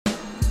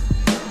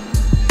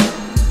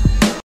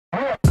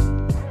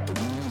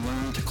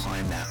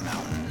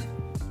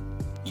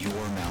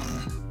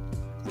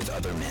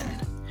other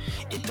men.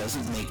 It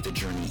doesn't make the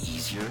journey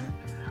easier,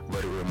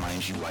 but it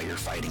reminds you why you're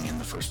fighting in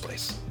the first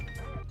place.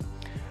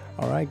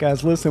 All right,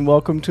 guys, listen,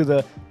 welcome to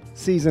the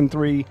Season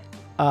 3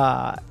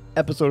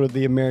 episode of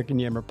the American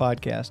Yammer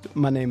podcast.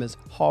 My name is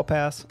Hall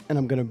Pass, and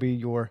I'm going to be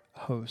your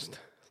host.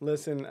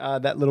 Listen,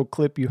 that little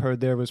clip you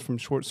heard there was from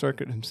Short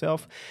Circuit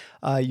himself.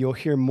 You'll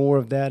hear more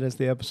of that as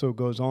the episode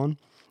goes on.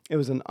 It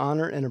was an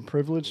honor and a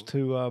privilege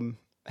to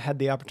have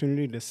the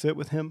opportunity to sit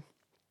with him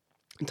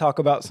and talk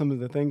about some of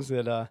the things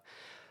that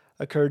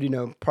occurred,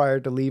 prior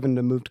to leaving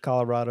to move to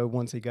Colorado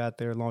once he got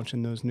there,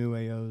 launching those new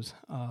AOs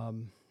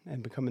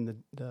and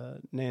becoming the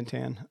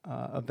Nantan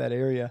of that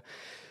area.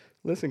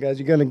 Listen, guys,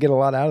 you're going to get a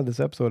lot out of this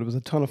episode. It was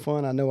a ton of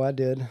fun. I know I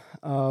did.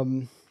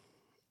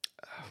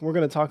 We're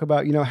going to talk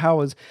about,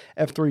 how has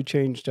F3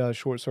 changed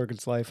Short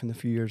Circuit's life in the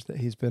few years that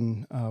he's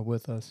been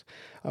with us.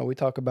 We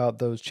talk about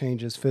those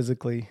changes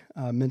physically,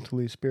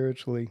 mentally,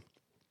 spiritually.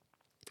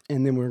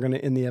 And then we're going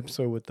to end the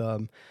episode with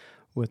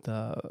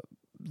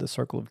the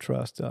circle of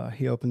trust.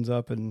 He opens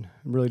up and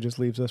really just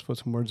leaves us with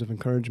some words of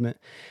encouragement.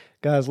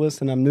 Guys,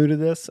 listen, I'm new to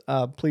this.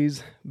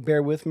 Please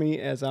bear with me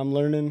as I'm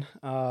learning.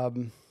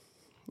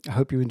 I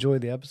hope you enjoy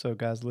the episode,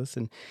 guys.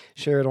 Listen,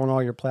 share it on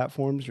all your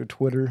platforms, your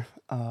Twitter,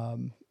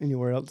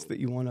 anywhere else that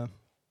you want to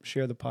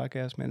share the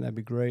podcast, man, that'd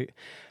be great.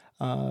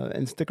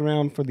 And stick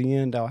around for the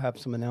end. I'll have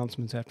some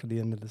announcements after the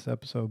end of this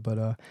episode.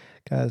 But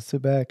guys,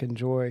 sit back,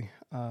 enjoy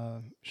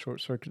Short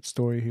Circuit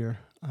story here.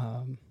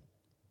 And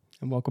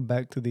welcome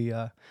back to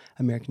the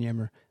American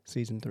Yammer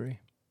Season 3.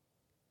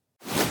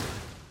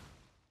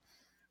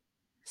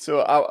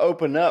 So I'll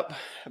open up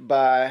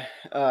by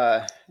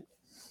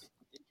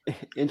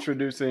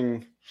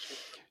introducing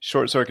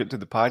Short Circuit to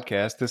the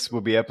podcast. This will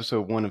be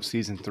episode 1 of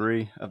Season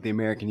 3 of the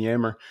American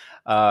Yammer,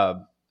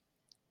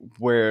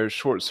 where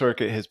Short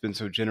Circuit has been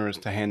so generous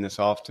to hand this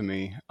off to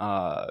me.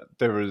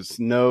 There was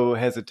no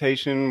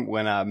hesitation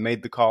when I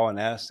made the call and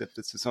asked if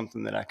this is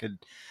something that I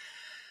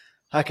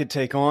could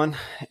take on,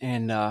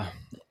 and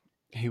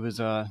he was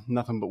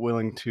nothing but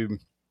willing to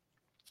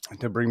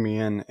bring me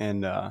in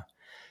and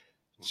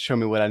show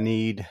me what I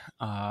need,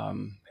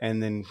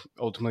 and then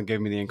ultimately gave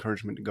me the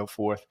encouragement to go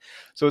forth.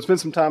 So it's been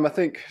some time. I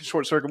think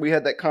Short Circuit, we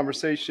had that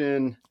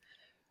conversation.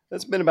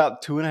 It's been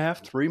about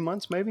 2.5, 3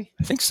 months, maybe.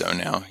 I think so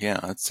now. Yeah,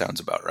 that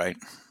sounds about right.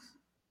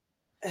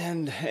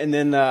 And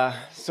then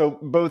so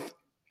both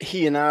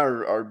he and I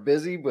are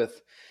busy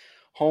with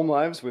home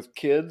lives, with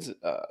kids,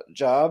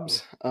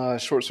 jobs.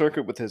 Short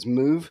Circuit with his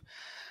move.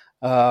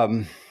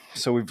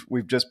 So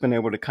we've just been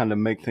able to kind of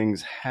make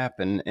things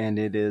happen, and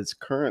it is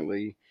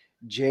currently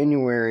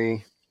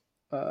January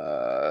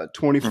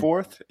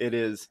 24th. It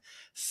is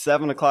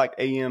 7:00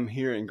 a.m.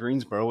 here in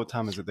Greensboro. What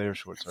time is it there,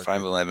 Short Circuit?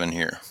 5:11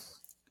 here.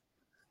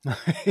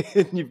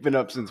 You've been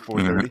up since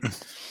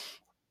 4:30,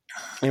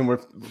 and we're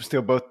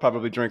still both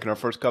probably drinking our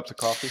first cups of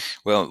coffee.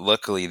 Well,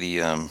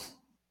 luckily I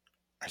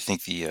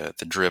think the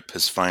drip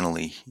has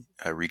finally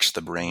reached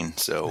the brain,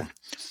 so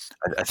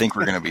I think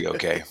we're going to be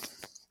okay.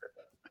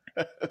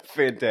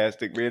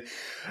 Fantastic, man.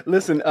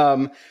 Listen,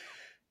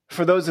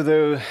 for those of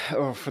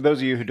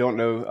you who don't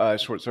know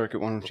Short Circuit,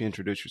 why don't you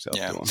introduce yourself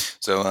to them?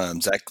 So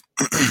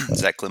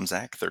Zach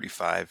Klimzak,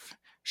 35,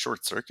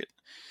 Short Circuit.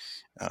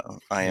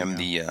 I am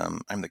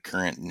I'm the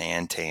current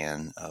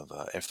Nantan of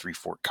F3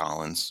 Fort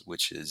Collins,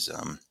 which is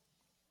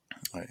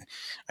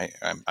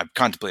I've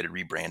contemplated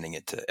rebranding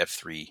it to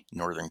F3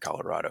 Northern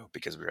Colorado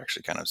because we're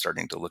actually kind of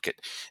starting to look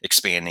at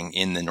expanding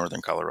in the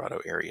Northern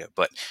Colorado area.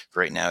 But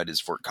for right now, it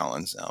is Fort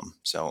Collins.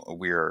 So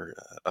we're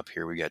up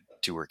here. We got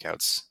two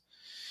workouts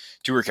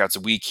a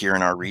week here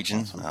in our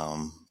region.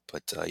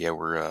 But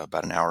we're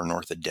about an hour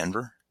north of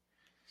Denver.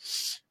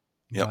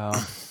 Yep.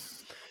 Wow.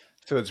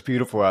 So it's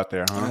beautiful out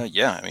there, huh?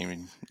 Yeah. I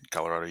mean,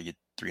 Colorado, you get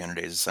 300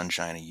 days of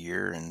sunshine a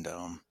year and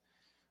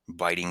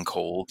biting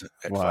cold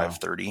at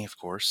 5:30, of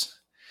course.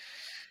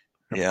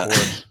 Of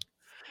course.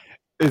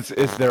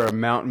 Is there a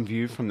mountain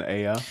view from the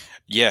AO?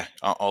 Yeah,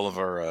 all of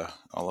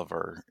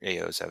our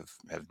AOs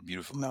have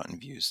beautiful mountain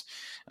views.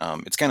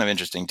 It's kind of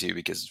interesting too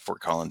because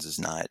Fort Collins is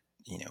not,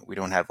 we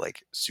don't have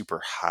like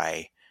super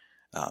high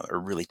or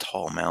really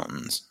tall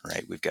mountains,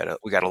 right? We got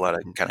a lot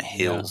of kind of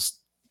hills,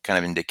 kind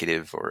of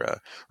indicative or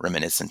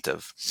reminiscent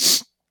of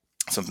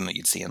something that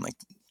you'd see in like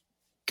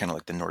kind of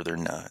like the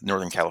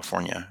northern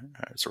California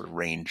sort of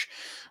range.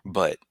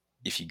 But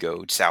if you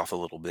go south a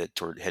little bit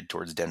head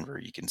towards Denver,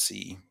 you can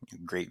see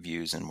great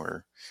views, and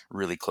we're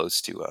really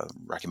close to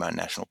Rocky Mountain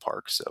National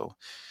Park. So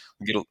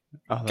we get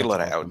a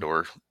lot of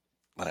outdoor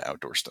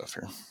stuff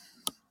here.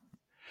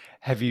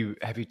 Have you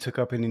took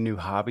up any new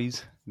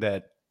hobbies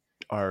that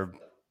are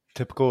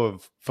typical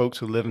of folks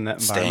who live in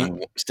that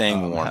environment?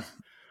 Staying warm.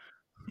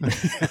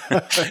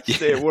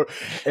 Staying warm.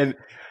 And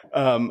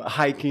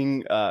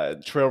hiking,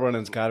 trail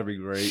running's got to be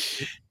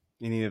great.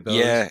 Any of those?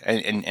 Yeah,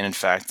 and in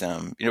fact,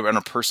 on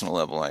a personal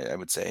level, I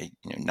would say,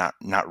 not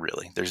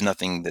really. There's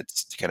nothing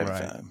that's kind of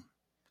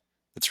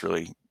that's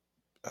really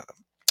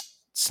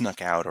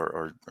snuck out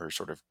or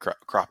sort of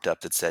cropped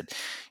up that said,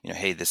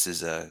 hey, this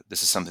is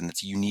something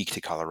that's unique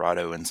to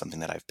Colorado and something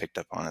that I've picked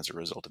up on as a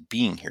result of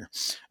being here.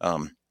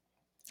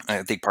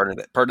 I think part of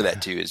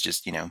that too is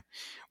just,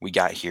 we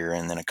got here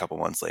and then a couple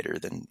months later,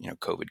 then,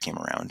 COVID came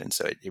around. And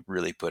so it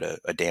really put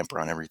a damper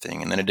on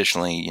everything. And then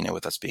additionally,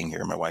 with us being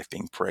here, my wife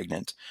being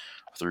pregnant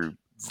through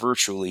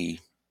virtually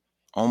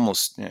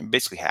almost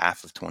basically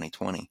half of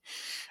 2020,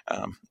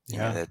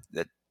 Yeah.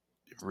 that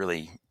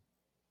really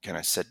kind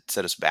of set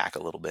us back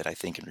a little bit, I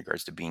think, in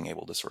regards to being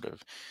able to sort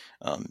of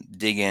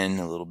dig in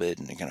a little bit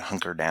and kind of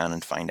hunker down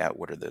and find out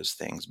what are those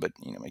things. But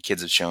my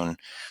kids have shown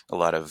a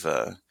lot of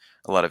uh,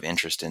 a lot of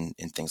interest in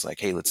things like,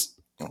 hey, let's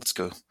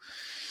go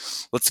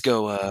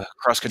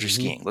cross country Hmm.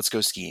 skiing, let's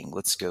go skiing,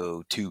 let's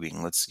go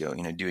tubing, let's go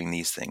doing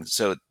these things.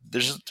 So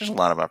there's a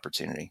lot of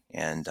opportunity,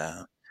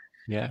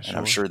 Yeah, and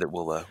I'm sure. sure that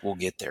we'll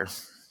get there.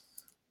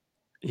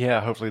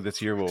 Yeah, hopefully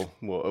this year will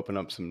open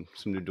up some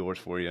new doors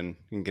for you and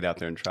you can get out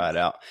there and try it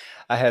out.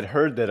 I had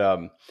heard that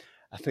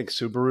I think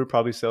Subaru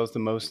probably sells the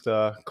most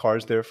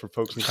cars there for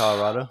folks in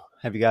Colorado.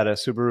 Have you got a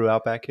Subaru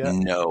Outback yet?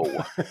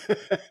 No,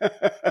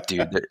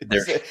 dude,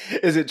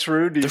 is it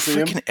true? Do you they're see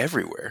them? freaking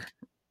everywhere.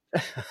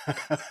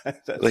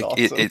 That's Like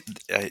awesome.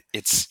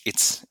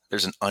 it's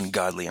there's an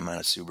ungodly amount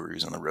of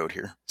Subarus on the road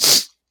here.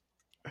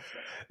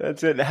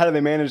 That's it. How do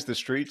they manage the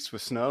streets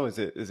with snow? Is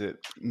it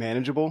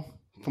manageable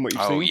from what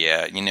you've Oh seen?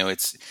 yeah,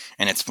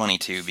 it's funny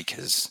too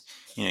because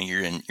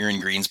you're in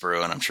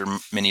Greensboro, and I'm sure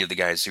many of the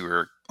guys who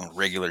are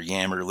regular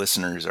Yammer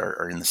listeners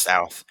are in the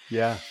South.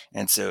 Yeah,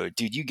 And so,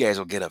 dude, you guys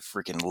will get a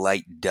freaking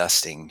light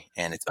dusting,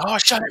 and it's, oh,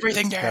 shut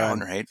everything it's down, done.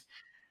 right?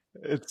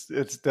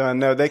 It's done.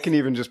 No, they can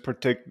even just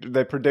predict.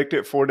 They predict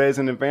it 4 days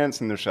in advance,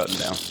 and they're shutting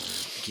down.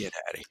 Get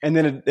out of And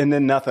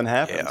then nothing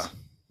here. Yeah, happens.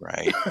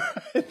 right.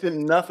 And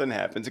then nothing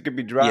happens. It could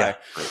be Yeah, dry,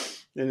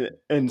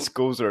 and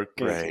schools are right.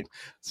 canceled.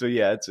 So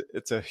yeah,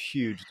 it's a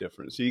huge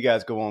difference. So you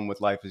guys go on with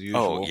life as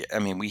Oh yeah. usual. I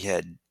mean, we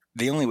had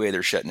the only way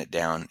they're shutting it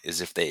down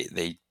is if they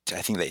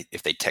I think they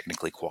if they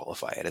technically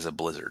qualify it as a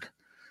blizzard,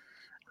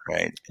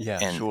 right? Yeah,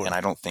 And sure.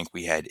 I don't think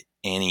we had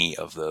any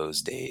of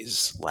those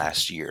days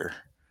last year.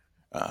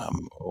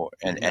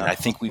 And I No,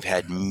 think we've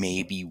had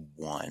maybe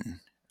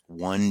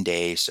one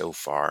day so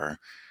far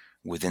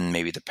within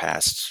maybe the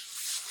past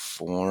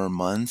 4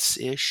 months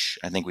ish.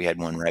 I think we had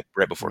one right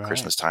before right.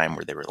 Christmas time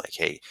where they were like,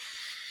 "Hey,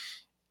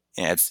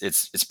 yeah,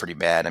 it's pretty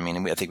bad." I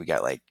mean, I think we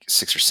got like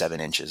 6 or 7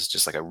 inches,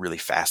 just like a really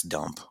fast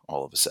dump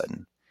all of a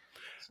sudden.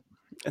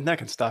 And that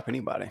can stop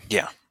anybody.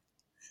 Yeah,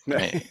 I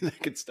mean, That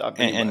could stop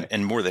and and, anybody.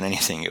 and more than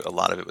anything, a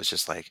lot of it was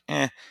just like,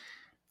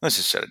 let's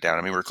just shut it down.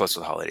 I mean, we're close to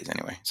the holidays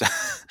anyway, so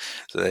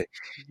so they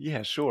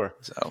Yeah, sure.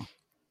 so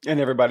And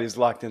everybody's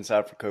locked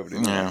inside for COVID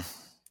anyway. yeah.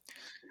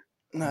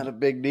 Not a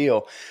big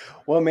deal.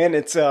 Well, man,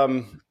 it's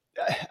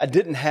I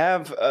didn't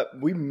have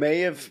we may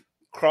have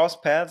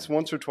crossed paths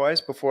once or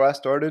twice before I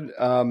started.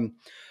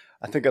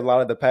 I think a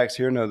lot of the packs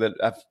here know that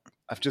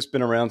I've just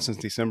been around since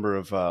December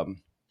of Hmm.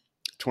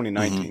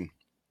 2019.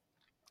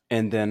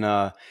 And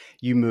then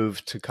you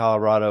moved to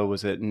Colorado,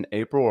 was it in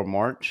April or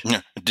March?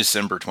 Yeah,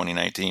 December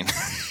 2019.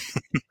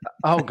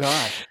 Oh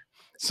gosh.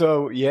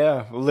 So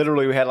yeah,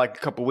 literally we had like a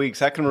couple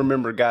weeks. I can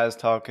remember guys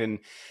talking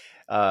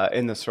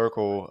in the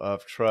circle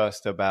of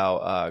trust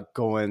about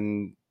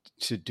going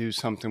to do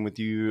something with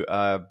you,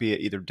 be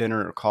it either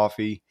dinner or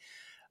coffee.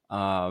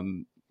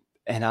 Um,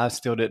 and I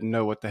still didn't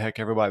know what the heck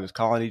everybody was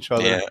calling each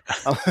Yeah. other.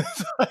 I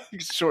was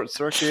like short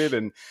circuit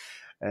and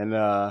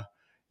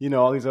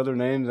all these other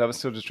names. I was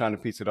still just trying to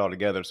piece it all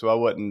together. So I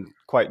wasn't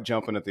quite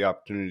jumping at the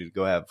opportunity to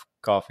go have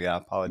coffee. I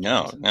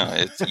No, apologize.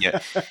 no, yeah,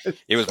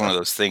 it was one So, of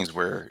those things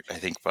where I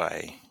think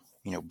by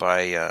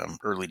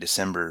early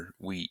December,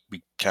 we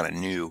kinda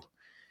knew,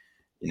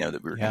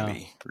 that yeah.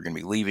 we were gonna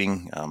be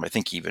leaving. I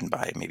think even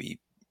by maybe,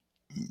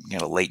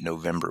 late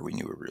November, we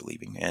knew we were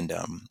leaving. And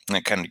I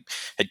kinda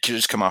had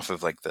just come off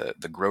of, like,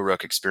 the Grow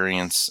Ruck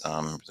experience,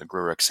 the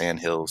Grow Ruck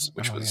Sandhills,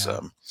 which Oh yeah.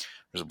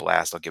 was a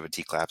blast. I'll give a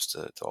T-claps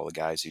to all the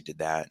guys who did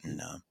that,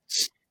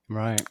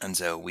 Right. and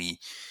so we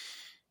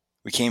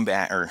came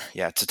back, or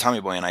yeah, to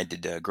Tommy Boy and I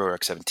did Grow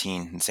Ruck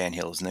 17 in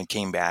Sandhills, and then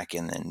came back,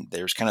 and then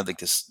there's kind of like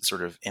this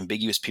sort of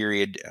ambiguous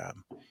period,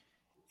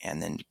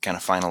 and then kind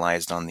of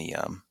finalized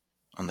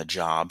on the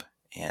job.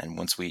 And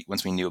once we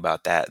knew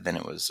about that, then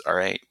it was all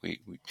right.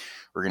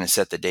 We're going to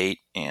set the date,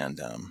 and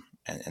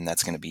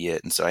that's going to be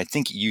it. And so I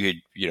think you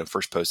had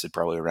first posted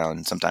probably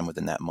around sometime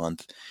within that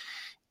month,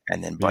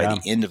 and then by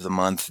the Yeah. end of the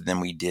month, then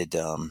we did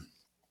the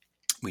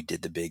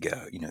big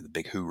the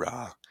big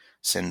hoorah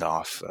send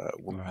off.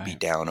 We'll be Right.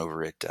 down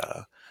over at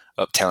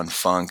Uptown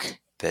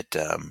Funk. That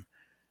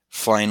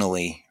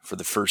finally, for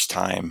the first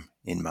time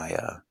in my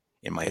Yeah.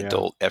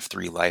 adult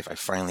F3 life, I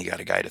finally got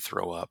a guy to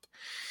throw up.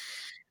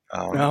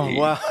 Oh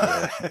wow.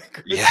 Yeah,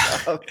 Good yeah,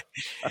 job.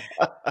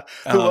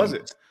 Who was um,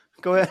 it?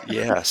 Go ahead.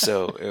 yeah.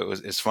 So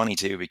it's funny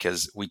too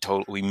because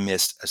we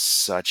missed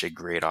such a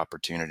great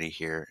opportunity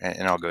here,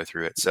 and I'll go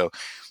through it. So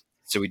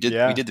we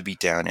Yeah. did the beat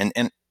down,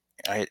 and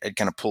I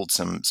kind of pulled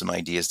some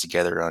ideas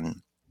together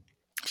on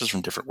just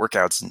from different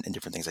workouts and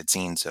different things I'd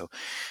seen. So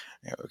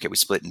okay, we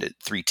split into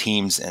 3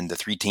 teams, and the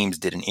 3 teams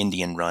did an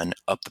Indian run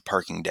up the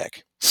parking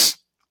deck.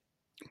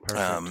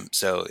 Perfect.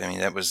 So I mean,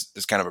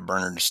 that's kind of a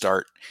burner to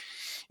start.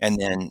 And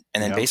then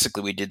Yeah.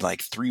 basically we did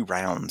like 3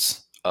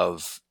 rounds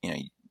of,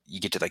 you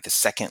get to like the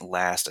second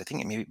last, I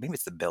think maybe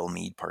it's the Belle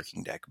Meade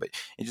parking deck, but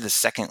you do the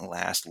second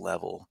last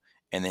level,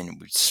 and then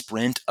we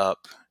sprint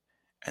up,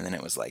 and then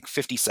it was like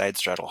 50 side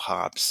straddle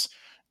hops,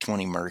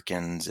 20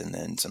 merkins, and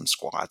then some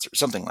squats or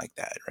something like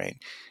that, right?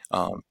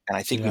 And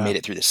I think we Yeah. made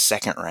it through the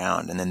second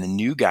round, and then the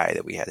new guy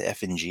that we had,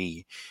 F and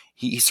G,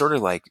 he sort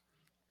of like,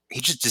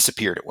 he just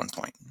disappeared at one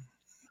point.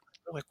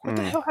 We're like, what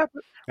the Mm, hell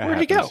happened? that Where'd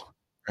he go? happens.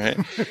 Right.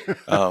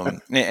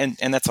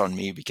 And that's on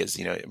me because,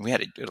 we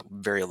had a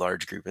very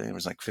large group. I think it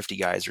was like 50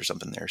 guys or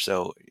something there.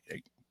 So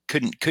I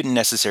couldn't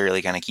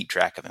necessarily kind of keep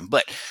track of him.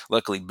 But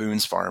luckily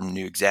Boone's Farm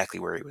knew exactly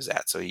where he was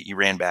at. So he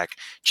ran back,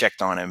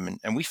 checked on him,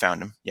 and we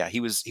found him. Yeah, he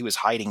was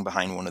hiding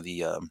behind one of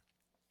the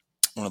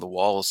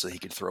walls so he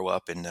could throw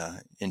up in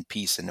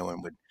peace and no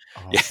one would.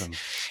 Yeah. Awesome.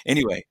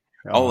 Anyway,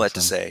 all that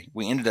to Awesome. say,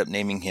 we ended up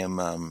naming him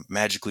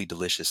Magically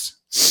Delicious.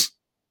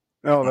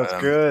 Oh, that's Um,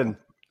 good.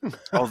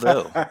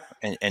 Although,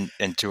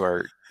 and to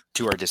our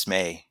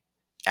dismay,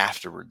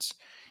 afterwards,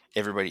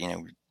 everybody,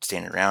 we're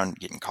standing around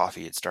getting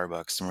coffee at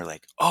Starbucks, and we're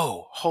like,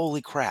 "Oh,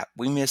 holy crap!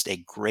 We missed a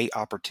great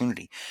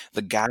opportunity.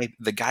 The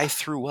guy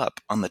threw up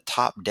on the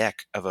top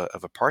deck of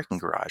a parking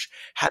garage.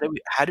 How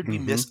did we Hmm.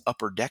 miss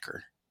upper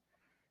decker?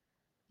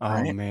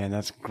 Oh Right? man,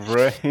 that's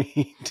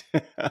great.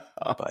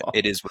 But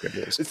it is what it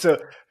is. So,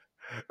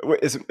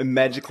 is it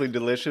Magically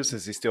Delicious?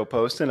 Is he still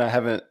posting? I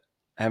haven't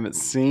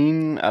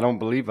seen. I don't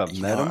believe I've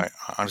met him.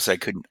 Honestly,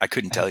 I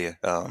couldn't tell you.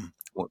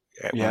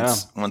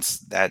 Yeah. Once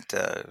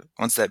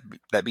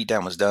that beat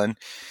down was done,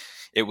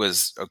 it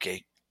was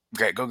okay.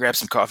 Go grab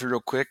some coffee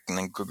real quick, and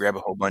then go grab a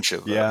whole bunch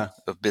Yeah.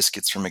 of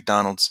biscuits from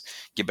McDonald's.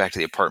 Get back to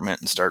the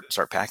apartment and start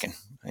packing.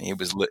 It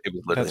was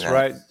literally That's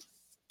that. right.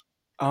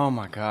 Oh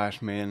my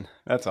gosh, man,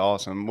 that's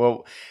awesome.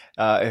 Well,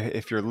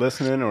 if you're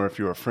listening or if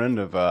you're a friend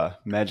of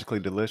Magically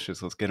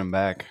Delicious, let's get him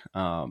back.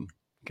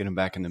 Get him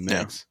back in the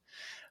Yeah, mix.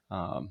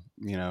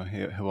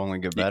 He'll only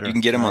get you better,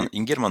 can get him on right? you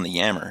can get him on the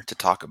Yammer to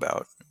talk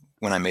about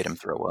when I made him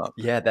throw up.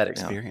 Yeah, that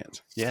Yeah,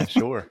 experience. Yeah,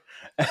 sure.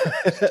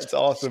 That's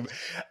awesome.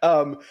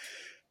 Um,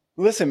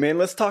 Listen, man,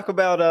 let's talk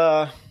about.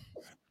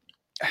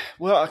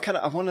 Well,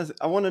 I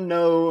want to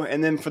know,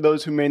 and then for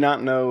those who may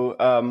not know,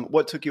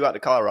 what took you out to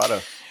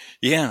Colorado?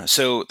 yeah.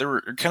 So there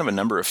were kind of a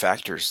number of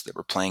factors that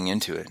were playing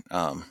into it.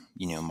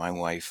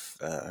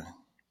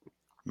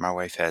 My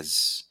wife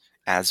has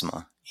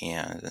asthma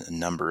and a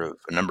number of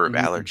Mm,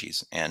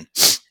 allergies, and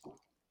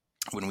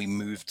when we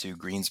moved to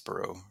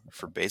Greensboro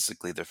for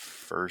basically the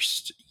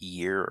first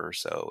year or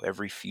so,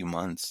 every few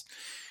months,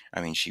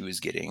 I mean, she was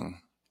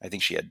getting, I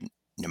think she had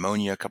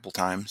pneumonia a couple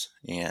times,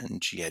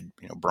 and she had,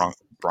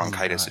 oh my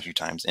bronchitis a gosh. few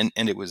times, and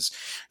it was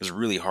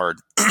really hard.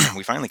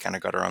 We finally kind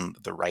of got her on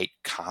the right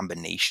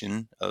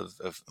combination of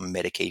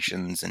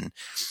medications and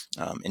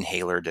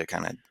inhaler to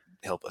kind of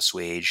help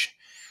assuage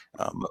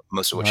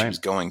most of what she Right. was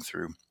going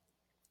through.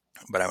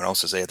 But I would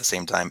also say at the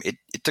same time, it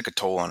took a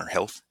toll on her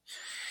health.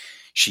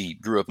 She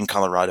grew up in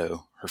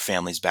Colorado. Her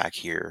family's back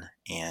here,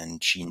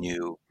 and she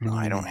knew,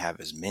 I don't Mm, have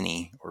as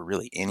many or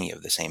really any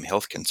of the same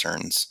health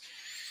concerns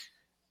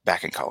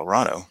back in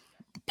Colorado.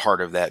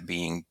 Part of that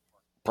being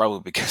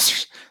probably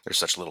because there's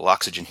such little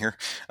oxygen here.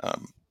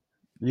 Um,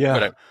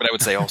 but yeah. I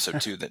would say also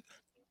too that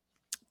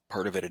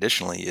part of it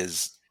additionally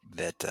is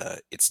that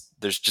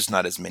there's just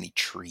not as many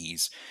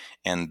trees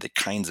and the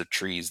kinds of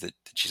trees that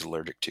she's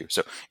allergic to.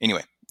 So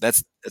anyway,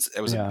 that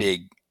was a Yeah.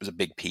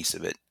 big piece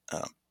of it.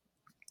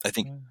 I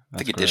think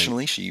That's great.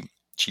 additionally she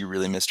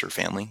really missed her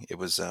family. It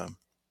was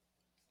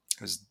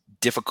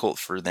difficult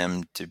for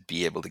them to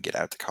be able to get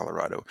out to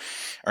Colorado,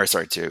 or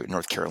sorry, to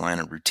North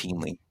Carolina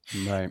routinely,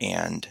 Right.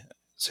 and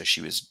so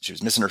she was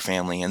missing her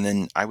family. And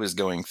then I was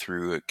going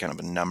through a kind of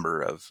a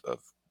number of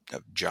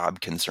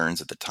job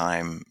concerns at the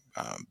time.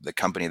 The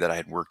company that I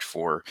had worked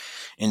for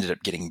ended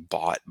up getting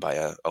bought by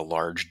a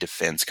large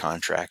defense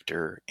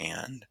contractor,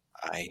 and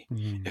I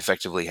Mm,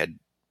 effectively had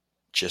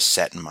just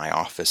sat in my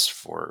office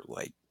for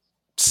like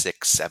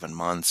 6, 7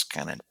 months,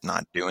 kind of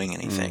not doing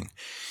mm. anything.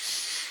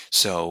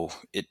 So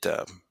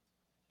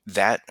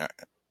that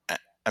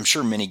I'm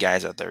sure many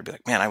guys out there would be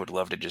like, man, I would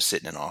love to just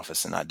sit in an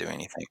office and not do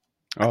anything.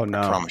 I, Oh I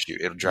no, promise you,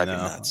 it'll drive you no.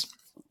 nuts.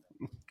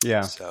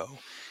 Yeah. So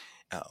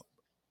uh,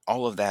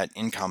 all of that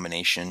in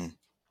combination,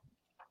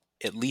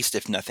 at least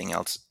if nothing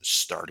else,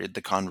 started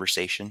the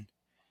conversation.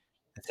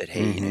 I said,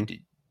 hey, Hmm.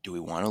 do we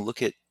want to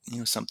look at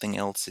something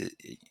else?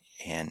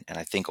 And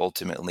I think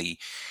ultimately,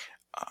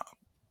 uh,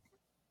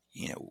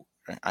 you know,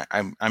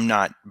 I'm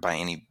not by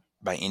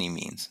any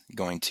means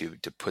going to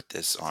put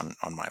this on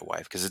my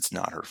wife because it's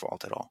not her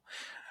fault at all.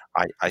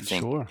 I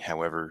think, Sure.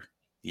 however,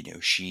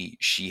 she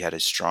had a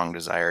strong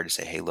desire to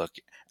say, "Hey, look,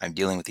 I'm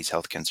dealing with these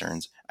health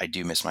concerns. I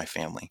do miss my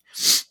family."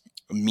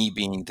 Me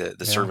being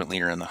the Yeah. servant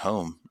leader in the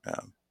home,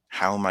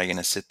 how am I going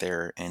to sit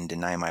there and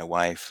deny my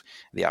wife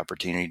the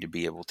opportunity to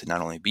be able to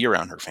not only be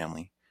around her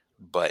family,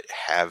 but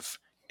have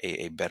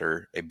a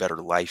better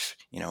life,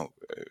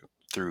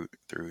 through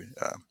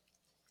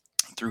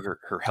through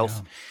her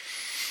health. Yeah.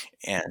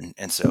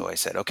 And so I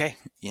said, okay,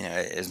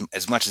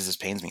 as much as this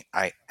pains me,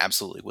 I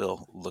absolutely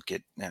will look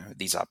at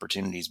these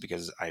opportunities,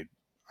 because I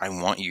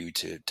want you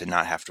to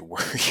not have to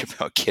worry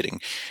about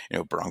getting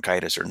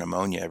bronchitis or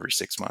pneumonia every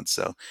 6 months.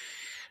 So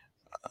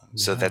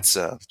Yeah.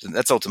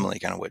 that's ultimately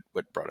kind of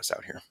what brought us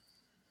out here.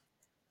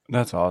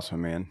 That's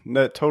awesome, man.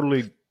 That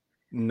totally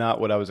not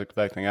what I was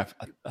expecting. I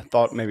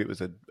thought maybe it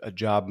was a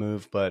job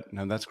move, but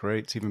no, that's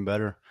great. It's even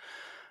better.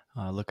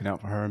 Looking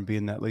out for her and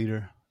being that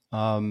leader.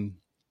 Um,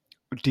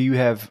 do you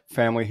have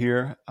family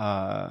here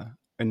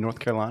in North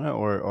Carolina,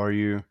 or are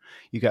you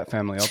got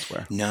family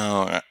elsewhere?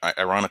 No,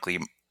 ironically,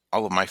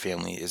 all of my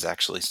family is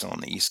actually still on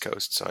the East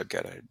Coast. So I've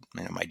got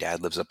my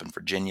dad lives up in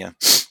Virginia,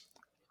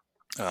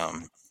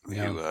 um,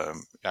 Yeah,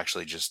 who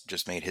actually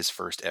just made his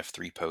first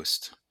F3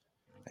 post,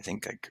 I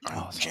think, like on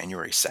awesome.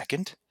 January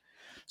 2nd.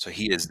 So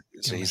Give him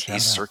a he's shout out.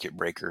 circuit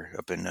breaker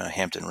up in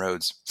Hampton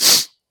Roads.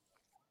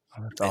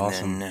 Oh, that's And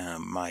then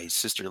awesome. my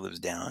sister lives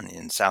down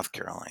in South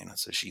Carolina,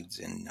 so she's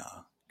in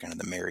kind of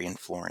the Marion,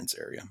 Florence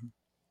area.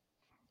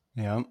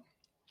 Yeah,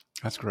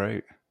 that's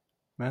great.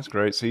 That's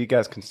great. So you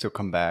guys can still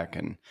come back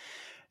and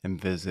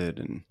visit,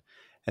 and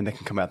they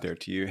can come out there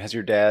to you. Has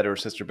your dad or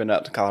sister been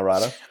out to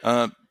Colorado?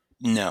 Uh,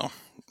 no,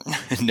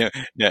 no,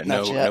 no,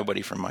 Not yet.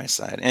 nobody from my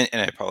side. And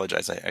I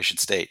apologize. I should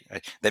state,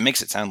 that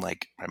makes it sound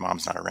like my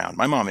mom's not around.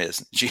 My mom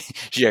is.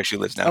 She actually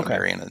lives down in Okay,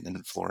 Marion and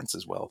in Florence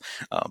as well.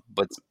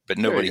 But there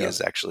you nobody go.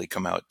 has actually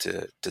come out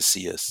to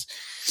see us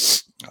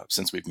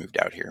since we've moved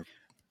out here.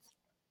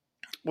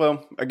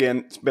 Well, again,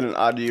 it's been an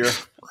odd year.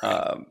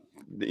 Right.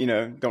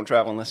 Don't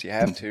travel unless you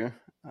have to.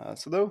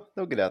 So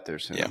they'll get out there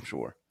soon, Yeah. I'm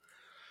sure,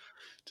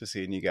 to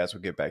see, and you guys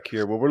will get back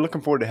here. Well, we're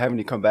looking forward to having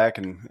you come back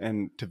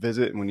and to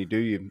visit. And when you do,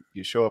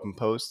 you show up and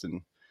post,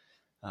 and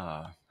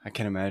I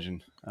can't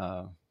imagine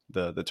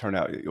the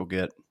turnout you'll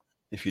get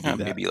if you do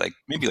that.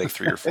 Maybe like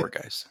 3 or 4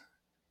 guys.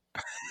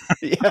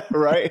 Yeah,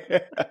 right.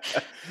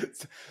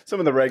 Some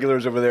of the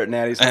regulars over there at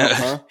Natty's Hump,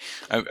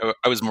 I, huh?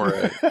 I was more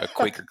a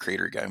Quaker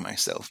Crater guy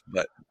myself,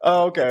 but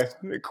Oh, okay.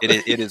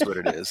 it is what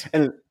it is.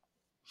 And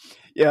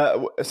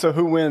yeah, so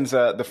who wins,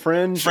 the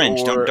Fringe Fringe,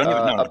 or don't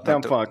even no,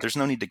 Uptown Funk? there's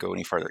no need to go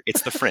any farther.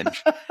 It's the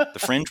Fringe. The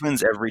Fringe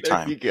wins every There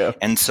time. you go.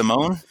 And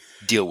Simone,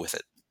 deal with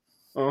it.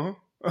 Uh-huh.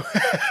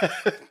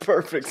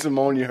 Perfect,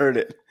 Simone. You heard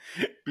it.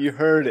 You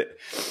heard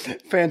it.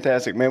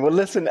 Fantastic, man. Well,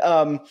 listen.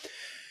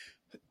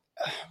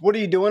 What are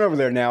you doing over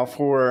there now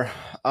for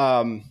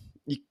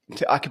you,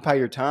 to occupy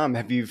your time?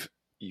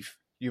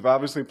 You've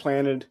obviously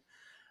planted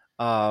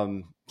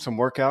some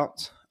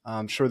workouts.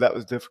 I'm sure that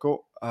was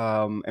difficult,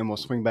 and we'll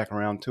swing back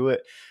around to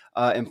it.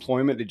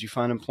 Employment. Did you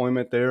find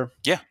employment there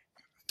Yeah.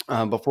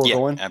 before Yeah,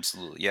 going?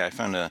 absolutely. Yeah, I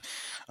found a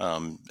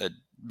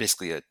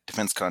basically a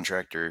defense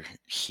contractor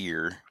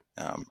here.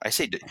 I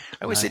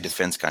always say Nice.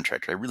 defense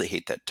contractor. I really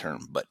hate that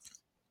term, but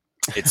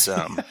it's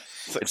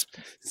It's like it's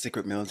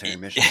secret military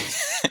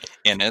missions.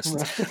 NS.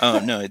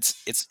 No,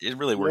 it's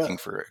really Yeah. working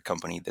for a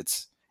company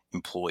that's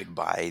employed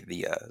by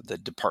the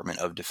Department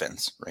of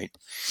Defense, right?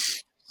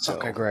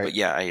 Okay, So, great. but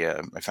yeah,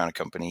 I found a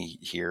company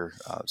here,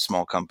 a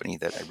small company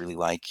that I really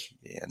like,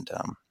 and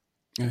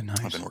Yeah,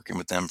 I've been nice. working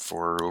with them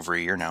for over a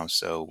year now.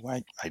 So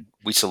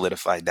we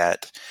solidified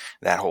that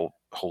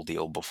whole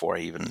deal before I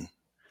even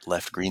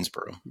left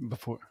Greensboro.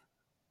 Before,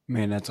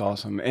 man, that's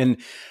awesome. And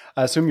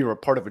I assume you were a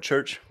part of a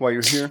church while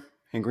you're here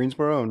in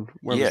Greensboro, and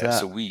where was Yeah,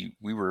 so that? we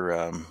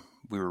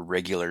were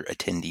regular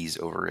attendees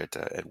over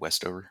at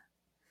Westover.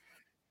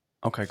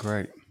 Okay,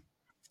 great,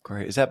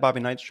 great. Is that Bobby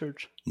Knight's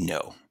church?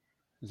 No,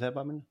 Is that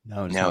Bobby?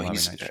 No, it's no, not Bobby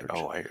he's Knight's church.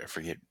 oh, I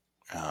forget.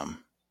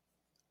 Um,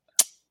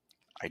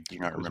 I do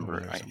not It was over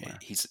remember. there somewhere.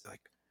 He's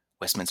like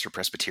Westminster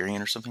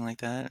Presbyterian or something like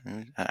that.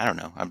 I don't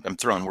know. I'm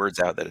throwing words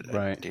out that I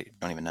Right.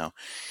 don't even know.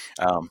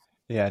 Um,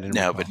 Yeah, I didn't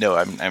no, but recall.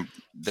 no, I'm.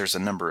 There's a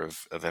number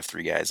of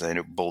F3 guys. I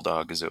know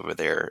Bulldog is over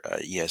there.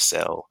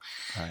 ESL,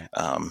 Right.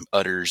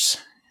 Utters.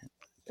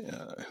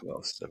 Who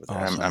else is over there?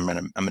 Awesome.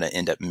 I'm gonna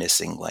end up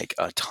missing like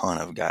a ton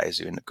of guys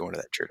who end up going to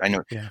that church. I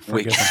know, Yeah,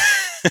 Wick, forgive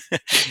them.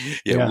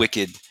 yeah, Yeah.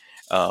 Wicked,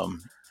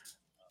 um,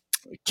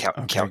 Okay,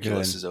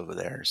 Calculus good. is over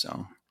there.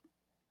 So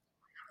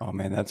Oh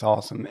man, that's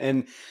awesome.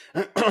 And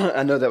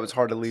I know that was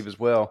hard to leave as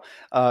well.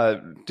 Uh,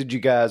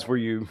 were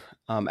you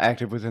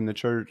active within the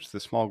church, the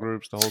small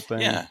groups, the whole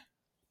thing, yeah,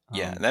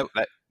 yeah, that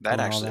doing all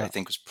actually I that?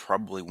 think was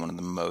probably one of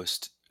the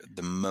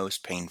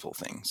most painful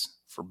things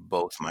for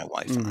both my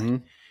wife and I, Mm-hmm.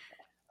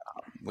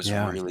 was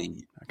Yeah,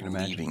 really I can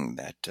imagine.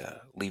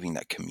 leaving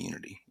that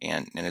community,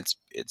 and it's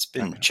I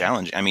been can imagine.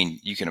 challenging. I mean,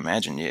 you can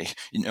imagine. Yeah,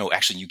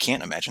 actually, you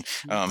can't imagine.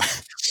 Um,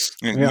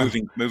 Yeah,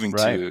 moving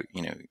right. to,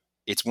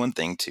 it's one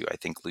thing to, I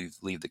think,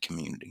 leave the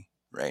community,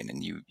 right,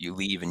 and you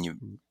leave and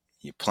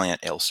you plant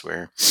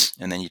elsewhere,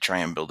 and then you try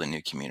and build a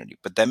new community,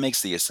 but that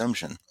makes the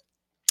assumption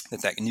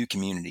that new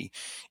community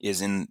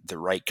is in the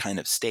right kind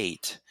of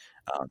state.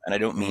 And I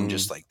don't mean Mm,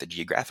 just like the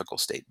geographical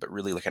state, but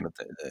really like kind of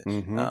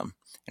mm-hmm.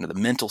 the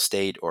mental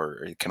state,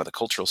 or kind of the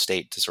cultural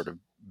state, to sort of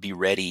be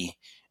ready,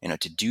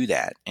 to do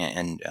that.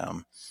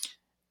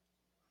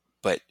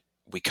 But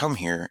we come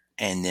here,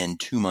 and then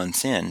 2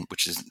 months in,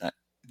 which is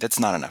that's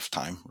not enough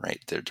time,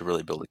 right, to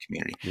really build a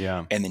community.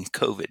 Yeah. And then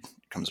COVID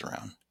comes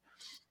around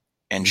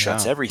and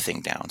shuts Yeah.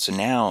 everything down. So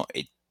now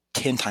it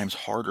 10 times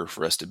harder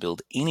for us to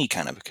build any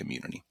kind of a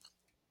community.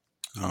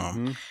 Um,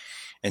 Mm-hmm.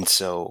 and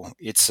so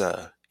it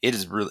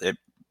is really,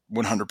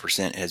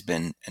 100% has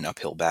been an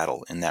uphill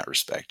battle in that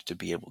respect to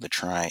be able to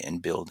try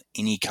and build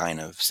any kind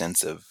of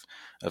sense of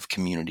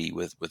community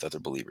with other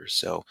believers.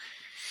 So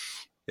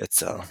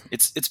it's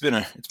been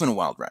a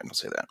wild ride. I'll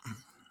say that.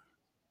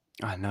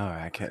 I know.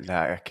 I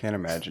can't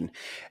imagine.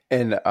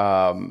 And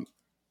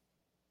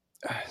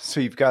so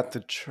you've got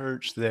the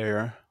church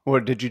there.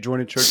 What did you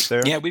join a church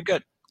there Yeah, we've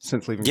got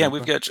since leaving yeah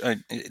we've Greenville?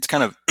 got it's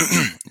kind of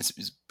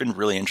it's been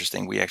really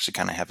interesting. We actually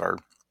kind of have our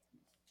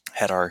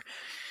had our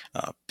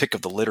pick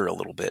of the litter a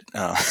little bit.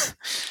 Uh,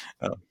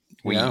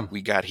 we Yeah.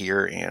 we got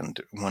here, and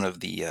one of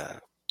the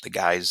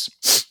guys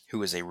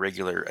who is a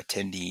regular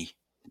attendee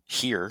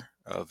here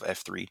of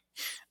F3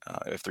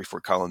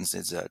 Fort Collins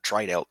is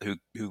Tried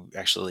who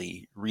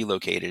actually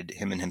relocated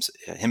him and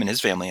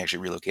his family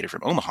actually relocated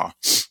from Omaha.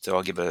 So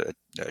I'll give a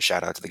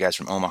shout out to the guys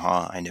from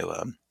Omaha. I know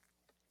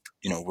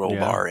Roll Yeah.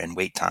 Bar and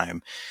Wait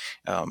Time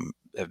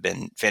have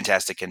been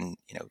fantastic, and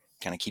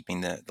kind of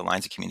keeping the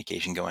lines of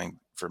communication going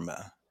from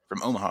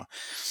Omaha.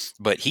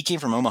 But he came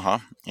from Omaha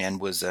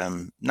and was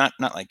not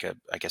like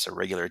I guess a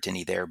regular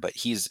attendee there, but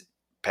he's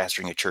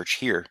pastoring a church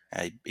here.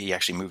 He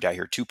actually moved out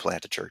here to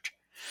plant a church.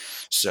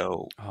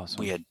 So we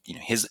Awesome. had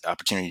his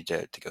opportunity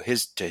to go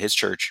to his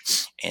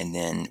church, and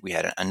then we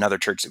had another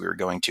church that we were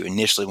going to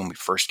initially when we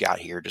first got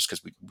here, just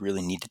because we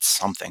really needed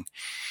something.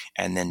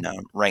 And then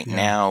right Yeah.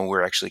 now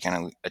we're actually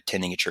kind of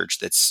attending a church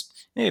that's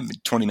maybe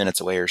 20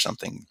 minutes away or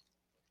something,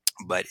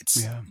 but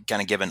it's Yeah.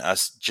 kind of given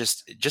us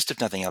just if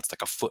nothing else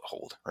like a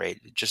foothold,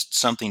 right? Just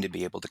something to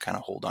be able to kind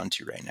of hold on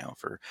to right now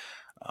for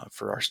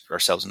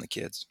ourselves and the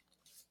kids.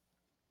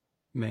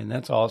 Man,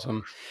 that's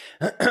awesome.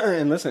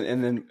 And listen,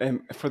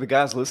 and for the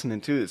guys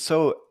listening too, it's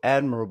so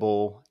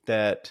admirable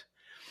that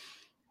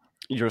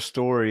your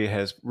story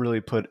has really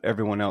put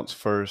everyone else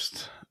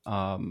first,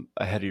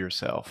 ahead of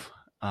yourself.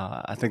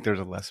 I think there's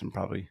a lesson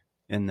probably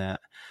in that,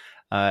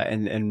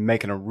 and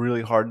making a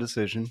really hard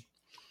decision.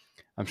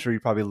 I'm sure you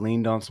probably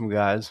leaned on some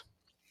guys,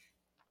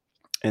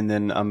 and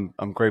then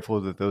I'm grateful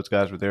that those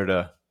guys were there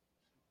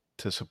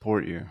to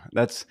support you.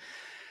 That's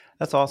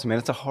awesome, man.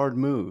 It's a hard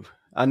move.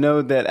 I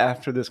know that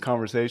after this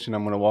conversation,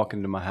 I'm going to walk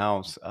into my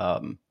house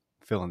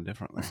feeling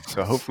differently.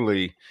 So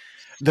hopefully,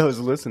 those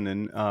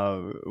listening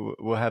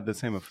will have the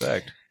same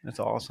effect. That's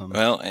awesome.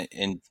 Well, That's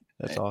and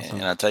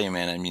awesome. I'll tell you,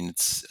 man. I mean,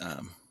 it's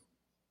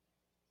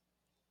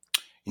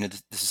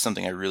this is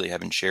something I really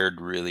haven't shared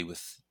really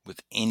with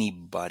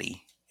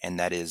anybody, and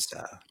that is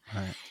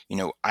Right.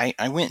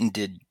 I went and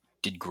did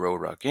Grow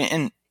Ruck,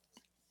 and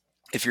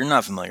if you're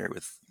not familiar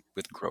with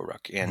Grow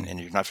Ruck, and Mm-hmm.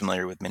 you're not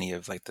familiar with many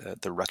of like the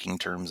rucking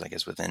terms, I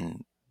guess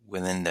within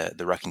the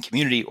rucking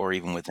community or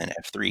even within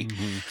F3,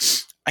 Mm-hmm.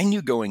 I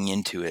knew going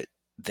into it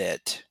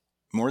that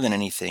more than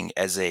anything,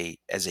 as an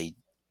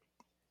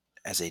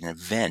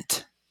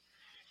event,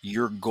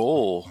 your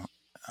goal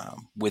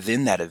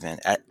within that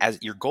event,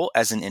 as your goal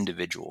as an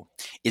individual,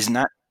 is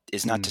not to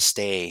Mm.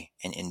 stay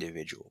an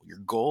individual. Your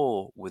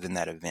goal within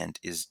that event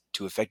is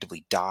to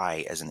effectively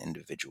die as an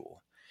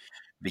individual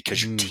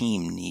because your Mm.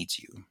 team needs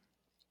you.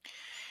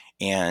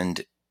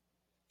 And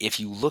if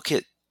you look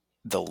at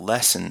the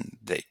lesson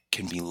that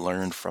can be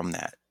learned from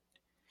that,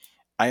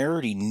 I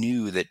already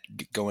knew that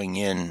going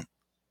in,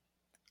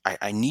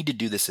 I need to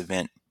do this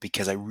event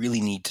because I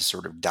really need to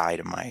sort of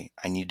I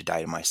need to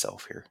die to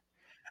myself here.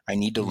 I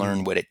need to learn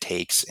Mm. what it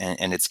takes,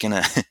 and it's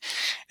gonna,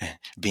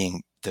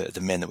 being the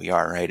men that we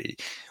are,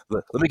 right?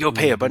 Let me go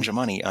pay a Mm-hmm. bunch of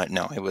money.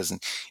 No, it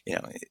wasn't.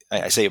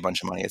 I say a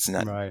bunch of money. It's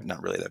not Right.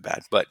 not really that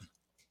bad, but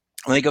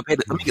let me go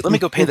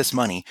pay this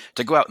money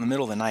to go out in the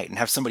middle of the night and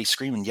have somebody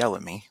scream and yell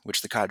at me,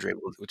 which cadre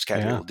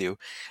Yeah. will do,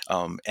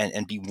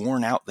 and be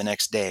worn out the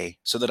next day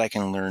so that I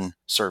can learn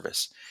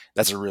service.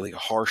 That's a really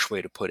harsh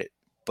way to put it,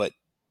 but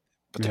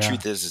the Yeah.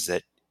 truth is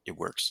that it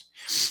works.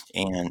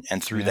 And Yeah.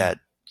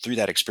 through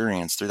that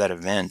experience, through that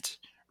event,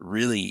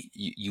 really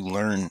you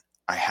learn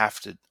I have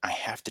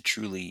to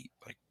truly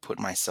like put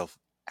myself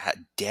at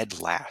dead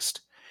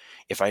last.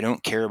 If I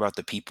don't care about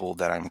the people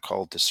that I'm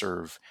called to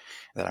serve,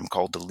 that I'm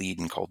called to lead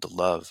and called to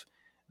love,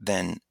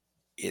 then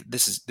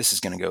this is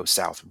going to go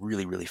south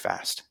really, really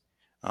fast.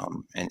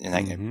 And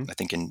Mm-hmm. I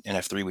think in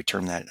F3 we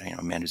term that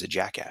a man who's a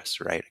jackass,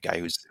 right? A guy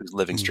who's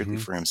living strictly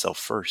Mm-hmm. for himself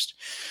first.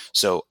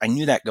 So I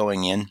knew that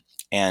going in,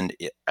 and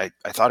I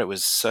thought it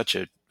was such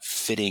a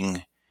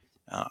fitting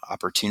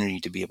opportunity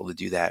to be able to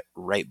do that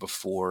right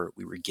before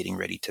we were getting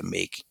ready to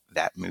make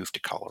that move to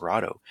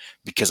Colorado,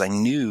 because I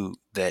knew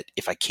that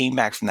if I came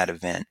back from that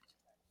event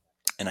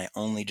and I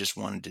only just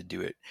wanted to do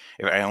it,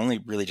 if I only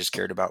really just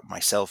cared about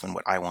myself and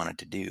what I wanted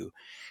to do,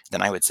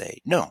 then I would say,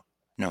 no,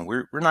 no,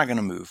 we're not going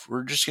to move.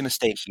 We're just going to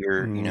stay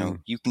here. Mm.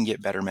 You can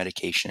get better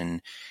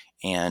medication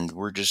and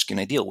we're just going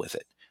to deal with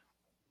it.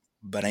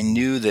 But I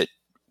knew that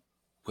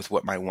with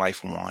what my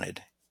wife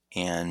wanted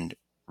and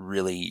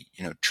really,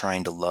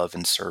 trying to love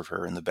and serve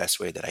her in the best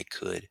way that I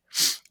could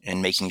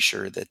and making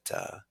sure that,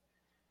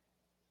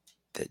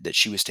 that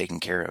she was taken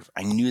care of.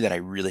 I knew that I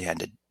really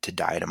had to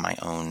die to my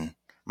own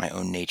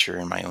nature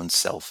and my own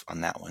self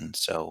on that one.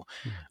 So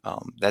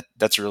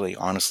that's really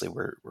honestly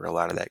where a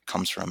lot of that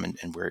comes from,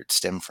 and where it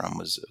stemmed from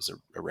was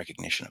a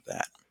recognition of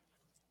that.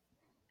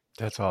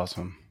 That's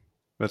awesome.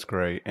 That's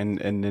great. And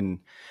then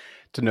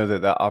to know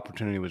that that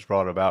opportunity was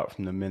brought about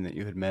from the men that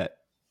you had met,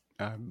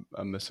 I'm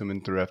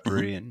assuming through Hmm.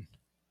 F3, and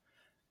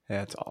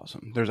that's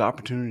awesome. There's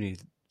opportunity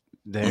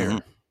Hmm.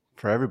 there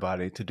for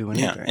everybody to do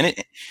Yeah, anything. and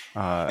it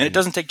And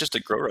doesn't take just a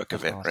Grow Ruck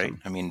that's event, right?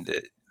 awesome. I mean,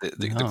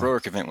 the No. Grow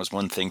Ruck event was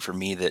one thing for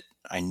me that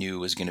I knew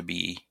was going to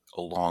be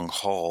a long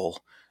haul,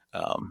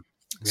 um,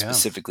 Yeah.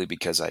 specifically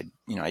because I'd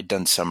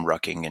done some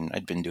rucking, and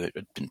I'd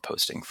been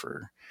posting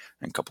for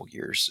a couple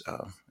years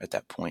at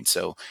that point.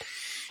 So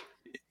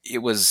it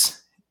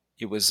was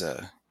it was it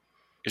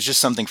was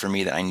just something for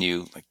me that I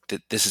knew, like,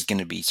 that this is going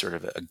to be sort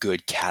of a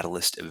good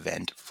catalyst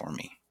event for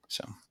me.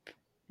 So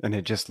And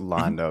it just mhm,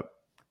 lined up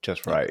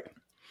just yep, right,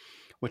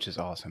 which is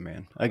awesome,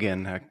 man.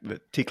 Again,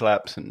 the T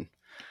claps and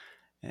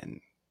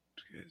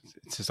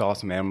it's just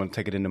awesome, man. I'm going to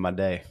take it into my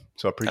day.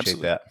 So I appreciate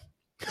absolutely. that.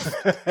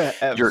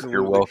 You're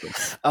Absolutely. welcome.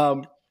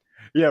 Um,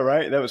 yeah,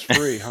 right. That was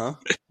free, huh?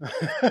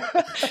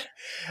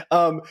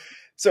 um,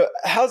 so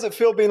how's it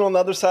feel being on the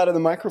other side of the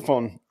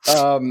microphone,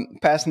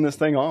 passing this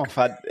thing off?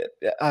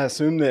 I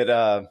assume that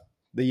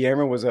the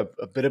Yammer was a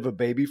bit of a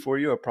baby for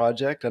you, a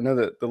project. I know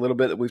that the little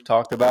bit that we've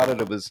talked about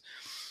it, it was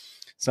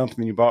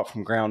something you bought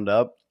from ground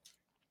up.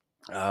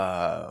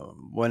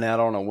 Went out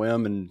on a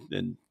whim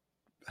and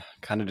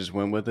kind of just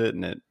went with it,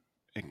 and it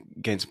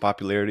gained some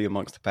popularity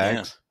amongst the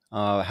Yeah. packs.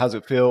 How's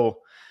it feel?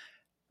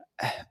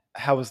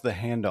 How was the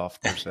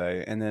handoff per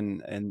se, and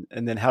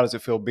then how does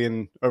it feel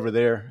being over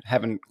there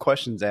having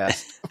questions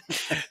asked?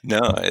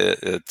 No,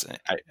 it's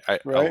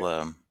Right?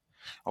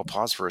 I'll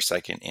pause for a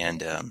second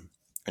and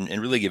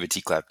really give a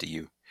T clap to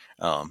you.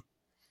 Um,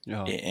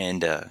 Yeah.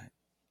 and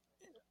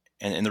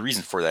and the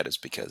reason for that is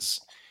because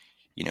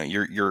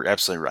you're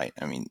absolutely right.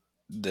 I mean,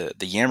 the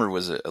Yammer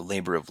was a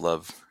labor of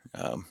love,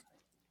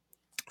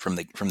 from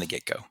the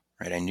get go.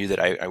 Right. I knew that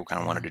I kind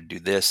of wanted Yeah. to do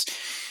this,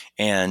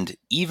 and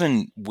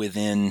even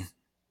within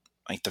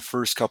like the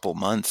first couple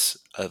months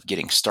of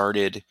getting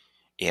started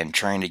and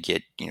trying to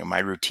get my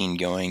routine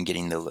going,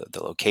 getting the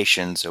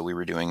location. So we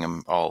were doing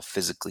them all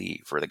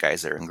physically for the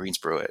guys there in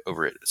Greensboro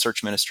over at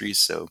Search Ministries.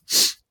 So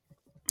T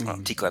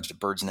Mm. Collabs to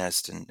Bird's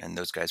Nest, and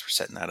those guys were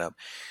setting that up.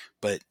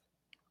 But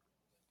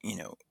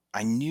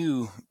I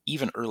knew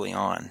even early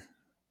on,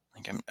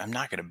 like, I'm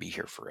not going to be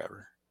here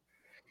forever,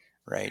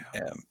 right?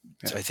 Yeah.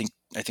 So Yeah.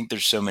 I think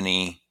there's so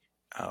many,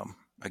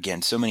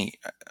 again, so many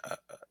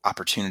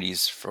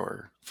opportunities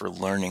for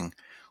learning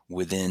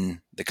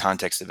within the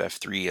context of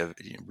F3, of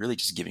really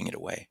just giving it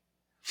away.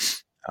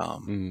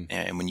 Mm.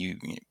 And when you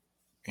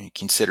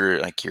consider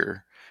like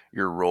your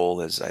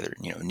role as either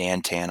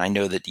Nantan, I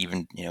know that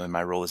even in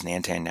my role as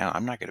Nantan now,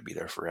 I'm not going to be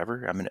there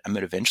forever. I'm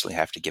gonna eventually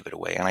have to give it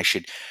away, and I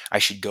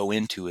should go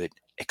into it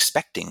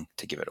expecting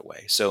to give it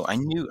away. So I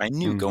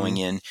knew going Hmm.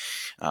 in,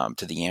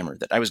 to the Yammer,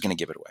 that I was going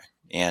to give it away,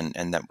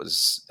 and that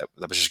was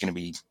just going to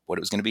be what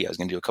it was going to be. I was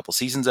going to do a couple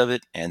seasons of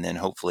it, and then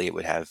hopefully it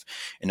would have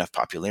enough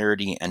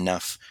popularity,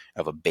 enough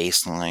of a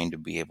baseline to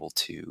be able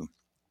to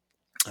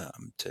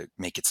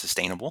make it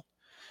sustainable.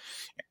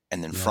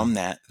 And then Yeah. from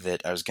that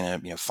I was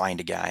gonna find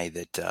a guy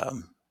that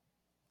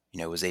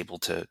was able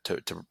to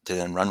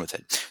then run with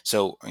it.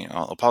 So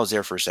I'll pause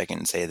there for a second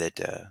and say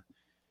that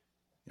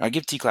I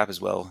give T Clap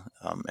as well,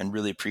 and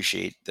really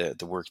appreciate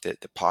the work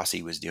that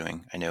Posse was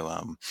doing. I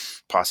know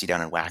Posse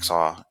down in Mm.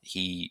 Waxhaw,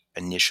 he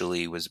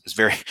initially was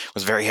very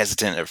was very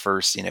hesitant at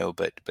first,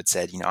 but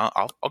said,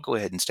 I'll go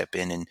ahead and step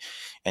in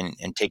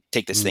and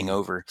take this thing Mm.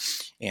 over.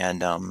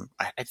 And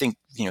I think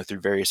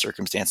through various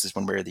circumstances,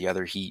 one way or the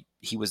other, he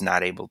was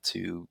not able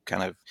to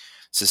kind of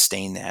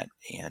sustain that.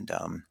 And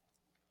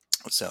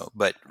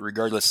but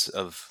regardless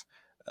of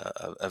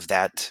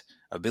that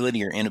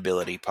ability or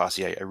inability,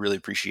 Posse, I really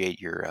appreciate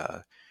your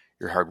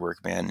hard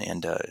work, man,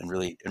 and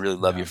really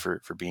love you Yeah.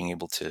 for being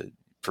able to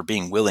for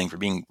being willing, for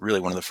being really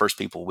one of the first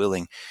people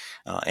willing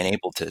and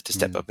able to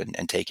step Mm. up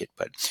and take it.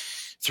 But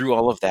through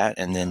all of that,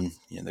 and Yeah.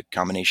 then the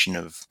combination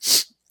of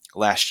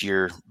last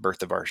year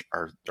birth of our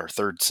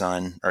third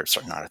son, or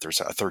sorry, not a third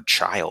son, a third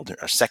child,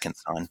 our second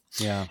son,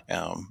 Yeah.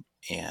 um,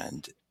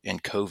 and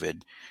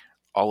COVID,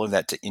 all of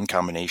that in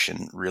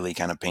combination really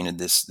kind of painted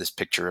this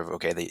picture of,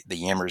 okay, the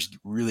Yammer's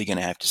really going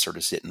to have to sort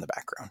of sit in the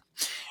background,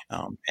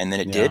 and then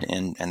it Yeah. did,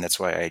 and that's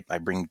why I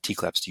bring T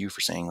claps to you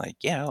for saying, like,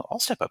 yeah, I'll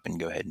step up and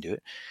go ahead and do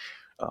it,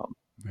 um,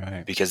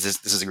 Right. because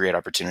this is a great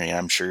opportunity, and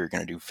I'm sure you're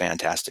going to do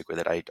fantastic with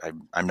it.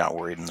 I'm not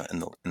worried in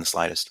the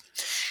slightest.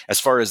 As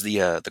far as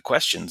the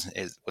questions,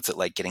 is what's it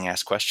like getting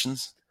asked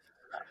questions?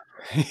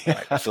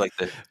 I Yeah. feel like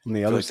On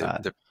the feel other like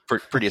side. the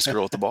prettiest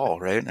girl at the ball,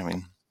 right? I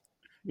mean,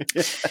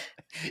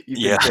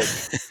 You've been yeah.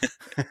 picked.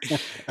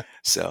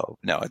 So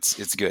no,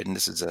 it's good, and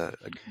this is a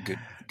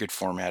good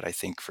format, I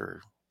think,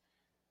 for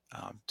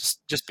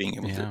just being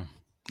able to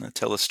Yeah.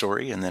 tell a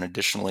story, and then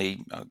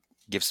additionally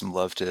give some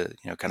love to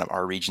kind of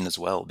our region as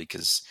well,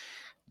 because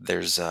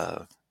there's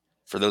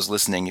for those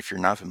listening, if you're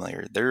not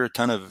familiar, there are a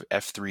ton of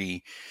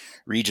F3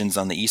 regions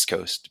on the East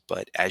Coast,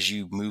 but as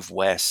you move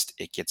west,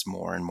 it gets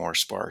more and more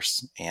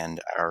sparse,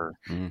 and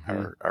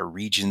Mm-hmm. our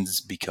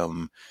regions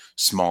become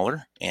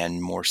smaller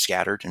and more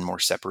scattered and more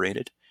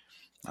separated.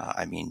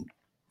 I mean,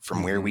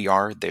 from where Mm-hmm. we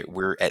are,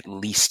 we're at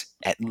least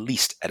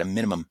at a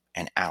minimum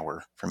an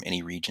hour from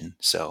any region.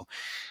 So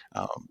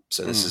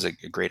this is Mm.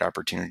 a great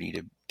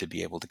opportunity to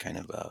be able to kind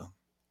of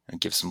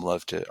give some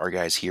love to our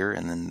guys here,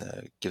 and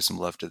then give some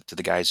love to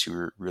the guys who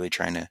are really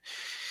trying to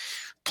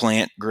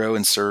plant, grow,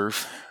 and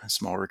serve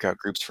small workout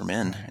groups for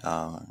men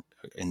Right.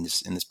 in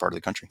this part of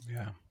the country.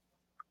 Yeah.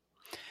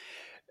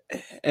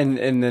 And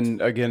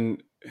then again,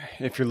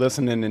 if you're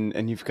listening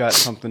and you've got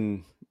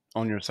something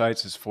on your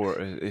sights is for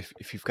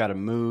if you've got to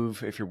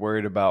move, if you're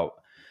worried about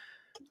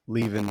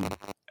leaving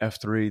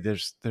F3,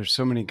 there's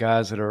so many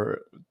guys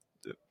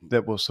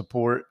that will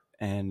support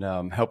and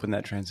help in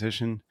that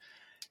transition.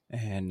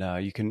 And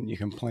you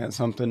can plant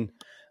something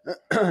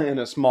in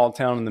a small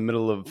town in the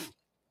middle of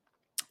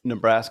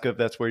Nebraska if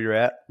that's where you're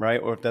at,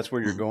 right? Or if that's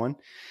where you're Mhm. going,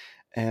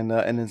 and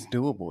it's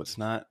doable. It's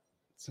not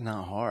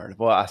hard.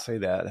 Well, I say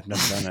that I've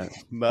never done it,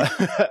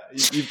 but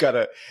you've got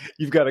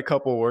a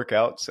couple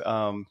workouts,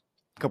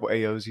 a couple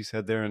AOs you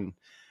said there in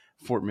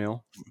Fort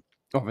Mill.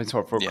 Oh, it's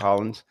Fort Yeah.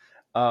 Collins.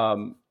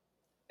 Um,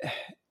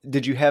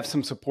 did you have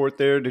some support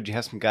there? Did you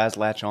have some guys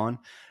latch on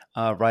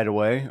right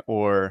away,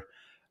 or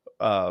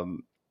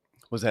um,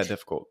 was that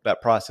difficult?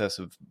 That process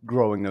of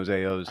growing those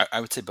AOs? I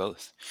would say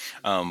both.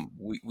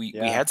 We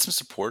Yeah. had some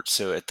support.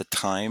 So at the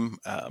time,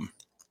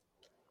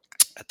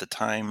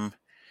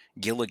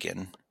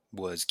 Gilligan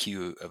was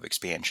Q of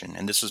expansion,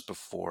 and this was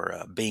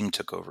before Bing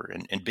took over.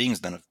 And Bing's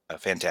done a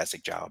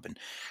fantastic job, and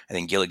I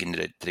think Gilligan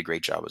did a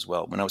great job as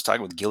well. When I was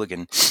talking with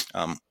Gilligan,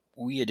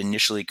 we had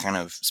initially kind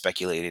of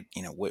speculated,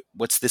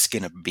 what's this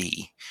going to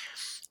be?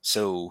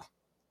 So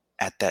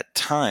at that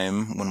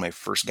time, when I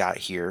first got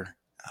here,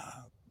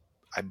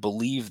 I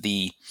believe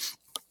the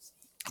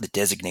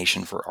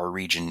designation for our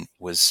region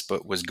was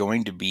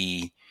going to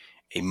be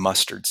a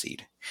mustard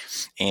seed.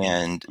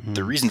 And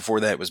the Mm. reason for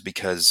that was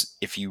because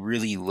if you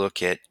really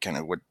look at kind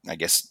of what, I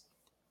guess,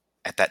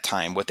 at that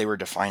time, what they were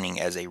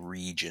defining as a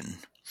region,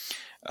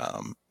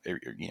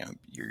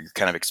 you're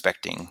kind of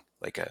expecting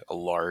like a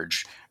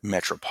large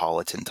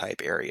metropolitan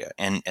type area,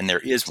 and there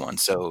is one.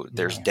 So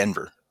there's Right.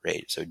 Denver,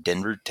 right? So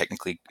Denver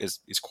technically is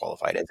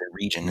qualified as a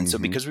region, and so Mm-hmm.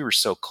 because we were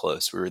so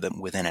close, we were then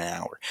within an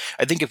hour.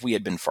 I think if we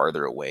had been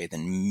farther away,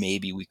 then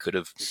maybe we could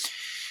have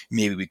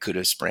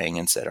sprang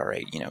and said, all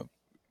right,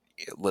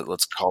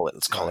 let's call it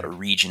a Right.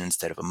 region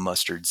instead of a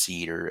mustard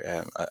seed,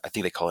 or I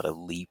think they call it a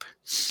leap.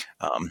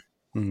 Um,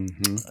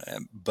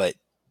 Mm-hmm. but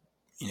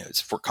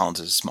Fort Collins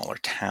is a smaller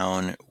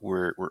town.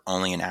 We're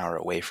only an hour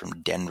away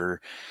from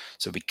Denver,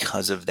 so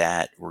because of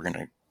that, we're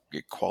gonna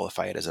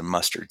qualify it as a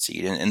mustard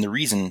seed. And the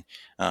reason,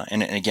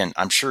 and again,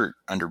 I'm sure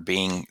under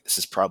Bing this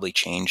has probably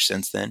changed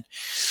since then.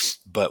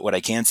 But what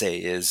I can say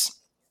is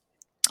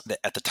that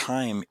at the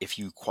time, if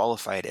you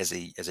qualified as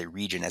a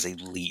region, as a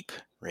leap,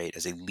 right,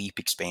 as a leap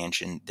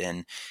expansion,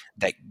 then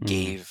that Mm.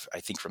 gave, I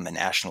think, from the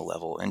national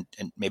level, and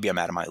maybe I'm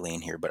out of my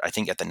lane here, but I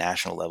think at the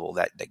national level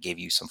that gave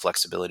you some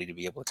flexibility to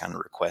be able to kind of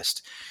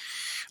request,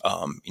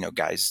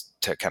 guys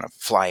to kind of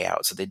fly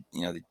out. So they'd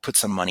put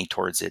some money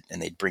towards it,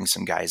 and they'd bring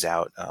some guys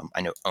out.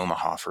 I know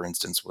Omaha, for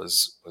instance,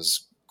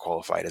 was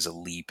qualified as a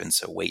leap, and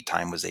so Wait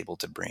Time was able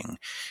to bring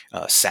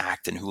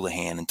Sacked and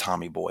Houlihan and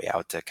Tommy Boy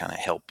out to kind of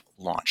help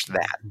launch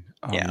that.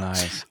 Oh, Yeah.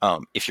 nice.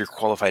 If you're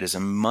qualified as a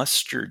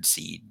mustard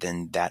seed,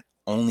 then that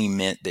only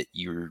meant that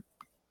you're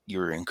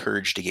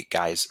encouraged to get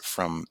guys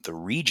from the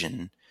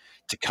region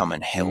to come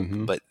and help.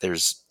 Mm-hmm. But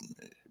there's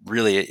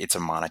really, it's a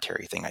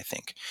monetary thing, I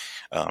think.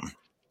 Um,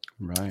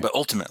 Right. but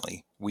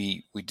ultimately,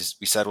 we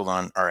settled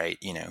on, all right,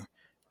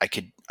 I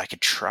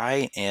could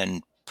try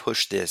and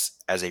push this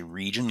as a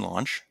region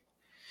launch,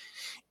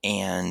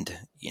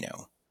 and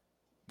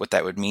what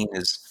that would mean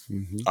is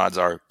Mm-hmm. odds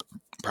are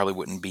probably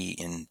wouldn't be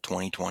in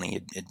 2020.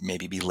 It'd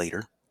maybe be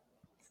later,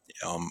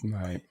 um,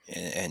 Right.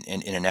 and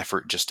in an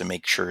effort just to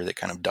make sure that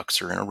kind of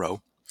ducks are in a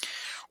row.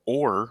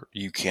 Or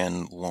you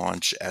can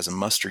launch as a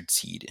mustard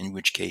seed, in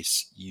which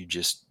case you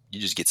just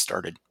get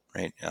started,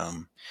 right?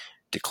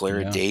 Declare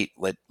a Yeah. date,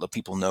 let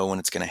people know when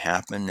it's going to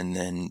happen, and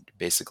then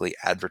basically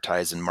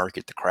advertise and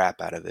market the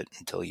crap out of it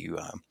until you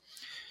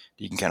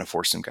can kind of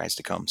force some guys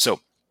to come.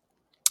 So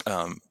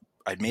um,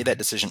 I'd made that Right.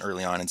 decision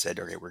early on and said,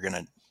 okay, we're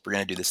gonna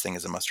do this thing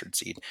as a mustard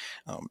seed.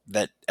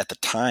 That at the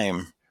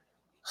time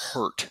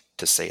hurt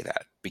to say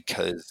that,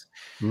 because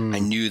I Mm.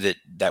 knew that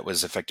that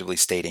was effectively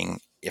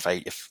stating, if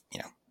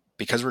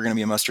because we're going to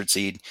be a mustard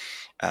seed,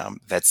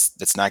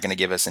 that's not going to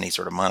give us any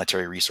sort of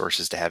monetary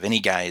resources to have any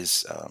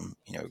guys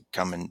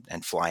come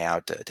and fly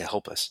out to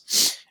help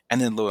us. And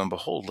then lo and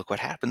behold, look what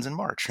happens in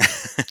March.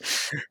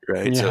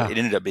 Right, so Yeah. it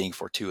ended up being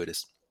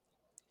fortuitous.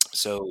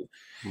 So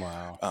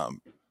Wow.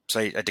 um,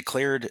 I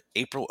declared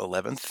April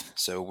 11th.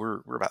 So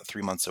we're about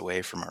 3 months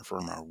away from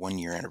our 1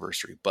 year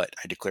anniversary. But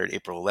I declared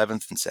April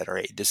 11th and said, all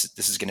right, this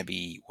is going to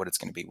be what it's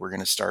going to be. We're going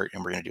to start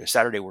and we're going to do a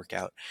Saturday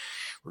workout.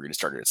 We're going to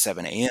start it at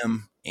 7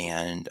 a.m.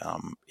 And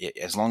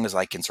as long as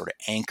I can sort of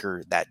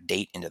anchor that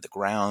date into the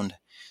ground,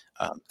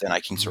 then I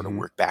can sort of Mm-hmm.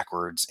 work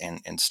backwards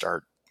and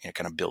start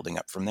kind of building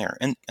up from there.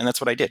 And that's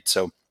what I did.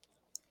 So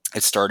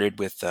it started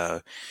with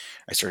I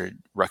started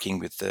rucking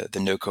with the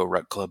NoCo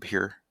Ruck Club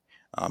here.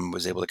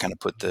 Was able to kind of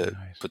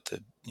Nice. put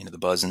the the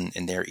buzz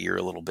in their ear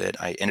a little bit.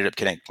 I ended up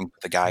connecting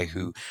with a guy Mm-hmm.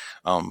 who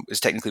is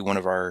technically one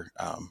of our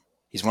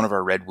he's one of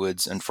our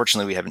redwoods.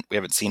 Unfortunately, we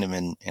haven't seen him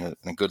in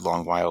a good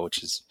long while,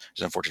 which is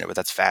unfortunate. But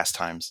that's Fast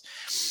Times,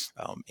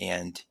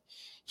 and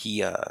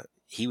he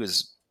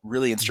was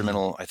really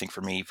instrumental, I think,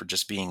 for me for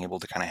just being able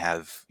to kind of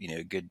have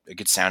a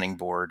good sounding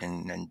board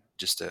and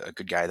just a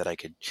good guy that I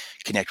could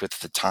connect with at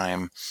the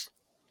time,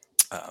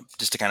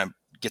 just to kind of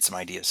get some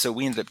ideas. So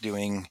we ended up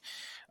doing,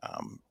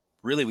 um,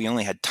 really, we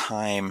only had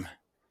time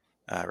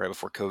right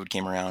before COVID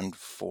came around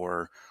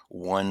for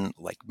one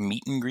like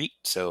meet and greet.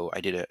 So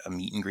I did a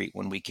meet and greet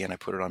one weekend. I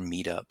put it on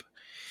Meetup,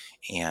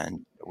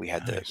 and we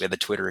Nice. had the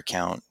Twitter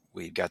account.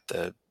 We got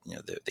the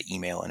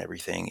email and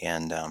everything,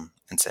 and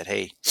said,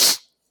 hey,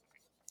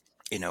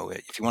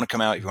 if you want to come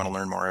out, if you want to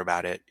learn more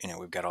about it,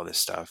 we've got all this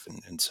stuff.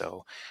 And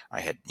so I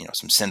had,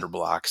 some cinder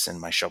blocks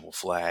and my shovel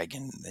flag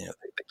and,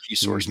 the Q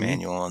source Mm-hmm.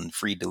 manual and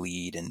free to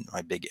lead and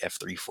my big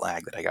F3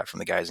 flag that I got from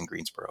the guys in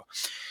Greensboro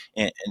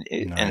and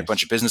a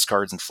bunch Nice. of business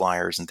cards and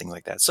flyers and things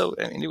like that. So,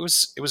 I mean, it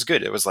was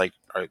good. It was like,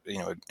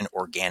 an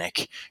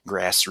organic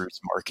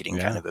grassroots marketing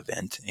kind Yeah. of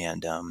event.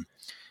 And,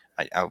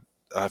 I'll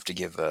have to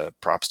give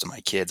props to my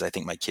kids. I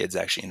think my kids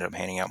actually ended up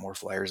handing out more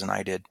flyers than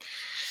I did.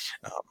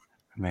 Um,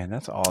 Man,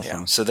 that's yeah,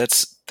 awesome. so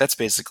that's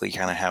basically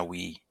kind of how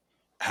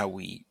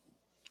we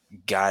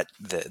got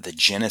the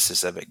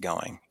genesis of it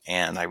going.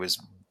 And I was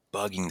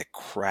bugging the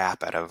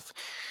crap out of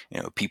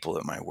people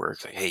at my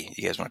work, like, hey,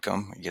 you guys want to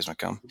come? You guys want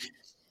to come?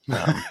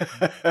 Um,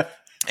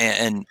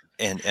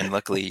 and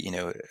luckily,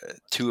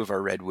 two of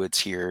our redwoods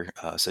here,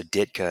 so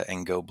Ditka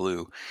and Go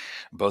Blue,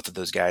 both of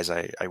those guys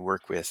I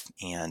work with,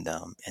 and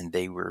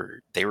they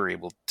were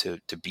able to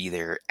be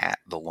there at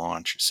the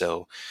launch.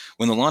 So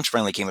when the launch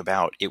finally came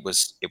about, it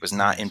was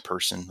not in Nice.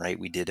 person, right?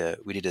 We did a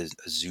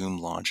Zoom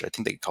launch. I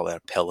think they call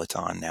that a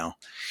Peloton now.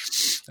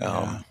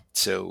 Yeah.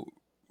 So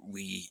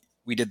we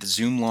did the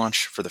Zoom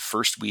launch for the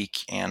first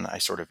week, and I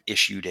sort of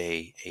issued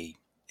a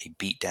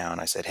beat down.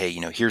 I said, hey,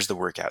 here's the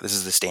workout. This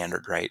is the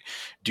standard, right?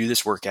 Do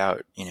this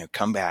workout,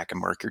 come back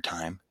and mark your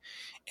time,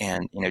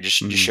 and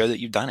just Mm. show that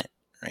you've done it,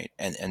 right?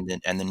 And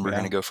then we're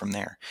going to Yeah. go from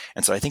there.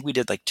 And so I think we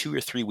did like 2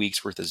 or 3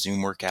 weeks worth of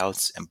Zoom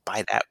workouts, and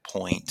by that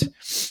point,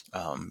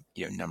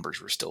 numbers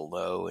were still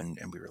low, and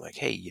we were like,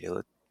 hey,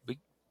 we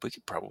we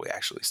could probably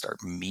actually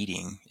start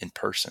meeting in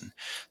person.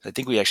 So I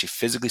think we actually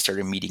physically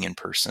started meeting in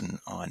person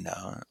on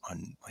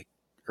like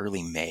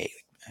early May.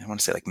 I want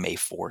to say like May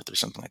 4th or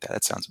something like that.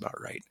 That sounds about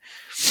right.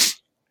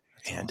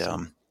 That's And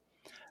awesome.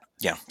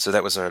 yeah, so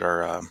that was at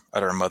our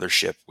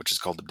mothership, which is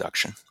called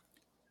Abduction.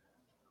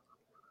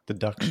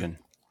 Deduction.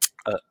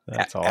 Uh,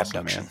 That's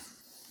awesome, man. Abduction.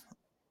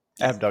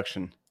 Yeah.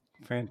 Abduction.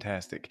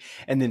 Fantastic.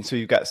 And then so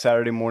you've got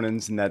Saturday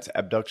mornings and that's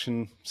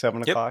abduction,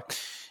 seven Yep. o'clock.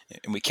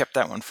 And we kept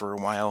that one for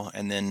a while,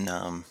 and then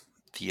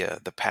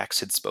the PAX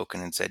had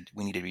spoken and said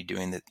we need to be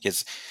doing that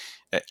because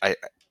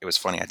it was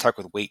funny. I talked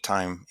with Wait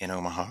Time in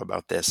Omaha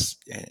about this,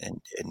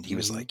 and he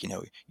was Mm-hmm. like,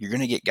 you're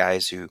going to get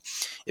guys who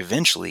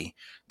eventually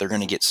they're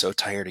going to get so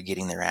tired of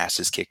getting their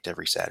asses kicked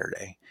every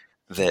Saturday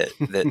that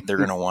they're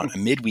going to want a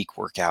midweek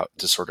workout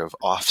to sort of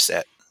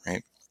offset,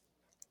 right?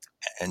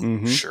 And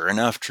Mm-hmm. sure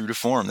enough, true to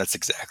form, that's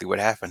exactly what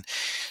happened.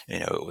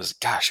 It was,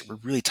 gosh, we're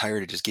really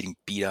tired of just getting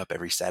beat up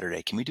every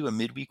Saturday. Can we do a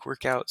midweek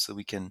workout so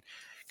we can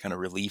kind of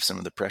relieve some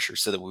of the pressure?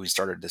 So that we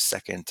started the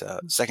second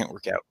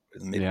workout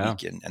in the Yeah.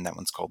 midweek, and that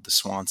one's called the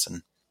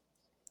Swanson,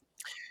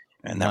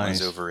 and that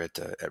one's Nice. over at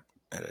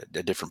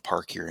a different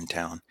park here in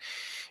town.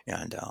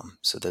 And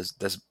so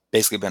that's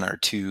basically been our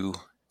two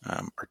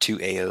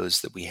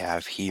AOs that we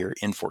have here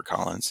in Fort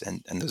Collins,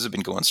 and those have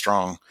been going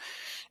strong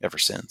ever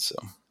since. So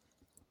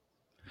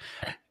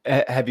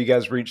Have you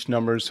guys reached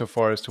numbers so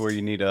far as to where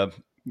you need to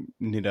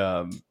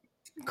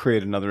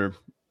create another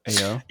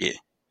AO? yeah,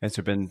 Has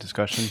there been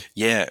discussion?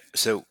 yeah.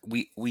 So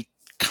we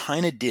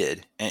kind of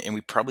did, and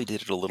we probably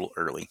did it a little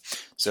early.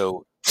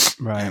 So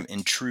Right.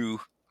 in true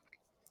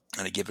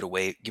kind of give it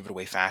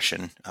away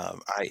fashion,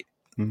 I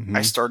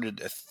Mm-hmm.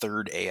 started a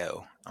third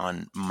AO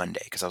on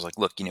Monday because I was like,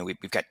 look,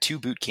 we've got two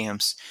boot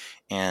camps,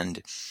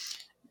 and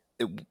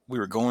we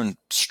were going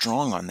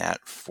strong on that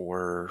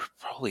for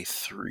probably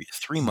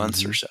three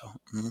months or Mm-hmm. so,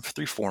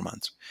 3 4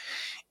 months,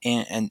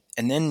 and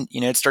then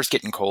it starts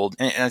getting cold,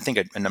 and I think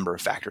a number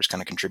of factors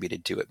kind of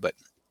contributed to it, but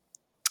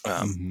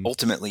Mm-hmm.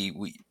 ultimately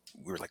we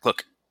were like,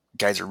 look,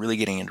 guys are really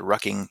getting into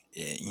rucking.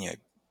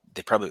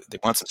 They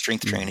want some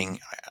strength Mm-hmm. training.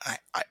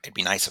 It'd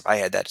be nice if I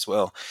had that as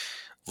well.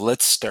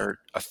 Let's start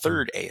a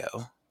third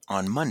AO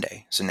on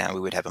Monday. So now we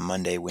would have a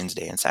Monday,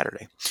 Wednesday, and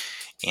Saturday.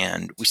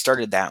 And we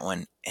started that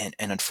one, and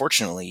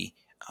unfortunately,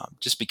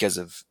 just because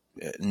of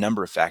a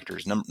number of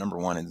factors. Number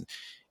one, is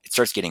it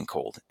starts getting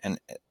cold, and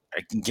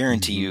I can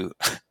guarantee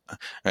Mm-hmm. you,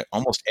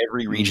 almost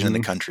every region in the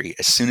Mm-hmm. country,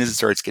 as soon as it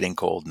starts getting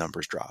cold,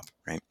 numbers drop,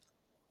 right?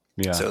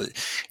 Yeah. So it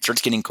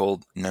starts getting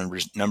cold,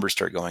 numbers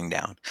start going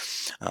down.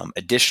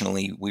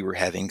 Additionally, we were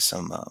having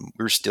some,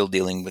 we were still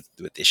dealing with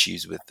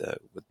issues with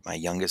my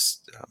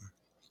youngest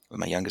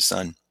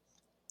son.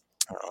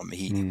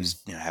 He Mm.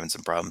 was having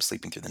some problems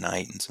sleeping through the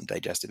night and some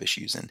digestive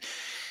issues,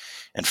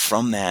 and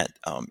from that,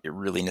 it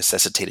really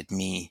necessitated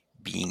me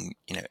being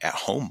at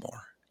home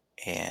more.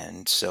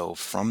 And so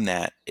from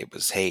that, it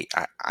was, hey,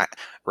 I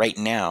right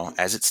now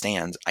as it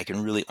stands, I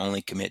can really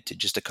only commit to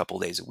just a couple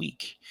days a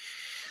week.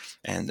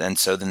 And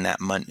so then that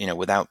month,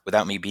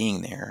 without me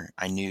being there,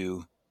 I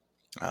knew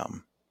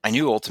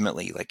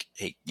ultimately, like,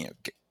 hey,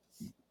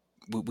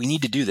 we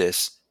need to do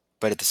this.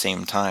 But at the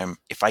same time,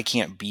 if I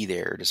can't be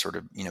there to sort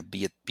of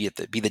be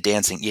the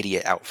dancing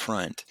idiot out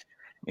front,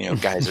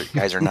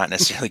 guys are not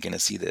necessarily going to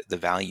see the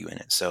value in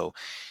it. So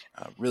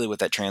really, what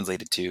that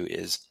translated to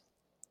is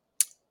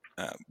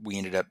uh, we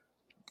ended up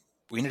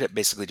we ended up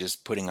basically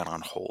just putting it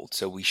on hold.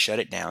 So we shut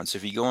it down. So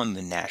if you go on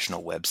the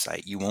national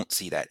website, you won't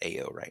see that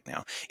AO right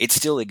now. It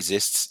still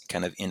exists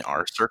kind of in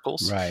our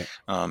circles, Right.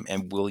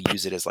 and we'll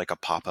use it as like a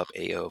pop-up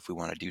AO if we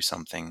want to do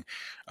something.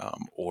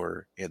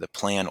 Or the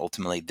plan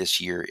ultimately this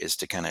year is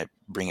to kind of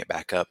bring it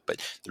back up. But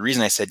the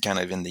reason I said kind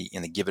of in the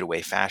give it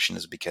away fashion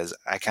is because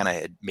I kind of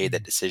had made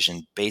that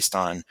decision based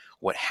on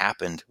what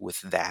happened with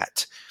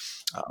that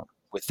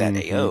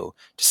Mm-hmm. AO,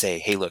 to say,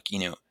 hey, look,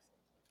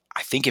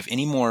 I think if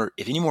any more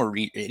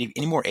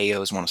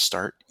AOs want to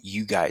start,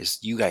 you guys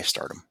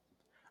start them.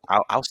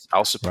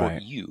 I'll support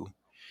Right. you,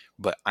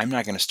 but I'm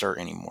not going to start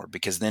anymore,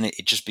 because then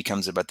it just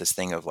becomes about this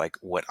thing of like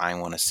what I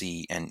want to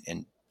see, and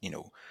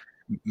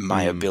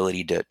my Mm.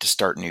 ability to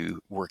start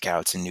new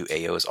workouts and new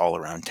AOs all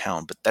around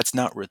town. But that's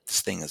not what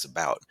this thing is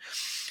about.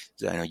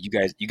 So I know you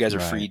guys are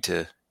Right.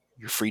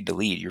 you're free to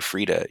lead. You're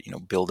free to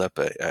build up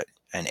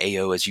an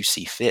AO as you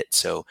see fit.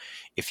 So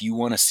if you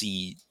want to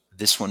see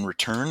this one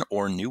return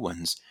or new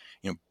ones,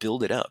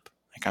 build it up.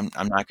 Like Yeah.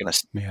 I'm not gonna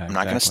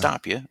Exactly.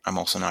 stop you. I'm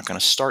also not gonna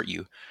start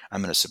you.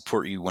 I'm gonna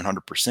support you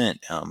 100%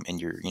 in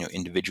your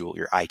individual,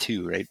 your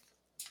I2, right?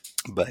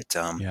 But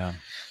Yeah.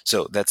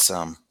 so that's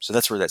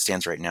where that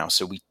stands right now.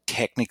 So we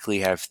technically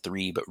have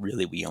three, but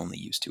really we only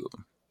use two of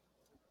them.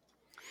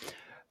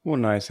 Well,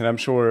 nice, and I'm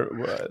sure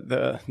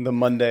the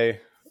Monday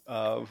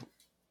uh,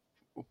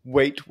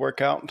 weight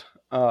workout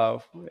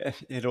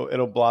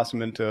it'll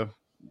blossom into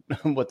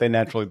what they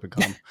naturally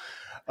become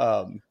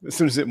as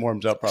soon as it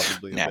warms up,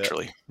 probably a bit.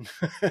 Naturally.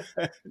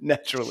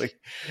 Naturally.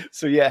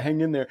 So yeah,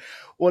 hang in there.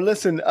 Well,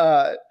 listen,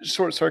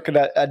 short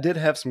circuit. I did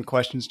have some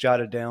questions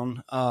jotted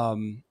down,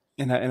 and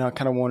I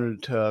kind of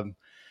wanted to,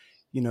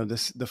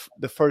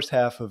 the first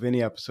half of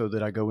any episode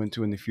that I go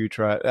into in the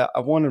future, I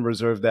want to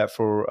reserve that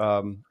for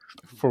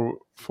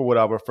what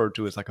I'll refer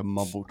to as like a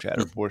mumble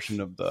chatter portion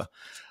of the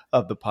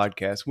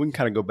podcast. We can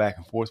kind of go back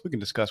and forth. We can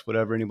discuss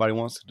whatever anybody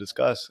wants to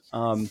discuss.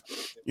 And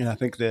I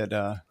think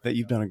that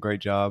you've done a great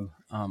job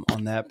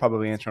on that,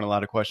 probably answering a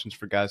lot of questions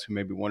for guys who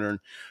may be wondering,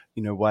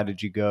 why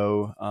did you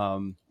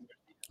go?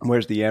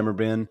 Where's the Yammer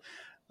been?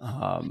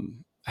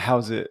 How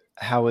is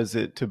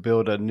it to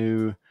build a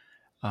new,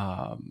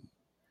 um,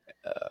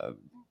 uh,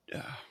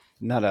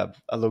 not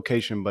a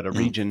location, but a Mhm.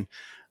 region?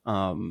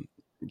 Um,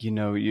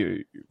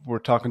 we're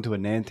talking to a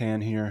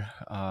Nantan here,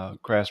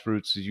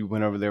 grassroots. You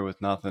went over there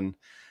with nothing.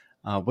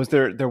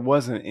 There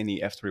wasn't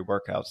any F3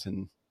 workouts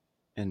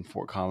in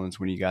Fort Collins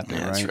when you got there,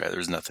 Yeah, that's right? right.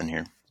 There's nothing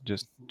here.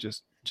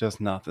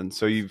 Just nothing.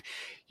 So you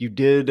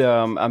did.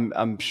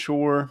 I'm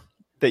sure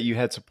that you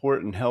had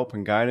support and help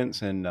and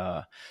guidance and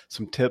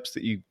some tips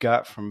that you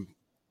got from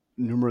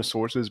numerous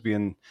sources.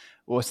 Being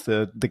what's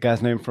the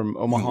guy's name from You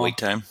mean Omaha? wait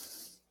time?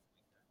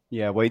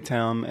 Yeah,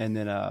 Waytown, and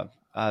then I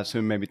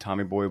assume maybe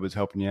Tommy Boy was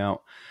helping you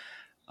out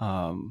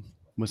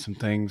with some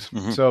things.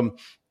 Hmm. So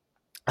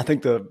I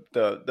think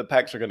the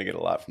packs are going to get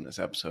a lot from this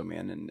episode,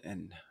 man.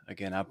 And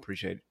again, I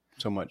appreciate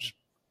so much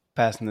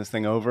passing this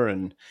thing over,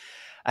 and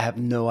I have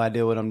no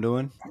idea what I'm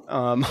doing.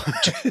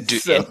 Do, do,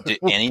 So do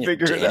we'll any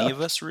figure do it any out.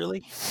 of us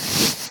really?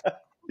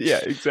 Yeah,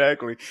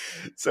 exactly.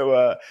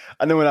 So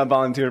I know when I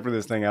volunteered for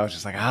this thing, I was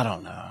just like, I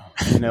don't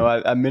know.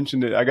 I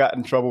mentioned it. I got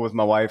in trouble with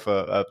my wife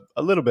a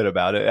little bit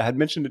about it. I had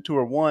mentioned it to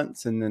her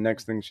once, and the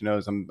next thing she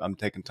knows, I'm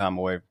taking time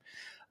away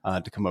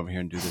to come over here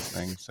and do this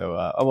thing. So,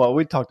 well,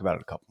 we talked about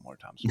it a couple more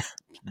times,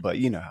 but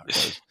you know how it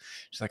goes.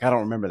 She's like, I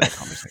don't remember that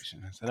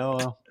conversation. I said, oh,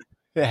 well,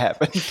 it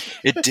happened.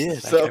 It did. I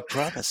so,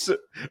 promise. so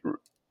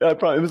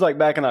it was like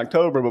back in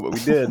October, but what we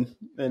did,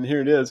 and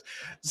here it is.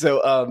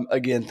 So,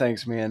 again,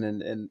 thanks, man.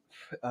 And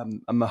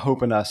I'm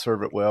hoping I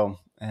serve it well,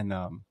 and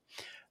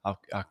I'll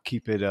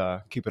keep it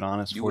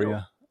honest You for you.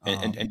 will.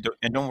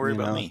 And don't worry You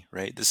about know, me,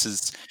 right?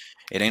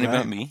 It ain't about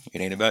right? me. It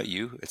ain't about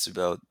you. It's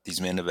about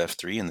these men of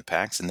F3 and the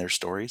packs and their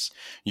stories.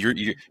 You're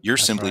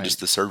That's simply right. just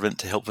the servant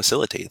to help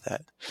facilitate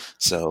that.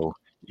 So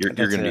you're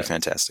That's going to be it.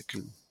 fantastic.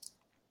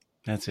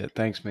 That's it.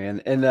 Thanks,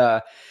 man.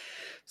 And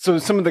So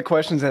some of the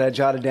questions that I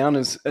jotted down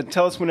is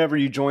tell us whenever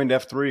you joined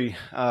F3,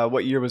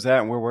 what year was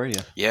that and where were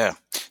you? Yeah.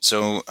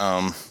 So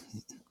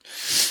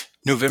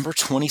November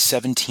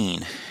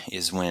 2017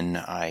 is when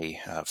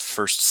I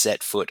first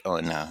set foot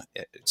on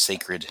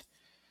sacred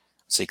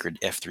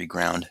F3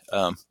 ground.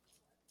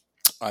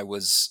 I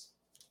was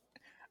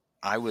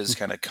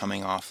kind of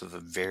coming off of a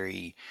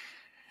very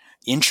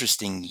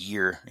interesting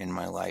year in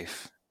my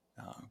life.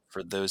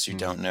 For those who Mm,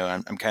 don't know,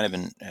 I'm kind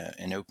of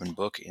an open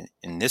book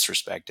in this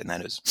respect, and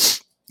that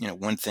is,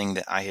 one thing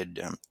that I'd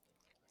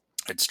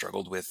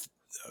struggled with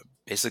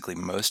basically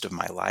most of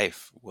my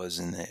life was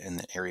in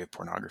the area of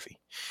pornography.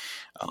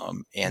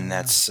 And yeah.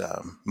 that's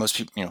most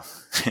people,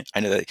 I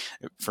know that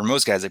for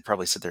most guys, they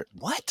probably sit there,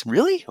 what,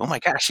 really? Oh my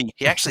gosh,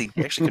 he actually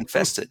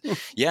confessed it.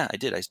 Yeah, I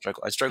did. I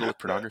struggle with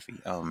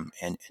pornography,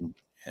 and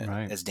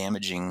Right. as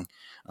damaging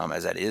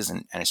as that is,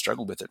 and I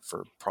struggled with it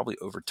for probably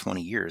over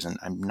 20 years, and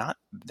I'm not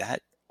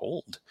that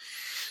old.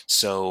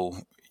 So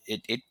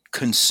it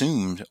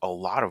consumed a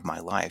lot of my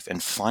life.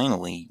 And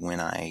finally, when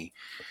I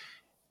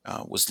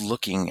was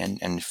looking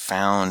and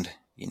found,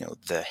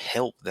 the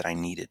help that I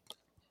needed,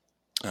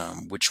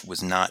 which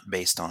was not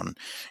based on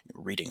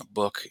reading a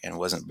book and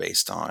wasn't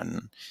based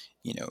on,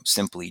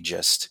 simply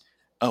just,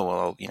 oh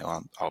well,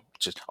 I'll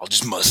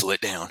just muscle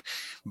it down,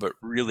 but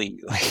really,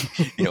 like,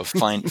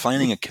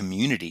 finding a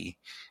community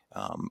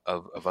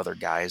of other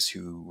guys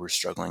who were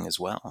struggling as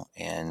well,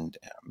 and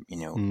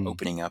Mm,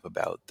 opening up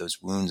about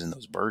those wounds and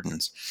those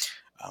burdens.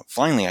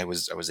 Finally, I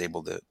was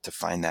able to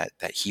find that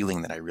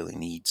healing that I really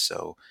need.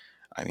 So,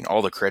 I mean,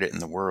 all the credit in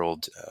the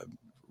world,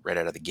 right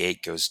out of the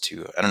gate, goes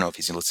to, I don't know if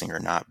he's listening or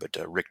not, but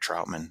Rick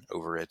Troutman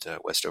over at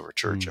Westover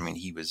Church. I mm, mean,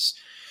 he was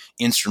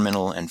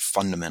instrumental and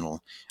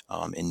fundamental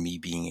in me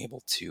being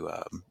able to,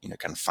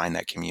 kind of find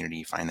that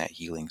community, find that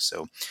healing.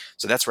 So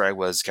that's where I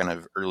was, kind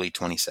of early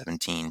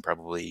 2017,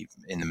 probably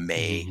in the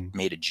mhm,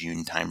 May to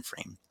June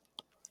timeframe.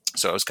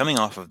 So I was coming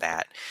off of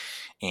that,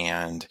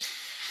 and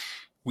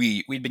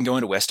we'd been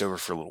going to Westover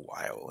for a little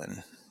while,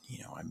 and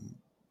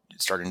I'm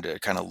starting to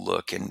kind of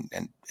look and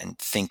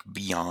think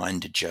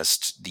beyond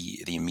just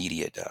the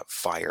immediate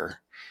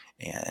fire,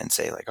 and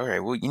say, like, all right,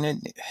 well,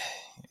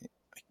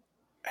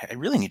 I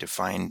really need to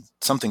find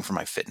something for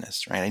my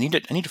fitness, right? I need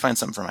to find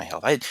something for my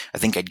health. I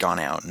think I'd gone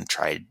out and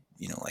tried,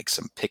 like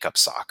some pickup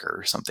soccer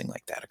or something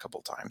like that a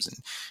couple times, and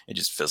it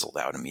just fizzled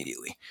out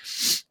immediately.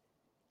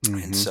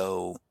 And mhm,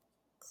 so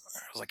I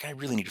was like, I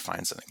really need to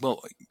find something.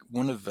 Well,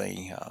 one of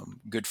the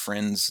good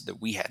friends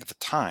that we had at the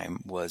time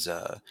was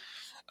a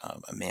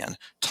man,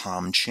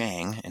 Tom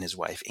Chang, and his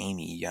wife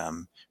Amy.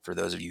 For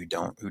those of you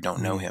who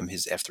don't know mm, him,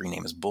 his F3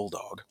 name is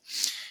Bulldog,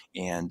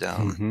 and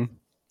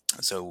mhm,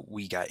 so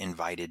we got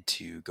invited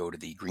to go to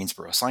the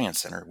Greensboro Science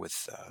Center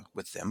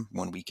with them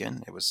one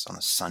weekend. It was on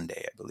a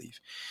Sunday, I believe,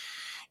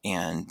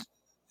 and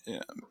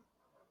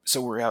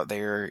so we're out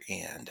there,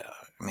 and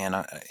man,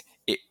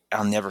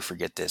 I'll never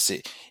forget this.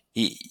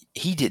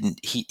 He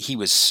didn't he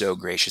was so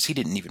gracious. He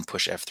didn't even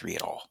push F3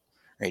 at all.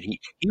 Right?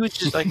 He was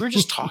just like, we are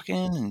just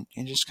talking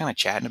and just kind of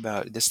chatting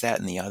about this, that,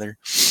 and the other,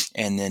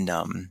 and then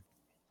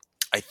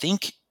I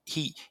think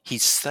he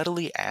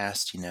subtly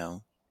asked,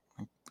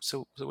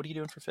 so what are you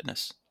doing for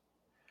fitness?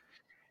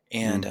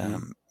 And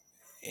mhm,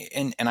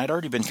 and I'd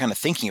already been kind of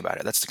thinking about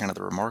it. That's the kind of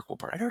the remarkable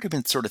part. I'd already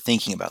been sort of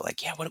thinking about,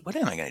 like, yeah, what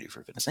am I going to do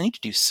for fitness? I need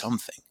to do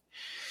something.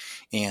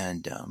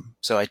 And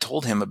so I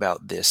told him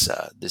about this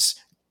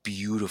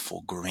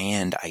beautiful,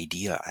 grand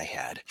idea I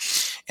had,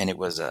 and it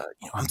was,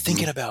 I'm thinking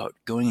mhm. about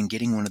going and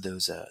getting one of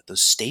those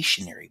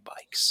stationary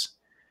bikes.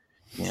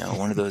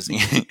 One of those.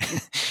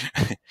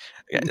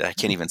 I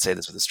can't even say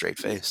this with a straight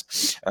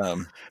face.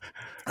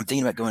 I'm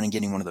thinking about going and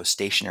getting one of those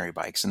stationary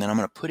bikes, and then I'm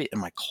going to put it in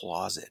my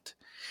closet.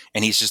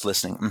 And he's just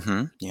listening.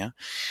 Mm-hmm. Yeah.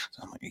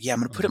 So I'm like, yeah, I'm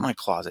going to put it in Uh-huh. my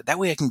closet. That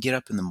way I can get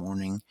up in the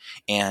morning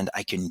and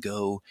I can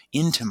go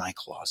into my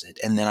closet,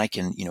 and then I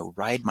can,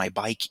 ride my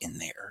bike in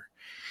there,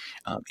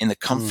 in the Mm,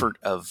 comfort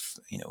of,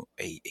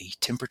 a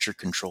temperature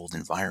controlled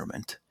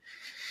environment,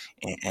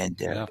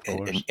 yeah, of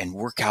course. and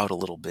work out a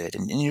little bit,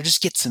 and,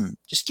 just get some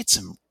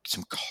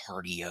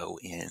cardio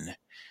in,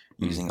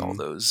 using all Mhm,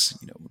 those,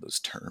 those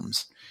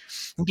terms,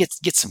 and get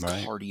some right.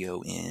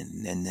 cardio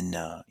in, and then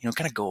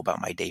kind of go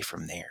about my day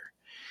from there.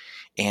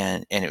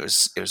 And it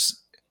was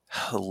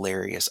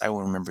hilarious. I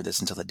will remember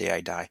this until the day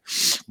I die.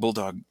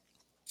 Bulldog,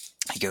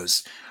 he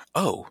goes,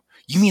 "Oh,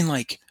 you mean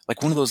like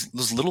one of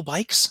those little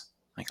bikes?"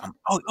 Like,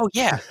 oh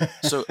yeah.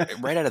 So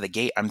right out of the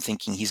gate, I'm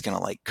thinking he's gonna,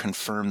 like,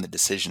 confirm the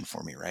decision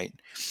for me, right?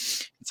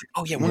 It's like,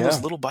 "Oh yeah, one of those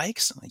Yeah. little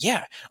bikes?" I'm like,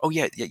 "Yeah. Oh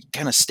yeah, yeah, it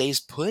kind of stays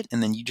put,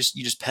 and then you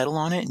just pedal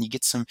on it, and you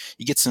get some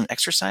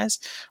exercise."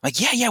 I'm like,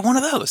 "Yeah, yeah, one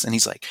of those." And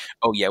he's like,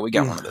 "Oh yeah, we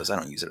got Mm, one of those. I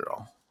don't use it at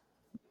all."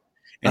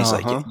 And he's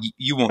like, "Yeah, uh-huh.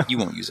 you won't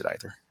use it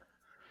either."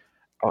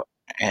 Oh,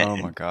 and, Oh my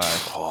and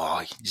gosh. oh,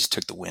 he just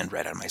took the wind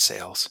right out of my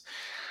sails.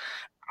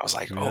 I was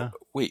like, "Oh, Yeah.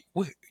 wait,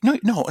 no,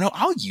 no, no,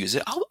 I'll use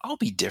it. I'll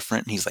be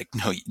different." And he's like,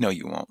 "No, no,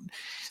 you won't.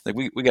 Like,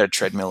 we got a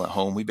treadmill at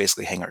home. We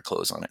basically hang our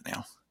clothes on it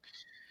now."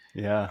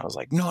 Yeah. I was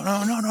like, "No,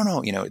 no, no, no,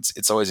 no."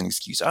 It's always an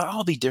excuse.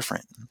 I'll be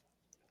different.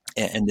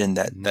 And then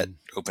that Mm,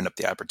 opened up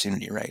the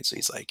opportunity, right? So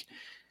he's like,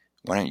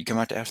 why don't you come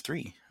out to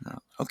F3?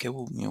 Okay,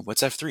 well,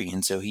 what's F3?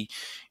 And so he,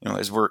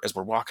 as we're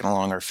walking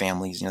along, our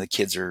families, the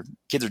kids are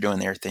doing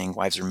their thing,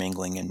 wives are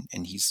mingling,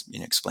 and he's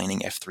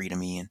explaining F3 to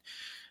me, and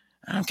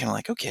I'm kind of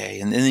like, okay.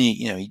 And then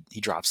he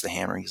drops the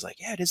hammer. He's like,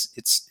 yeah,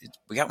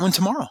 we got one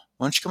tomorrow.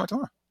 Why don't you come out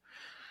tomorrow?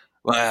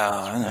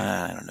 Well,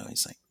 I don't know.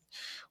 He's like,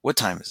 what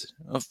time is it?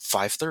 Oh,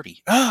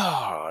 5:30.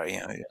 Oh,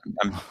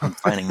 I'm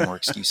finding more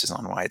excuses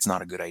on why it's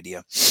not a good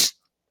idea.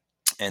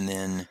 And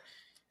then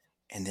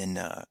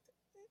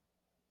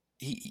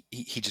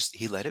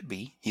he let it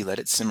be. He let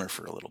it simmer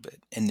for a little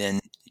bit, and then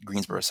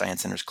Greensboro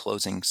Science Center is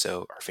closing,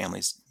 so our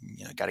family's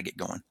got to get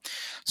going.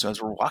 So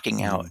as we're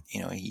walking out,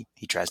 Mm.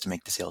 he tries to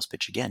make the sales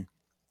pitch again.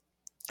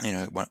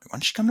 Why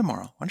don't you come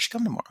tomorrow? Why don't you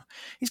come tomorrow?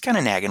 He's kind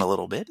of nagging a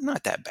little bit,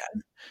 not that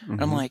bad.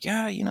 I'm Mm-hmm. like,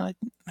 yeah,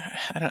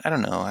 I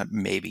don't know,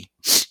 maybe.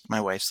 My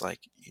wife's like,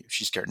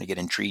 she's starting to get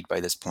intrigued by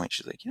this point.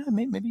 She's like, yeah,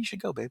 maybe you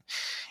should go, babe.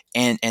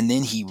 And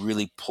then he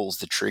really pulls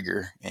the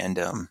trigger and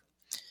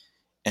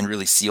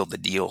really sealed the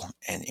deal.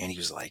 And he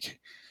was like,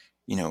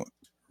 you know,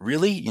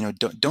 really,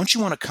 don't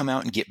you want to come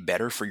out and get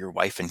better for your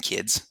wife and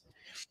kids?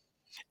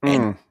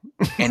 And Mm.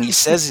 and he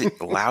says it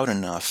loud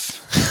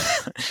enough,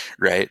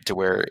 right, to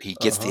where he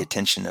gets the Uh-huh.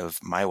 attention of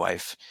my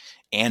wife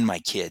and my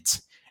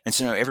kids. And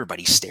so now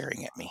everybody's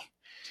staring at me,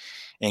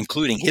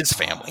 including his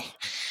family. Oh.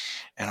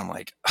 And I'm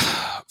like,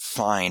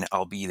 fine,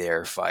 I'll be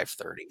there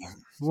 5:30.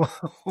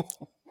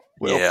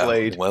 Well Yeah,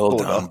 played, well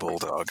done, Bulldog.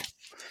 Bulldog.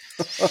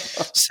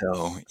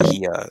 So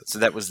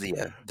that was the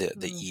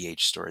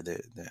EH story,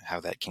 the how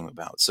that came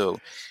about. So,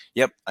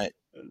 yep,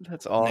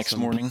 That's next awesome.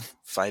 morning,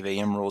 5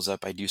 a.m. rolls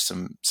up. I do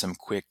some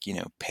quick,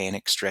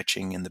 panic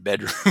stretching in the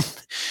bedroom.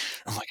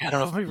 I'm like, I don't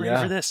know if I'm ready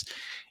for Yeah. this.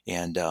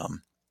 And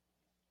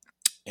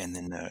and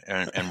then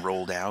and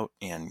rolled out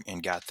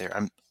and got there.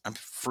 I'm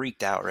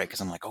freaked out, right?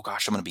 Because I'm like, oh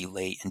gosh, I'm gonna be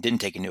late, and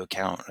didn't take into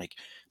account like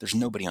there's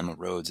nobody on the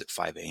roads at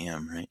 5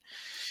 a.m. Right?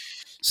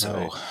 So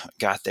Right.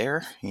 got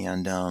there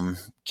and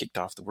kicked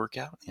off the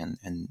workout, and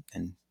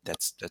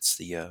that's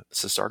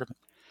the start of it.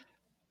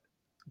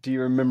 Do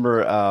you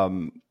remember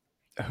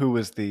who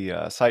was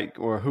the site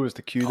or who was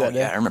the Q Oh that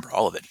yeah, day? I remember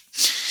all of it.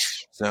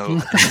 So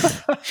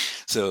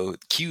so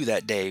Q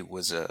that day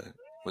was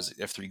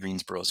F3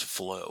 Greensboro's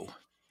Flow.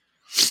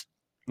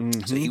 So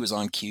Mm-hmm. he was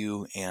on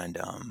Q, and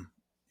I'll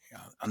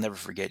never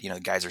forget. The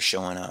guys are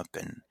showing up,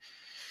 and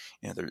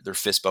they're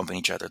fist bumping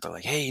each other. They're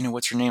like, "Hey,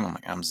 what's your name?" I'm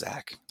like, "I'm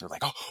Zach." They're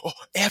like, "Oh,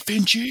 F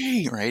and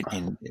G, right?"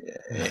 And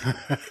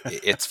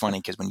it's funny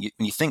because when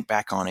you think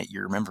back on it,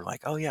 you remember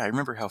like, "Oh yeah, I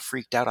remember how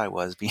freaked out I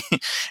was being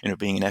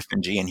being an F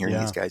and G and hearing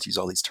these Yeah. guys use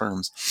all these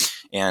terms."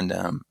 And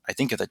I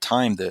think at the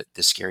time the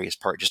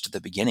scariest part just at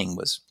the beginning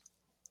was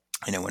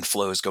when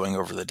Flo is going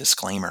over the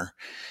disclaimer.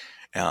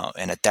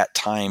 And at that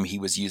time, he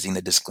was using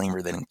the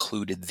disclaimer that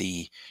included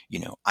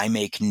I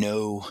make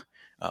no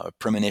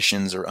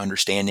premonitions or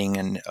understanding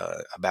and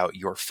about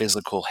your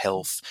physical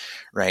health,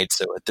 right?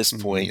 So at this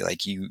Mm-hmm. point,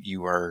 like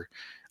you are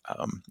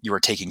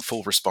taking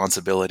full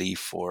responsibility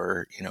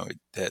for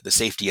the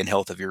safety and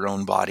health of your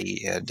own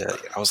body. And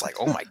I was like,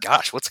 oh my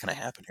gosh, what's going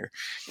to happen here?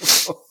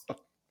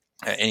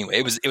 Anyway,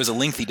 it was a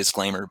lengthy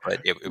disclaimer,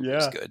 but it was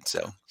Yeah. good.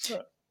 So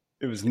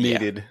It was yeah,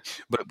 needed.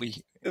 but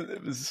we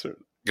It was.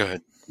 go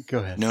ahead. Go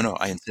ahead. No,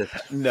 I insist.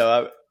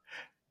 No,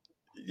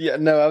 yeah,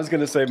 no, I was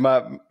gonna say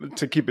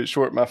to keep it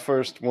short. My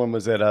first one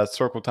was at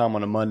Circle Time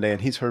on a Monday, and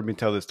he's heard me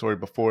tell this story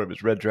before. It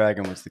was Red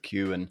Dragon was the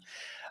Q, and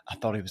I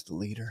thought he was the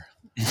leader.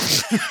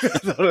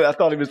 I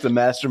thought he was the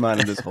mastermind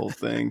of this whole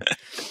thing.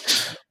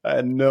 I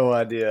had no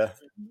idea.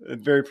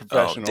 Very Oh,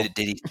 professional.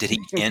 did he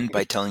end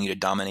by telling you to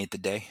dominate the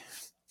day?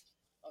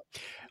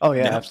 Oh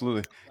yeah, No,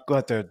 absolutely. Go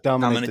out there,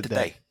 dominate dominate the the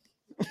day. day.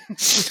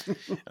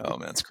 Oh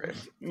man, that's great.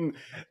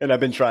 And I've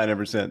been trying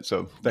ever since.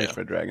 So Yeah. thanks,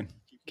 Red Dragon.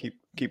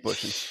 Keep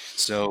pushing.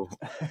 So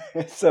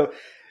So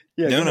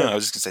yeah, go no, I ahead.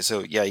 was just gonna say.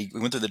 So yeah, we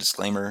went through the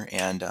disclaimer,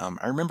 and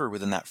I remember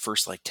within that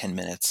first like 10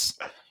 minutes,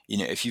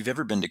 if you've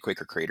ever been to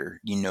Quaker Crater,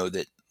 you know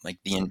that like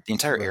the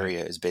entire Right.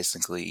 area is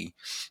basically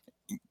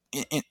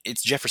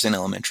it's Jefferson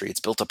Elementary. It's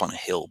built up on a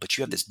hill, but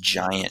you have this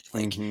giant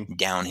like Mm-hmm.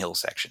 downhill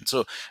section.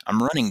 So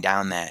I'm running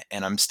down that,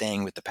 and I'm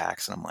staying with the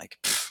packs, and I'm like,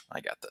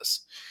 I got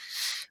this.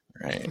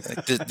 Right,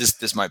 like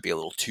this might be a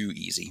little too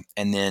easy.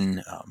 And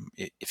then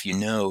if you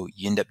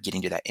end up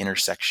getting to that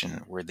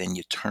intersection where then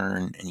you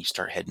turn and you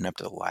start heading up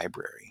to the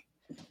library,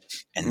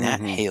 and that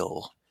Mm-hmm.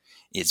 hill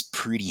is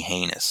pretty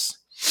heinous.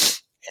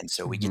 And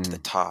so we get to the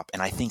Mm-hmm. top,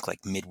 and I think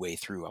like midway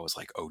through, I was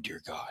like, "Oh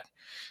dear God,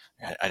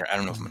 I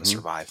don't know if I'm going to Mm-hmm.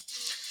 survive."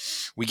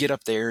 We get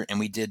up there, and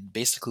we did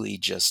basically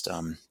just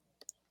a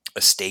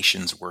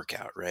stations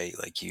workout, right?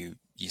 Like you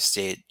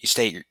stay.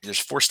 There's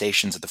 4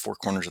 stations at the 4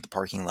 corners of the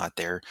parking lot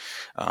there,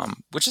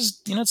 which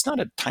is it's not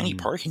a tiny Mm-hmm.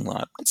 parking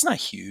lot. It's not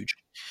huge,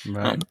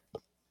 um, Right.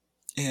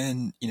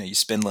 and you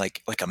spend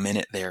like a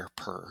minute there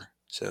per.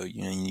 So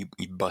you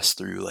bust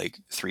through like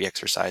 3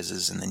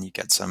 exercises, and then you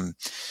got some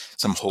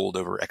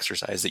holdover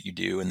exercise that you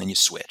do, and then you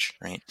switch,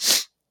 right?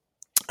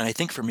 And I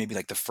think for maybe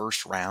like the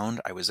first round,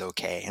 I was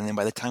okay, and then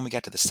by the time we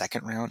got to the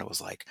second round, I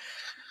was like,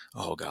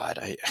 oh God,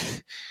 I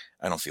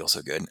I don't feel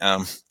so good.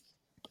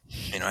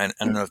 I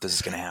don't know if this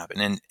is going to happen.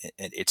 And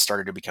it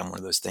started to become one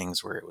of those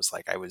things where it was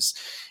like I was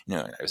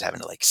having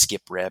to like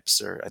skip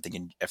reps, or I think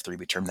in F3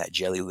 we term that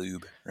jelly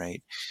lube,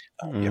 right?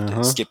 You have to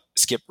Uh-huh.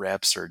 skip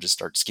reps or just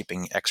start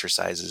skipping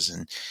exercises.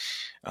 And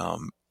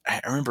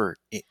I remember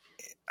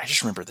I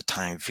just remember the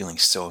time feeling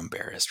so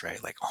embarrassed,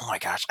 right? Like, oh my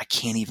gosh, I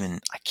can't even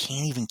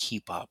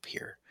keep up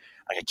here.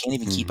 Like, I can't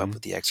even keep up Mm-hmm.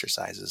 with the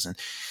exercises. And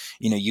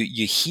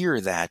you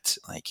hear that,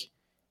 like,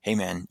 hey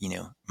man,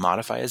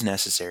 modify as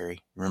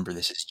necessary. Remember,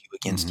 this is you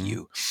against Mm-hmm.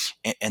 you.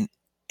 And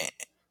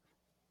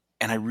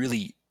and I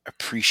really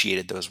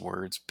appreciated those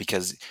words,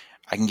 because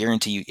I can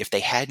guarantee you, if they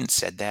hadn't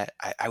said that,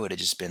 I would have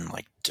just been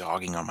like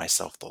dogging on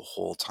myself the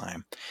whole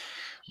time.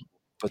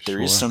 But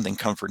there is Sure. something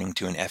comforting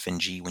to an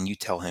FNG when you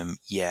tell him,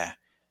 yeah,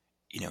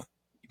 you know,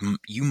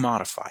 you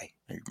modify.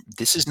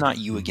 This is not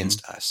you Mm-hmm.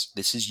 against us.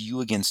 This is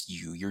you against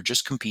you. You're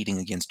just competing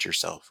against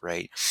yourself,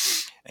 right?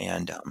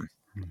 And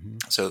Mm-hmm.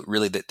 so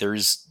really, that there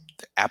is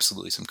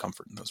absolutely some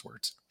comfort in those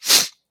words.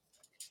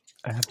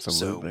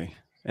 So Absolutely.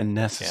 And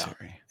yeah,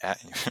 necessary.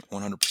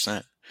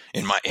 100%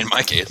 in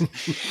my case.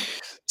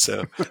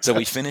 So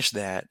we finished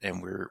that,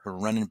 and we're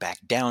running back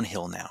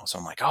downhill now. So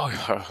I'm like,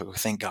 oh,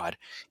 thank God.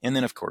 And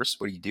then of course,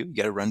 what do? You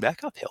got to run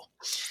back uphill.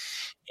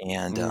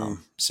 And Mm.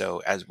 so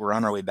as we're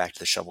on our way back to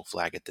the shovel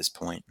flag at this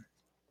point,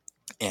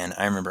 and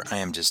I remember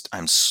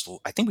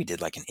I think we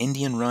did like an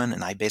Indian run,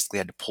 and I basically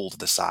had to pull to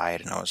the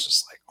side, and I was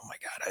just like, oh my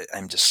God,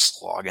 I'm just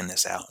slogging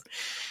this out.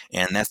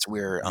 And that's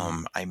where Mm.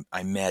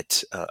 I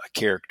met a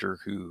character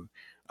who,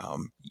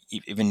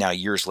 even now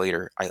years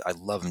later, I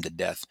love him to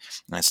death,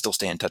 and I still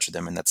stay in touch with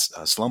him, and that's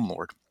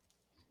Slumlord.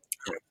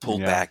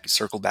 Pulled Yeah. back,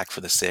 circled back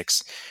for the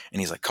six, and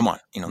he's like, "Come on,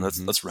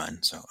 let's Mm-hmm. let's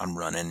run." So I'm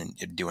running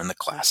and doing the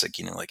classic,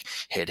 like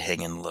head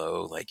hanging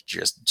low, like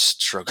just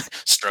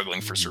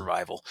struggling for Mm-hmm.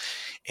 survival.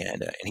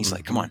 And he's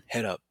like, "Come Mm-hmm. on,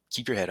 head up,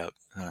 keep your head up."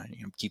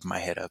 Keeping my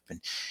head up,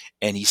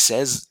 and he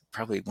says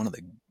probably one of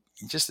the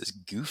just this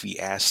goofy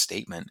ass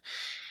statement,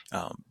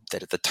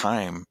 that at the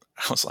time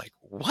I was like,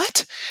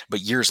 "What?"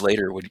 But years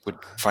later would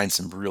find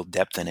some real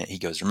depth in it. He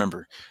goes,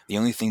 "Remember, the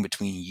only thing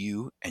between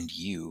you and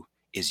you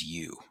is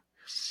you."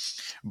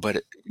 But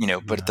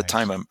at the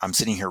time Nice. I'm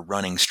sitting here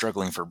running,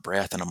 struggling for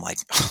breath, and I'm like,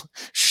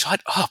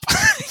 "Shut up!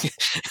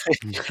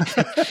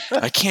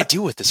 I can't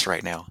deal with this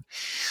right now."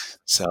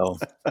 So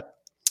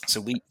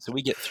we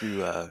get through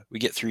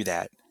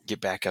that,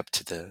 get back up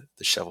to the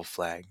shovel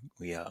flag.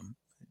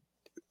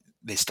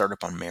 They start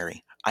up on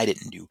Mary. I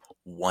didn't do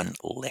one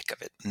lick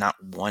of it, not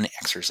one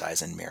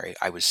exercise in Mary.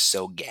 I was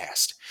so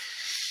gassed.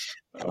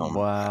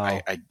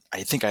 Wow.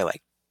 I think I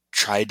like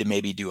tried to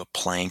maybe do a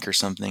plank or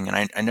something,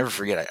 and I never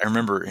forget. I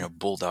remember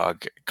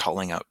Bulldog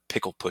calling out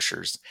pickle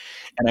pushers,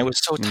 and I was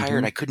so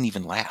tired Mm-hmm. I couldn't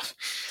even laugh,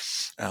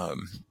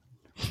 um,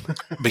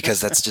 because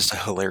that's just a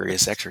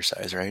hilarious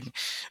exercise, right?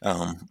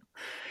 Um,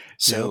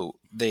 Yep. so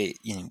they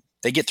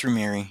get through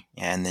Mary,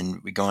 and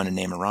then we go on to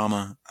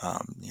Namarama.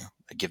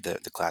 I give the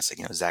classic,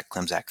 Zach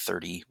Klemzak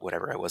 30,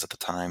 whatever I was at the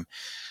time,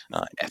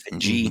 F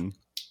and G, Mm-hmm.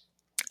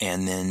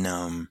 and then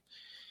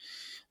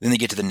they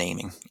get to the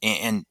naming,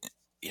 and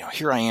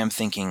here I am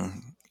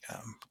thinking,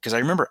 because I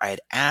remember I had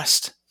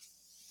asked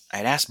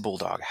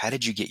Bulldog, how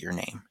did you get your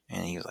name?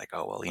 And he was like,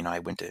 oh well, I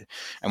went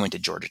to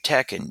Georgia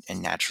Tech, and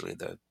naturally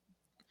the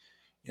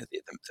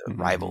Mm-hmm.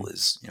 rival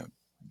is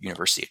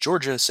University of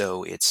Georgia,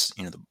 so it's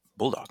the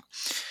Bulldog.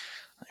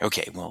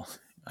 Okay, well,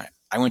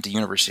 I went to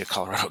University of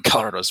Colorado,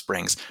 Colorado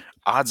Springs.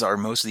 Odds are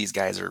most of these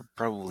guys are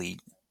probably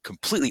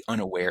completely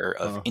unaware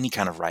of Oh. any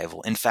kind of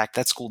rival. In fact,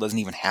 that school doesn't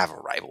even have a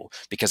rival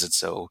because it's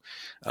so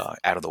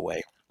out of the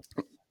way.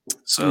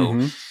 So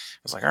Mm-hmm. I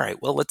was like, all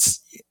right, well,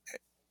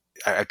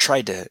 I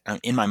tried to,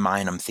 in my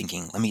mind, I'm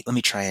thinking, let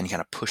me try and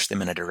kind of push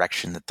them in a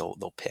direction that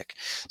they'll pick.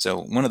 So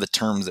one of the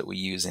terms that we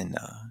use in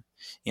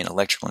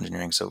electrical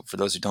engineering. So for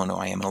those who don't know,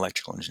 I am an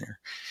electrical engineer,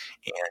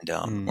 and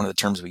one Mm. of the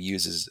terms we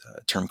use is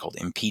a term called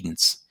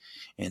impedance,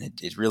 and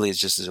it really is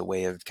just as a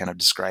way of kind of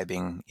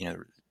describing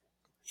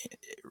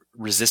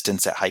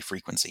resistance at high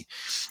frequency.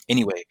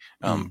 Anyway,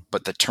 Mm.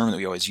 but the term that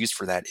we always use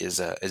for that is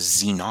a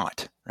Z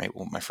naught, right?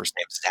 Well, my first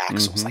name's Zach,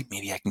 so it's Mm-hmm. like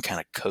maybe I can kind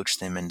of coach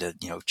them into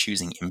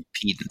choosing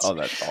impedance, Oh,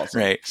 that's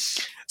awesome. right?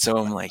 So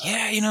I'm like,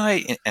 yeah,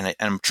 and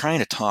I'm trying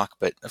to talk,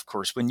 but of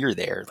course, when you're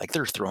there, like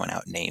they're throwing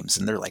out names,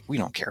 and they're like, we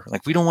don't care,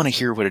 like we don't want to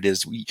hear what it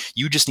is.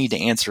 You just need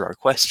to answer our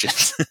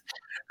questions,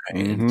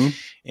 right? Mm-hmm.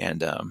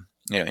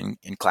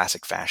 In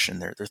classic fashion,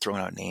 they're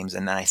throwing out names,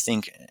 and then I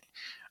think,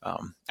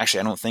 actually,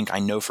 I don't think I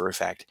know for a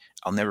fact.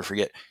 I'll never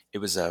forget. It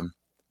was a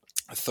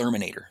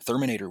Terminator.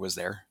 Terminator was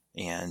there,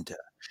 and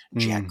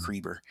Jack Mm.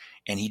 Creeber,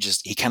 and he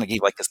kind of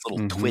gave like this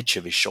little Mm-hmm. twitch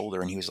of his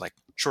shoulder, and he was like,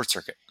 short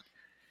circuit.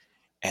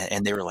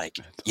 And they were like,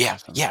 That's yeah,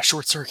 awesome. yeah,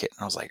 short circuit.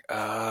 And I was like,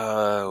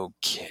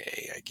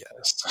 okay, I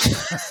guess.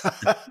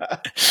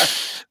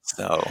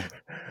 so,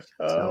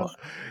 so Oh,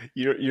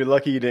 you're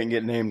lucky you didn't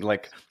get named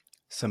like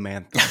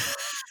Samantha,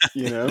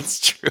 you know? it's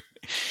true.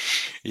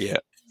 Yeah,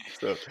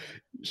 So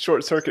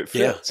short circuit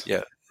yeah, fits.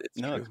 yeah,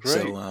 it's No, true. it's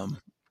great. So,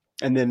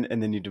 And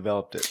then you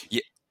developed it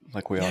yeah,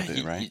 like we all yeah,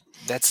 do, right?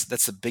 that's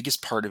the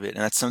biggest part of it,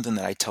 and that's something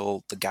that I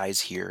tell the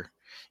guys here.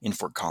 in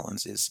Fort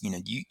Collins is,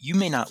 you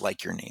may not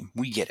like your name.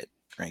 We get it,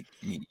 right?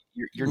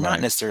 You're not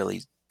Right.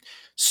 necessarily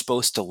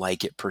supposed to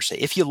like it per se.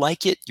 If you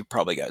like it, you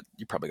probably got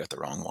the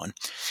wrong one.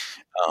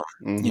 Um,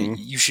 Mm-hmm.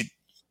 you should.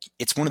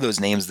 It's one of those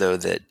names though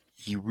that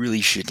you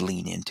really should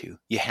lean into.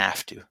 You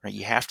have to, right?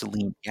 You have to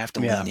lean. You have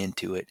to Yeah. lean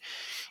into it.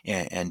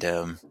 And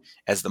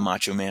as the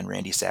Macho Man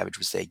Randy Savage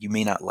would say, you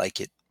may not like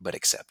it, but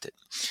accept it.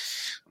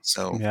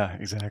 So, Yeah,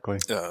 exactly.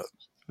 uh,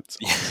 That's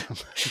yeah. awesome.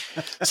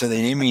 So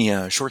they named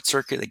me Short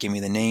Circuit. They gave me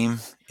the name,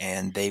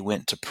 and they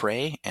went to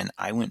pray, and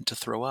I went to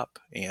throw up,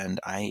 and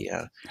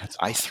That's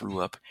I awesome. threw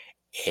up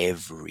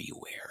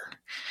everywhere.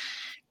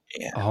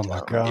 And Oh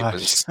my it gosh.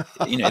 was,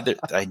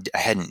 I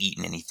hadn't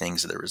eaten anything,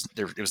 so there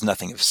was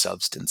nothing of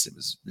substance. It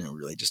was,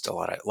 really just a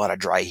lot of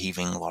dry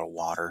heaving, a lot of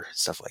water,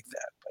 stuff like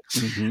that.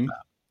 Mm-hmm.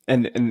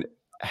 And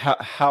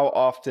how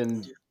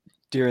often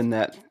during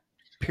that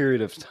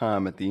period of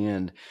time at the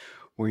end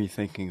were you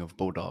thinking of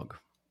Bulldog?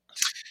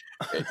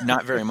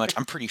 Not very much.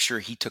 I'm pretty sure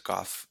he took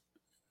off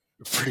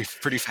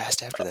pretty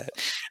fast after that.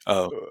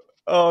 Um,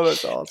 Oh,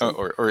 that's or, awesome.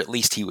 or or at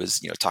least he was,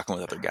 talking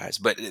with other guys.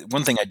 But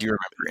one thing I do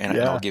remember,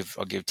 and I'll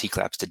Yeah. give T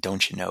claps to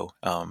Don't You Know,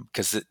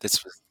 because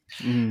this was,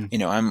 Mm.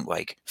 I'm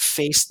like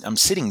I'm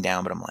sitting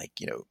down, but I'm like,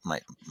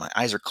 my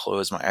eyes are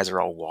closed, my eyes are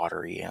all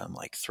watery, I'm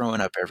like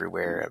throwing up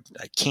everywhere.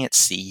 I can't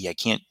see, I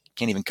can't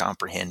even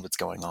comprehend what's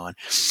going on.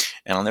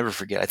 And I'll never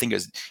forget. I think it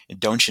was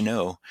Don't You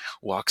Know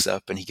walks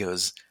up and he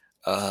goes,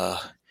 uh,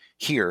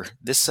 "Here,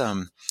 this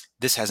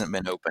hasn't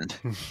been opened."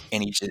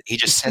 And he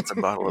just sets a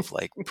bottle of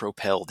like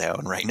Propel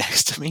down right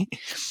next to me,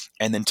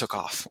 and then took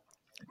off.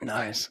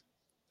 Nice.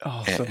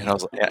 And Awesome. I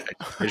was like,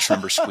 I just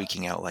remember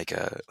squeaking out like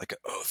a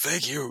oh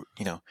thank you,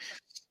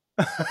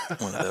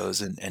 one of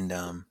those, and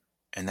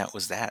that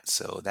was that.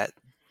 So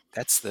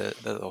that's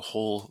the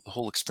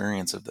whole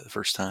experience of the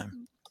first time.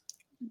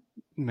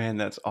 Man,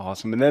 that's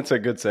awesome. And that's a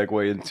good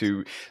segue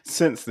into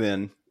since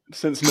then,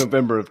 since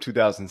November of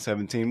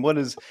 2017,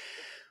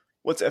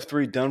 what's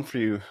F3 done for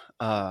you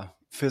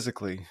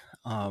physically?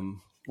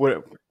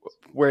 What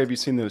where have you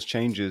seen those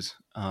changes?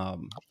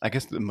 I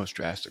guess the most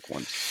drastic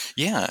ones.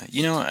 Yeah,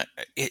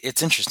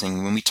 it's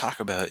interesting when we talk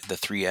about the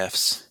three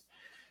Fs,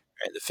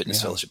 right? The fitness,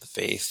 Yeah. fellowship, the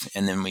faith,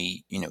 and then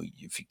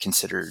if you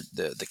consider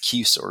the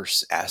Q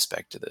source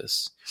aspect of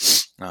this,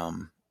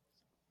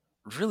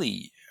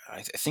 really,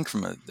 I think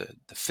from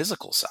the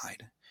physical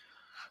side,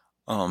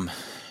 um,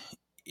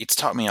 it's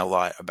taught me a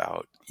lot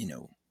about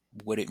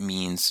what it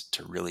means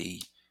to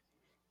really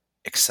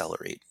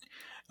accelerate.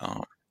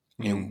 Um,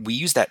 Mm, we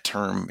use that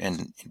term,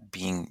 and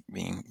being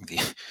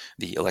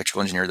the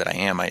electrical engineer that I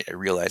am, I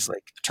realize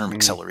like the term mm,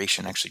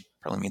 acceleration actually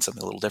probably means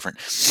something a little different.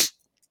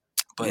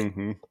 But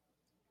mm-hmm.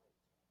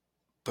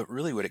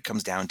 really, what it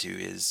comes down to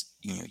is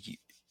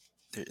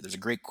there's a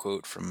great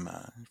quote from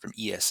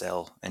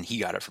ESL, and he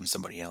got it from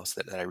somebody else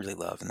that I really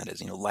love, and that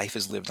is, life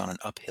is lived on an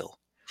uphill,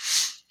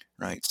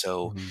 right?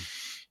 So Mm,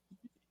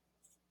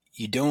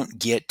 you don't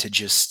get to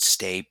just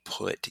stay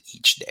put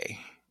each day.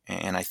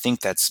 And I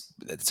think it's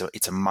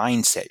a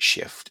mindset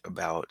shift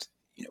about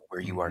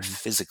where you are mm-hmm.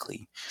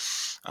 physically,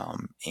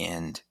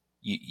 and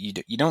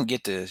you don't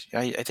get to.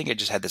 I think I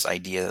just had this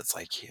idea that's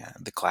like, yeah,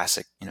 the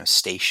classic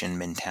station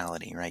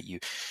mentality, right?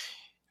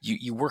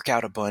 You work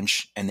out a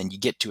bunch, and then you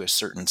get to a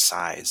certain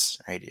size,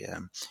 right?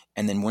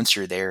 And then once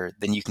you're there,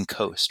 then you can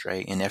coast,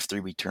 right? In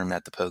F3 we term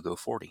that the Pogo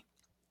 40.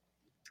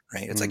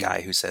 Right, it's a Mm,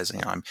 guy who says,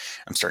 I'm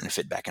starting to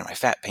fit back in my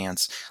fat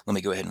pants. Let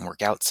me go ahead and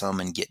work out some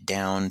and get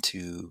down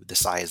to the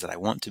size that I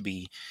want to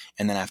be,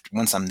 and then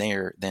once I'm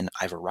there, then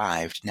I've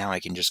arrived. Now I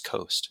can just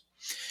coast.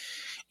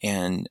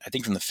 And I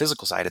think from the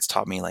physical side, it's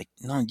taught me like,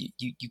 no,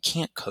 you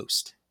can't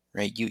coast,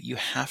 right? You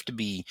have to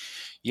be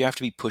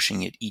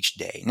pushing it each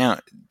day. Now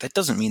that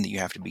doesn't mean that you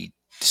have to be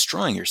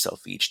destroying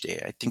yourself each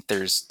day. I think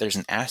there's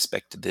an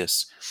aspect to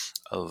this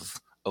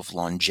of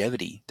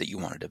longevity that you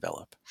want to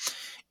develop.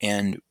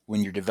 And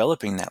when you're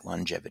developing that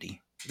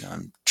longevity,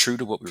 true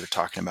to what we were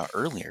talking about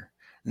earlier,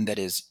 and that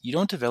is, you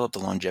don't develop the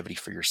longevity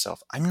for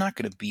yourself. I'm not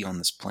going to be on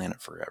this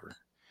planet forever,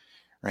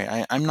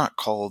 right? I'm not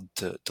called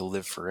to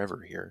live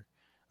forever here.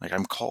 Like,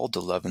 I'm called to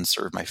love and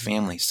serve my yeah,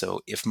 family.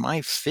 So if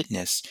my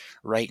fitness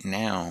right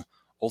now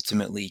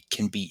ultimately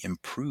can be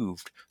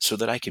improved so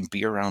that I can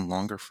be around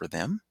longer for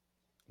them,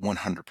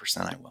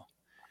 100% I will.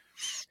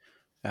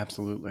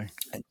 absolutely.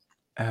 And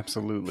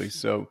Absolutely.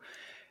 So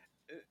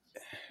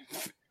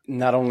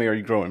not only are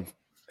you growing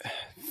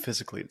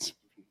physically, it's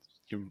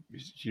your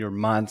your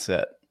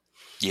mindset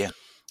yeah,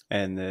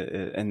 and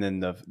then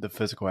the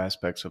physical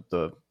aspects of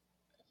the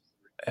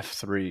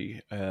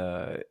F3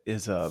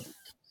 is a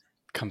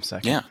come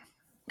yeah, second,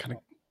 kind of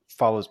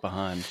follows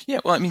behind. yeah.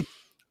 Well, I mean,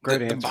 the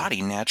Great the answer.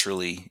 body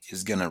naturally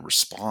is going to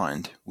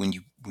respond when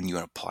you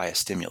apply a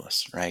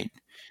stimulus, right?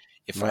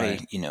 If I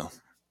Right. you know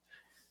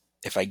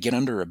if I get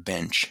under a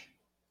bench,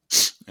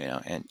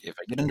 and if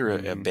I get under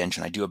a Hmm. bench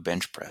and I do a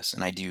bench press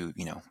and I do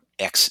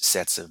X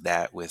sets of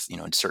that with,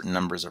 certain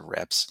numbers of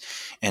reps.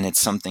 And it's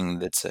something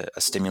that's a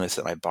stimulus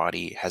that my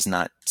body has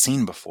not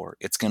seen before.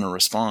 It's going to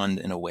respond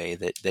in a way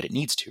that it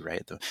needs to,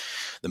 right?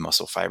 The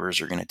muscle fibers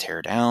are going to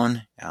tear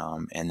down.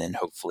 And then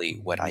hopefully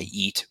what I Mm-hmm.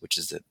 eat, which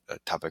is a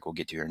topic we'll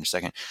get to here in a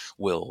second,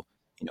 will,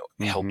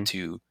 help Mm-hmm.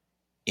 to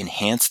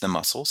enhance the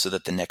muscle so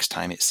that the next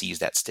time it sees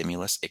that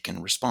stimulus, it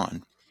can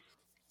respond.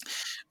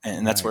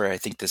 And that's Right. where I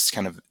think this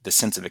kind of the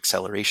sense of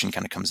acceleration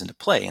kind of comes into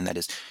play. And that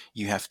is,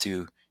 you have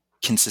to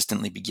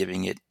consistently be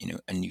giving it,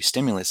 a new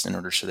stimulus in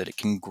order so that it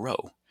can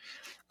grow.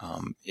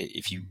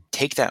 If you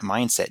take that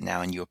mindset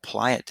now and you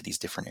apply it to these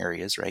different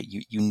areas, right,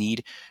 you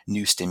need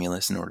new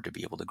stimulus in order to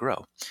be able to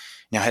grow.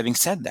 Now, having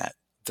said that,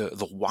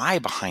 the why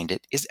behind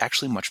it is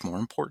actually much more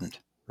important,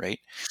 right?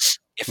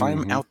 If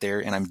I'm Mm-hmm. out there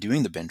and I'm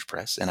doing the bench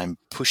press and I'm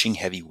pushing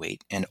heavy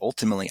weight, and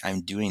ultimately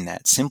I'm doing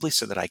that simply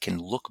so that I can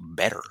look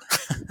better,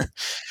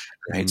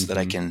 right? So that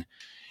I Mm-hmm. can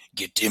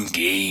get them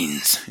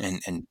gains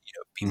and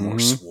be more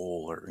Mm-hmm.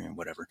 swole or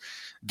whatever,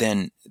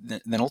 then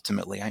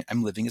ultimately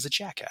I'm living as a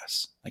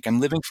jackass. Like, I'm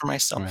living for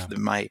myself. Yeah.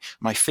 My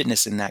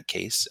fitness in that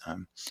case,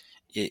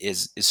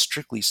 is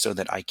strictly so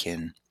that I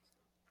can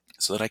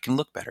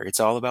look better. It's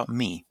all about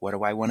me. What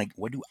do I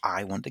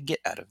want to get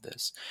out of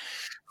this?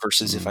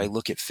 Versus if I Mm.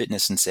 look at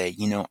fitness and say,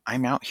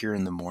 I'm out here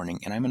in the morning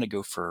and I'm going to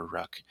go for a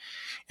ruck.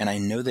 And I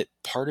know that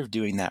part of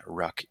doing that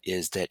ruck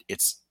is that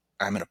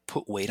I'm going to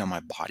put weight on my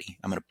body.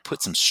 I'm going to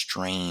put some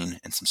strain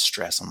and some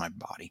stress on my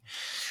body.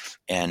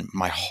 And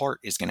my Mm-hmm. heart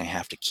is going to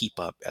have to keep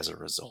up as a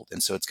result.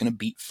 And so it's going to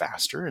beat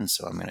faster. And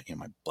so I'm going to,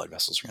 my blood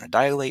vessels are going to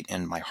dilate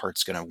and my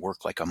heart's going to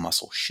work like a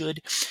muscle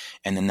should.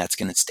 And then that's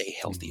going to stay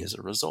healthy Mm-hmm. as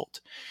a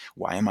result.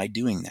 Why am I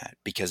doing that?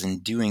 Because in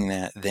doing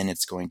that, then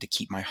it's going to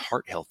keep my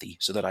heart healthy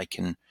so that I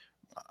can,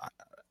 uh,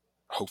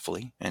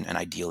 hopefully and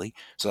ideally,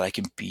 so that I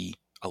can be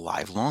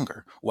alive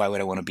longer. Why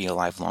would I want to be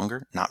alive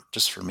longer? Not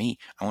just for me.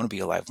 I want to be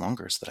alive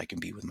longer so that I can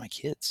be with my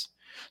kids,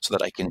 so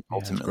that I can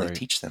Yeah, that's ultimately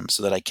great. teach them,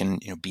 so that I can,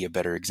 be a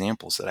better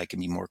example, so that I can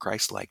be more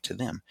Christ-like to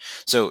them.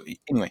 So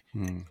anyway,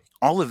 Mm.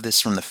 all of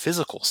this from the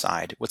physical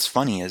side. What's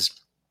funny is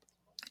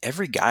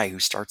every guy who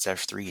starts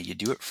F3, you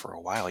do it for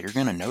a while, you're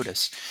going to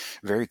notice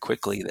very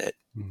quickly that,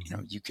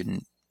 Mm-hmm. you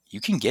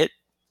can get,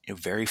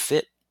 very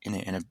fit in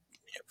a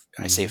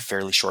I say a Mm-hmm.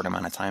 fairly short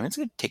amount of time.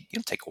 It'll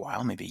take a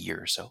while, maybe a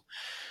year or so,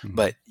 Mm-hmm.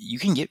 but you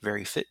can get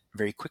very fit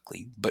very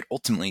quickly. But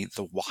ultimately,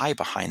 the why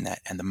behind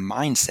that and the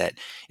mindset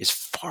is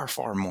far,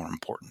 far more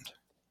important.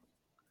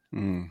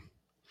 Mm.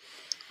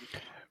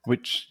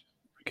 Which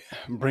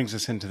brings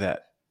us into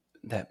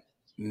that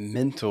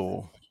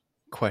mental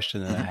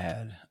question that I Hmm.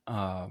 had.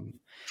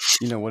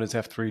 What has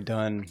F3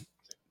 done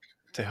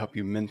to help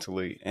you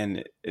mentally?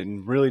 And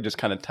really just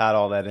kind of tied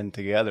all that in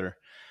together,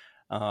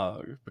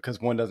 because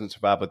one doesn't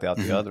survive without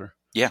the Hmm. other,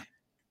 Yeah,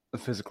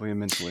 physically and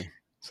mentally.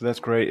 So that's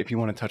great. If you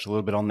want to touch a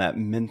little bit on that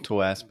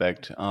mental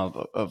aspect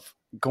of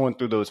going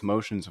through those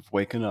motions of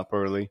waking up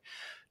early,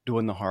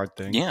 doing the hard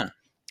thing, yeah,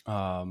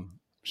 um,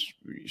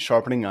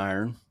 sharpening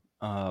iron,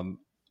 um,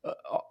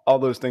 all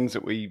those things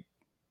that we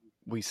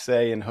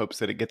say in hopes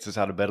that it gets us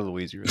out of bed a little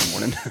easier in the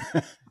morning.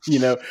 you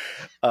know,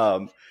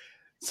 um,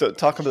 so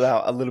talk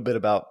about a little bit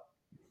about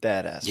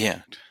that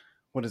yeah, aspect.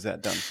 What has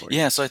that done for you?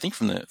 yeah. So I think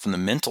from the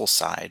mental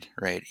side,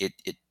 right? It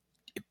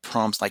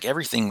prompts, like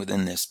everything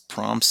within this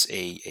prompts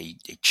a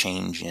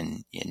change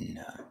in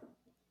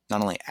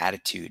not only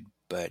attitude,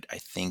 but I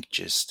think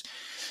just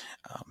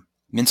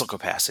mental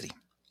capacity.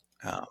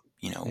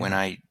 When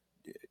Yeah.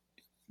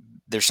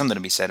 there's something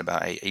to be said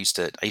about, I used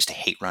to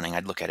hate running.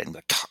 I'd look at it and be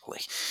like,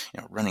 golly,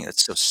 running,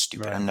 that's so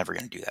stupid. I'm Right. never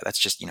going to do that. That's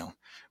just,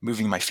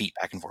 moving my feet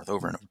back and forth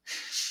over and over.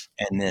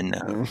 And then,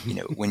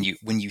 Mm-hmm. when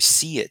you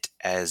see it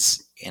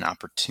as an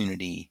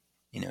opportunity,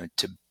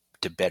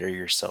 to better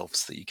yourself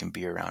so that you can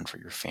be around for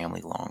your family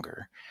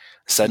longer,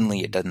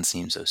 suddenly it doesn't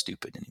seem so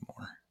stupid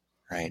anymore,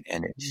 right?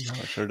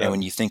 No, it sure And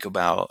when doesn't. you think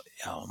about,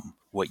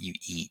 what you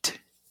eat,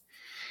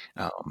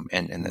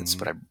 and that's Mm-hmm.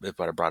 what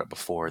I brought up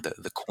before,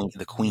 the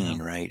queen,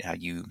 Yeah. right? How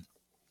you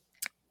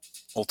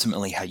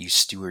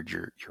steward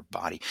your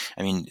body.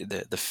 I mean,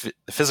 the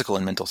physical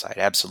and mental side,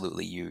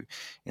 absolutely.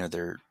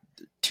 They're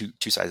two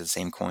sides of the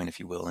same coin, if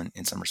you will,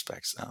 in some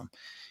respects.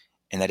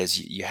 And that is,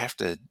 you have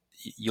to.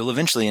 You'll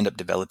eventually end up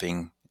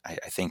developing, I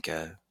think,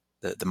 the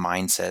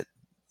mindset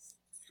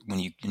when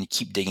you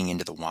keep digging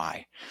into the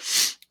why,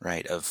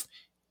 right? Of,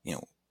 you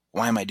know,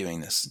 why am I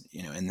doing this?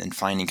 And then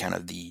finding kind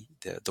of the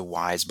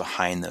whys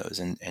behind those,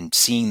 and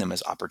seeing them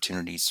as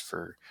opportunities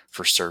for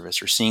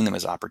service, or seeing them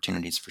as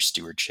opportunities for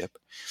stewardship.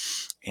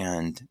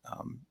 And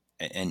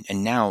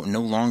now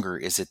no longer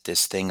is it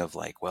this thing of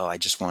like, well, I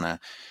just want to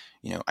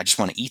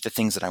eat the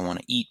things that I want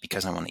to eat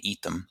because I want to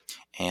eat them,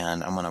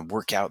 and I want to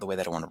work out the way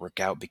that I want to work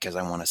out because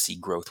I want to see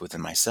growth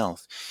within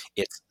myself.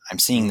 I'm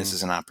seeing this Mm-hmm.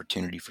 as an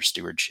opportunity for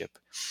stewardship.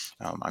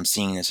 I'm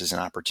seeing this as an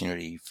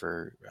opportunity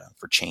for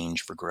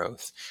change, for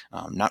growth.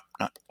 Not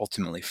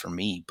ultimately for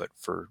me, but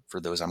for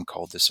those I'm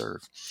called to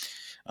serve.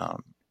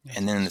 Um, That's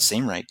and then in the awesome.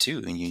 same right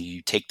too, and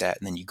you take that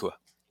and then you go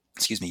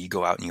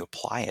out and you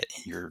apply it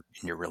in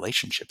your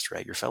relationships,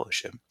 right? Your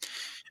fellowship.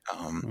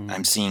 I'm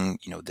Mm. seeing,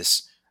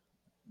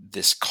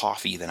 this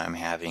coffee that I'm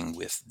having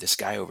with this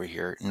guy over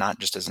here, not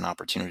just as an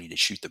opportunity to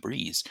shoot the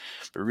breeze,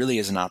 but really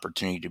as an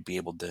opportunity to be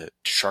able to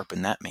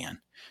sharpen that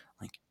man.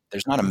 Like,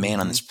 there's not a man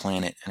on Mm-hmm. this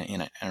planet,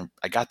 and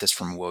I got this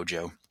from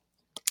Wojo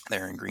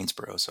there in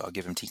Greensboro, so I'll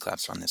give him T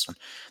claps on this one.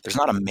 There's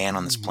not a man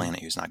on this Mm-hmm.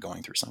 planet who's not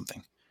going through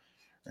something,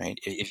 right?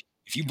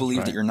 If you That's believe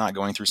that right. you're not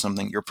going through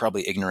something, you're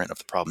probably ignorant of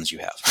the problems you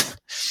have.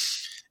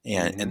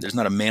 Mm-hmm. And there's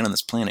not a man on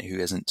this planet who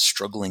isn't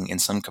struggling in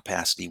some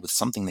capacity with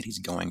something that he's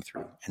going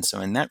through. And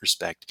so in that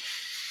respect,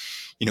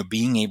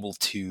 being able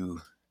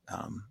to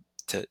um,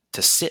 to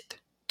sit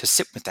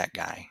with that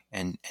guy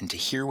and to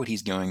hear what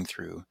he's going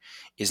through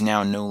is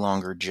now no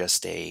longer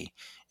just an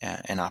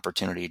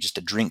opportunity just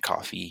to drink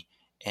coffee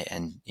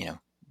and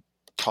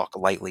talk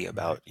lightly Right.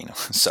 about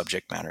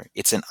subject matter.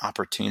 It's an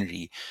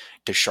opportunity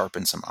to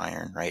sharpen some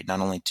iron, right? Not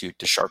only to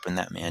sharpen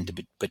that man,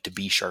 but to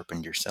be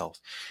sharpened yourself.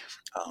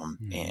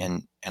 Mm-hmm.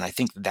 And I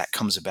think that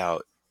comes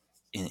about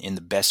in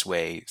the best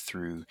way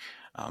through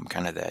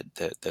kind of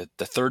the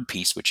third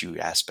piece, which you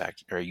asked about,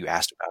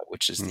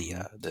 which is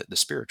Mm-hmm. the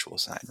spiritual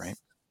side, right?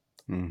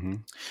 Mm-hmm.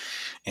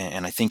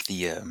 And I think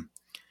the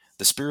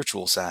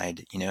spiritual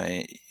side,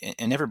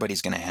 and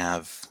everybody's going to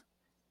have,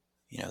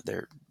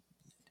 their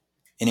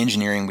in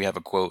engineering, we have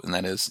a quote, and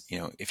that is,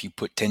 if you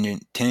put 10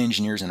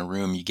 engineers in a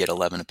room, you get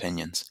 11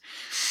 opinions.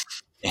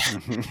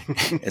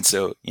 Mm-hmm. And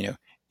so,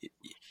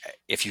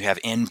 if you have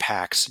N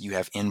packs, you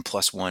have N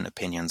plus one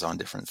opinions on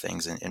different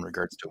things in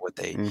regards to what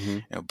they,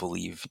 Mm-hmm.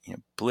 believe,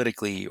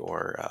 politically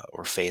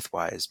or faith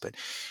wise. But,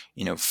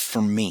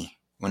 for me,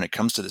 when it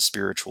comes to the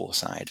spiritual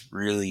side,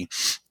 really,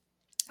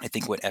 I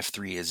think what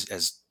F3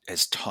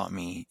 has taught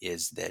me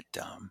is that,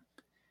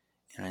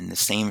 in the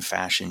same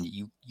fashion,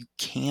 you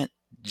can't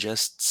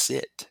just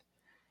sit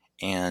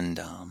and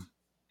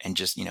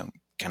just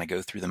kind of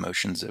go through the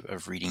motions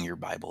of reading your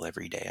Bible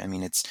every day. I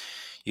mean,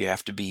 you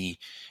have to be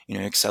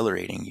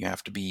accelerating. You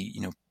have to be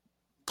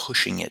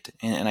pushing it.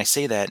 And I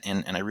say that,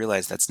 and I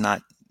realize that's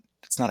not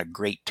a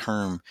great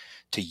term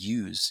to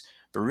use.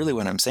 But really,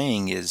 what I'm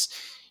saying is,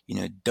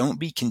 don't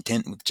be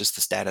content with just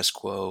the status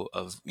quo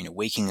of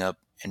waking up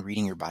and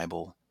reading your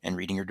Bible and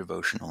reading your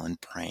devotional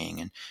and praying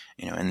and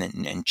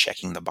and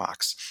checking the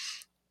box.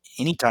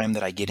 Anytime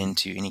that I get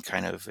into any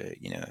kind of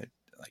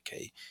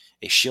like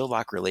a shield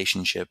lock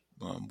relationship,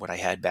 what I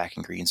had back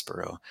in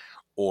Greensboro,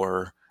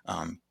 or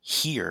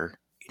here,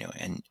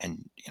 and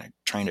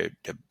trying to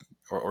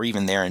or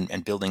even there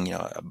and building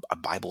a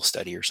Bible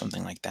study or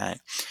something like that.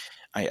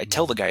 I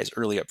tell the Mm-hmm. guys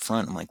early up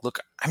front, I'm like, look,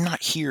 I'm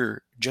not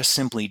here just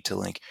simply to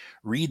like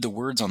read the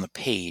words on the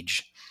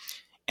page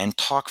and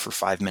talk for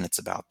 5 minutes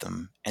about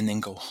them and then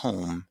go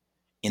home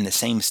in the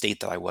same state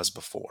that I was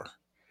before.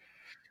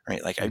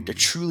 Right. Like I Mm-hmm.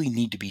 truly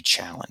need to be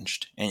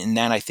challenged. And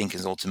that I think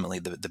is ultimately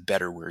the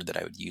better word that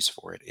I would use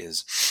for it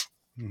is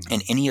in Mm-hmm.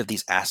 any of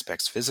these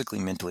aspects, physically,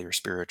 mentally, or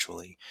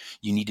spiritually,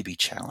 you need to be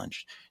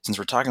challenged. Since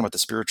we're talking about the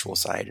spiritual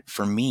side,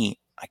 for me,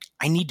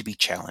 I need to be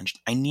challenged.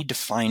 I need to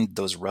find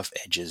those rough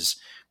edges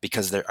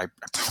because I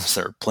promise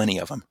there are plenty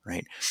of them,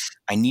 right?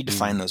 I need to Mm-hmm.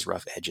 find those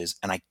rough edges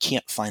and I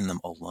can't find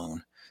them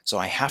alone. So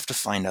I have to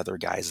find other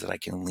guys that I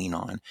can lean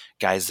on,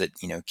 guys that,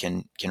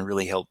 can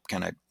really help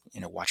kind of,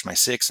 watch my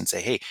six and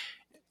say, hey,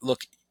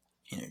 look,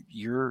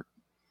 you're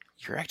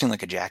acting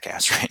like a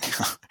jackass right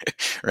now,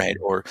 right?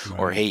 Or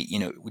Right. hey,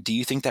 do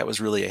you think that was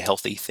really a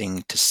healthy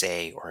thing to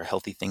say or a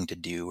healthy thing to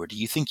do, or do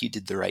you think you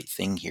did the right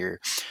thing here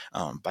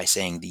by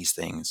saying these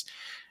things?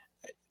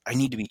 I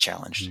need to be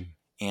challenged,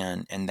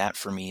 Mm-hmm. and that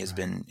for me has Right.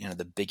 been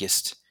the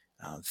biggest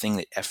thing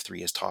that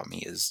F3 has taught me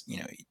is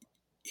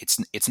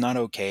it's not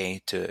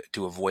okay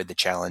to avoid the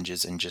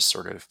challenges and just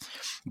sort of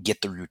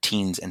get the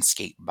routines and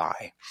skate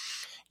by.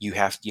 You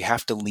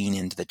have to lean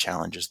into the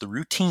challenges. The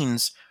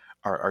routines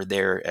are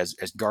there as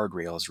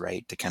guardrails,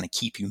 right, to kind of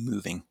keep you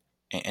moving,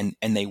 and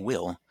they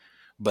will,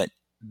 but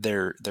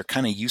they're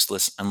kind of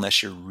useless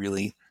unless you're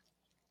really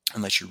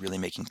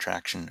making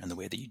traction. And the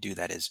way that you do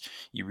that is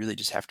you really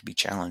just have to be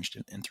challenged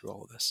and through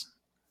all of this.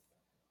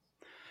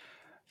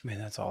 Man,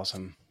 that's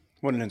awesome.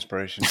 What an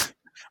inspiration.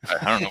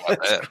 I don't know about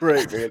That's that.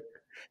 great, man.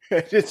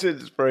 It's an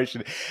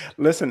inspiration.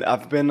 Listen,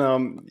 I've been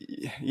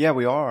yeah,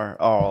 we are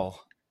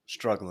all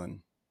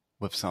struggling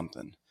with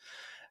something.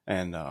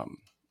 And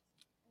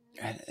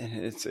and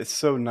it's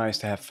so nice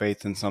to have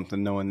faith in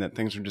something, knowing that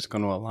things are just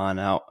going to align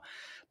out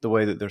the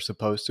way that they're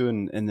supposed to,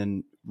 and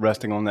then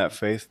resting on that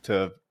faith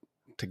to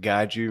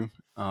guide you.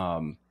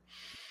 Um,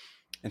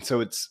 and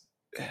so it's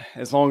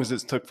as long as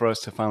it's took for us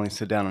to finally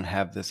sit down and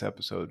have this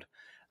episode.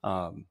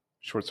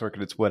 Short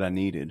circuit, it's what I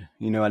needed.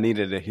 I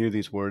needed to hear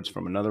these words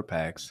from another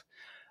PAX.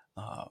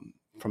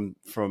 From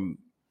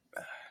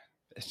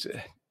it's,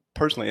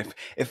 personally,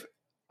 if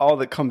all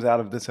that comes out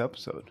of this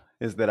episode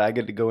is that I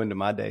get to go into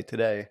my day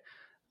today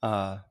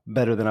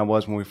better than I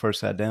was when we first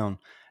sat down,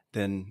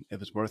 then it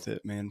was worth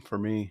it, man, for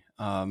me.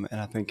 And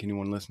I think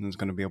anyone listening is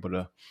going to be able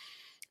to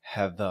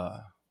have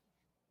the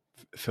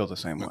feel the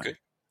same way. Okay.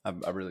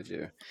 I really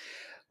do.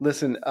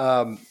 Listen,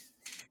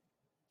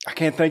 I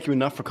can't thank you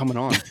enough for coming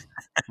on.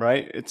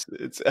 Right?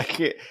 I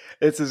can't.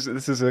 This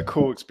is a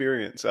cool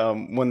experience.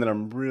 One that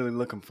I'm really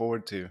looking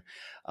forward to.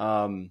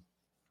 Um,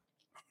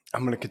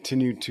 I'm going to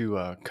continue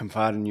to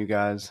confide in you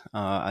guys.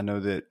 I know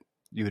that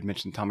you had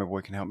mentioned Tommy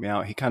Boy can help me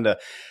out. He kind of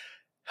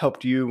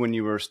helped you when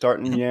you were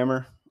starting Mhm.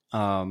 Yammer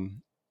a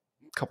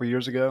couple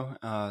years ago.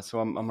 So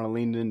I'm going to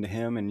lean into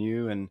him and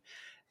you and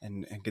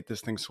get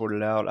this thing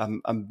sorted out.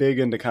 I'm big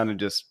into kind of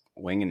just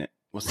winging it.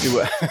 We'll see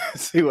what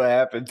see what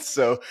happens.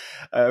 So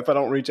if I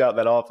don't reach out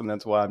that often,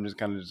 that's why I'm just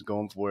kind of just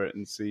going for it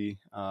and see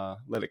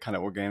let it kind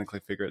of organically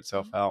figure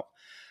itself out.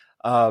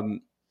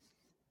 Um,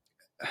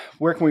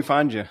 where can we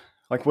find you?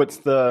 Like, what's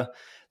the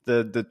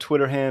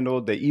Twitter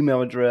handle, the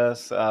email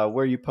address,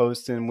 where are you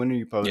posting, when are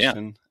you Yeah.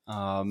 posting,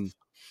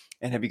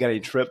 and have you got any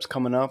trips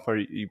coming up, or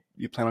you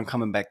plan on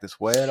coming back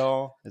this way at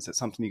all? Is it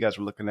something you guys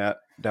are looking at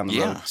down the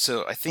road? Yeah.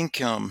 So I think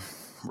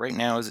right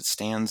now, as it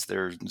stands,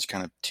 there's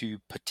kind of two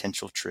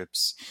potential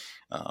trips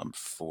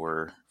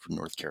for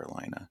North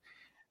Carolina.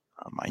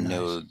 I Nice.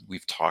 know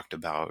we've talked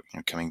about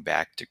coming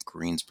back to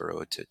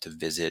Greensboro to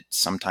visit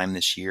sometime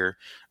this year.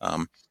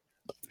 Um,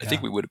 I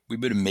think Yeah. we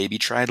would have maybe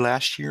tried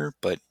last year,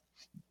 but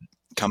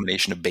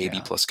combination of baby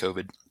Yeah. plus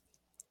COVID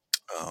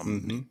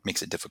Mm-hmm.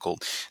 makes it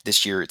difficult.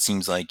 This year, it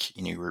seems like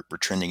we're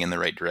trending in the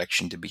right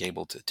direction to be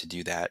able to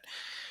do that.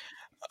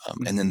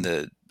 And then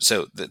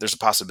Mm-hmm. there's a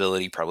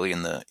possibility probably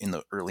in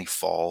the early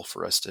fall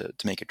for us to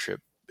make a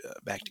trip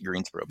back to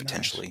Greensboro Nice.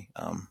 potentially.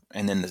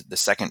 And then the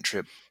second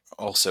trip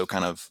also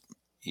kind of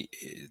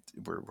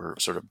we're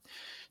sort of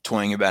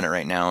toying about it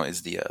right now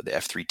is the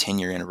F3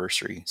 10-year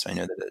anniversary. So I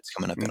know that it's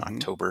coming up in Mm-hmm.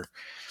 October.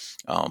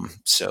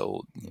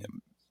 So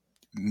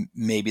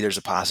maybe there's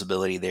a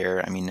possibility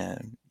there. I mean,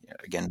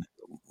 again,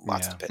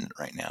 lots Yeah. dependent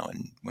right now.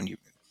 And when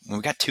we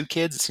got two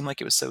kids, it seemed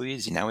like it was so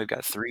easy. Now we've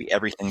got three,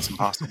 everything's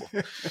impossible.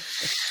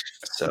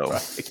 So,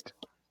 Right.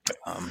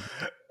 um,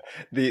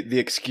 The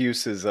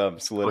excuse is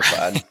right,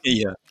 solidified.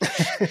 yeah,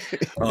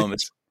 it's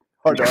It's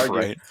hard to argue.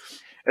 right.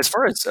 As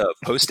far as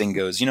posting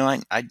goes,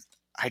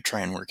 I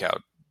try and work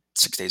out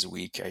 6 days a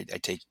week. I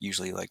take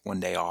usually like one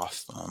day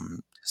off,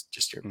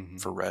 just here Mm-hmm.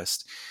 for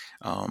rest.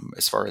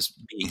 As far as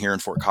being here in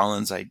Fort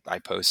Collins, I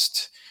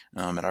post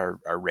at our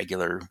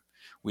regular.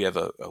 We have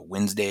a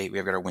Wednesday. We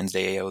have got our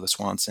Wednesday AO, the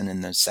Swanson,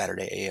 and the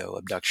Saturday AO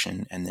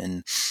abduction, and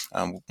then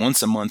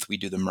once a month we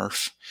do the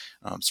Murph.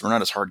 So we're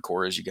not as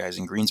hardcore as you guys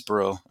in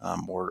Greensboro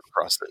or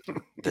across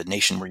the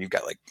nation where you've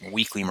got like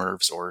weekly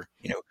Murphs or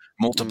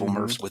multiple Mm-hmm.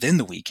 Murphs within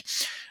the week.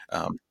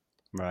 Um,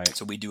 Right.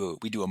 so we do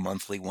a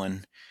monthly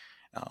one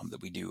that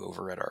we do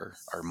over at our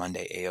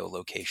Monday AO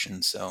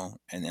location. So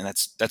and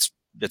that's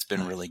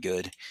been Nice. really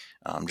good,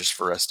 just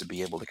for us to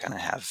be able to kind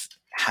of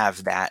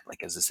have that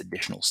like as this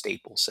additional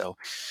staple. So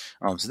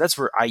that's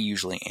where I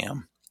usually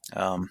am.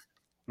 Um,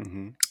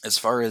 Mm-hmm. as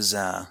far as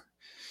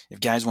if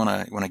guys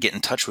want to get in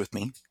touch with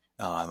me,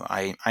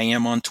 I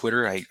am on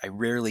Twitter. I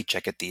rarely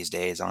check it these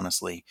days,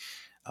 honestly.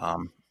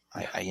 Um,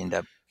 Yeah. I end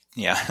up,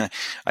 yeah,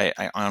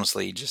 I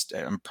honestly just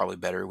I'm probably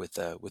better with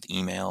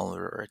email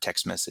or a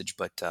text message.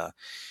 But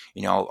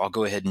I'll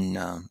go ahead and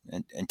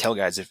tell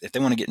guys if they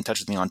want to get in touch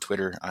with me on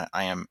Twitter,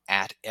 I am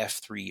at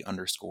F3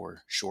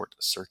 underscore short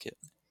circuit.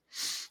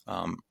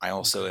 I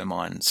also Okay. am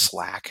on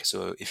Slack.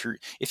 So if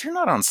you're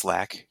not on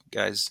Slack,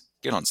 guys,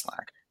 get on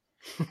Slack.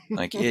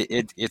 Like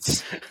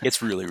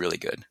it's really really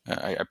good.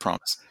 I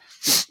promise.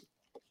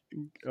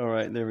 All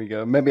right, there we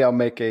go. Maybe I'll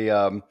make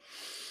a.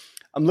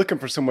 I'm looking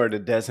for somewhere to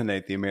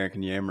designate the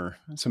American Yammer,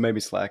 so maybe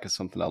Slack is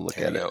something I'll look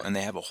There you at it. go. And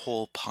they have a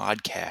whole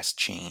podcast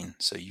chain,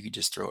 so you could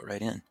just throw it right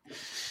in.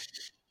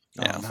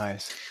 Oh, Yeah.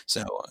 nice.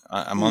 So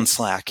I'm on Hmm.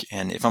 Slack,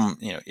 and if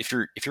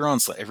you're on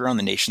Slack, if you're on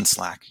the nation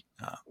Slack,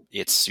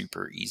 it's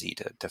super easy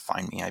to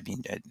find me. I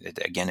mean,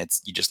 again,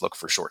 it's you just look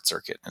for Short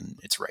Circuit, and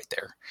it's right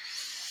there.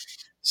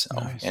 So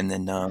Nice. and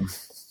then go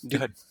Did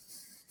ahead.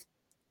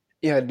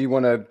 Yeah? Do you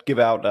want to give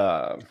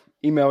out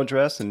email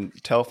address and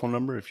telephone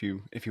number if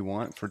you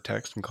want for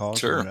text and calls or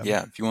Sure. whatever?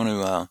 Yeah. If you want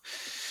to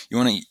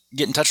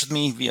get in touch with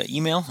me via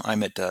email,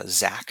 I'm at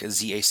Zach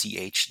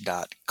ZACH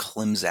dot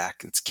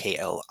Klimzak. It's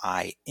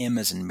KLIM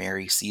as in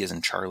Mary, C as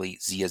in Charlie,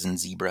 Z as in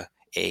Zebra,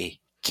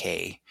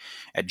 AK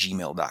at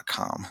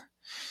gmail.com.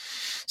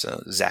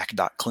 So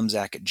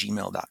Zach.Klimzak at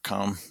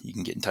gmail.com. You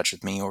can get in touch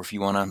with me, or if you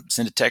want to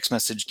send a text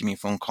message, give me a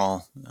phone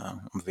call.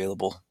 I'm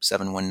available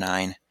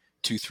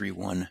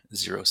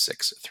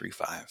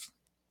 719-231-0635.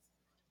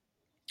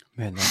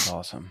 Man, that's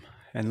awesome.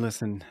 And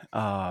listen,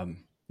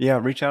 yeah,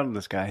 reach out to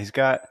this guy.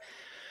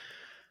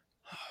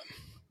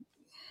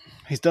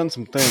 He's done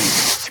some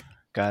things,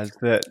 guys,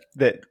 that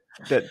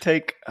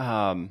take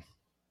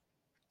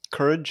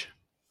courage.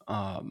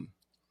 Um,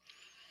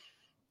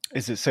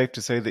 is it safe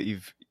to say that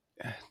you've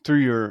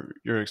through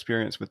your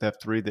experience with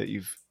F3 that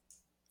you've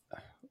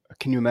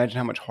can you imagine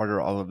how much harder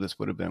all of this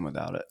would have been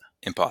without it?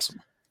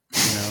 Impossible.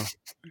 You know?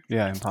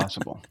 Yeah,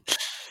 impossible.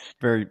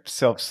 Very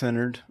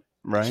self-centered,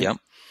 right? Yep.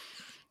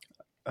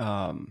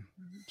 Um,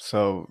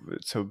 so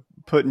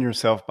putting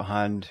yourself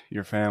behind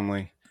your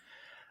family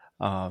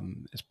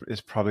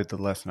is probably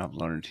the lesson I've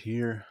learned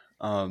here.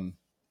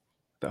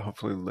 that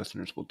hopefully the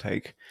listeners will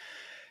take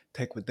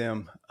with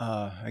them.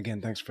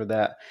 Again, thanks for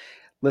that.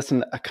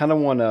 Listen, I kind of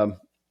want to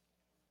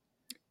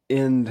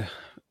end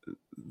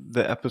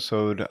the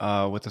episode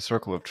with a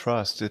circle of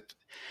trust.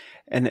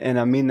 And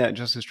I mean that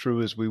just as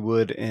true as we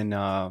would in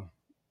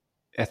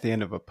at the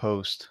end of a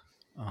post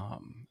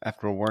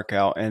after a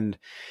workout. And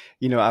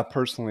I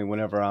personally,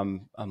 whenever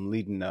I'm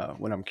leading,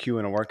 when I'm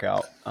cueing a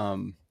workout,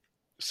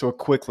 so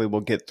quickly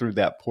we'll get through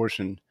that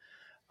portion.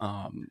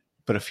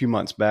 But a few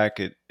months back,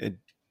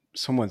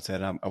 someone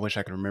said, I wish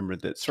I could remember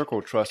that circle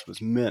of trust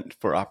was meant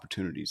for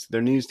opportunities.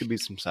 There needs to be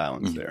some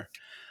silence there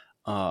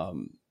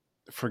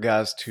for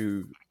guys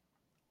to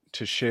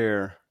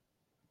share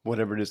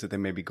whatever it is that they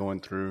may be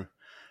going through,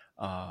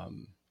 for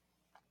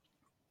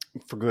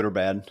good or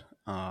bad,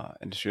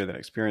 and to share that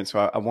experience.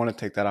 So I want to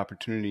take that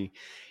opportunity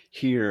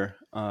here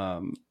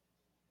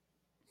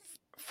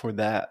for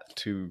that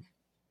to,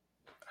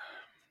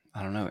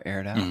 I don't know,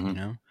 air it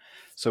out,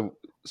 So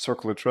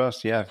circle of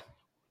trust, yeah.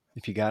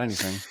 If you got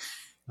anything.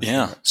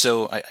 Yeah.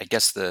 So I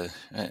guess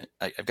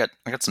I've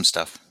got some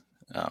stuff,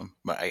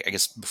 but I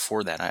guess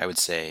before that, I would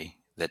say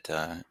that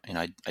I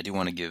do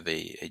want to give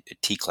a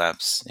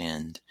T-claps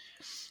and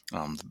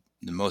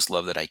the most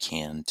love that I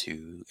can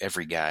to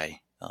every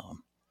guy, not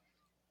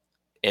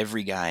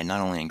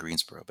only in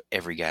Greensboro, but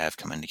every guy I've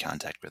come into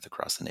contact with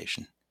across the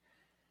nation.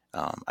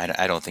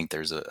 I don't think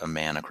there's a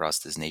man across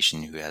this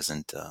nation who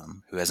hasn't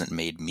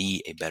made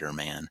me a better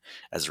man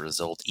as a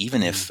result.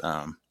 Even if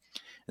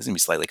it's going to be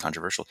slightly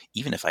controversial,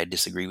 even if I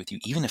disagree with you,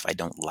 even if I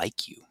don't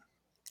like you,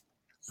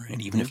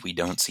 right? Even if we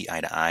don't see eye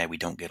to eye, we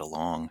don't get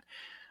along.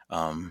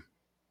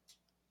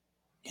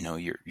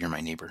 You're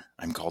my neighbor.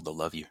 I'm called to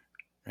love you,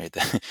 right?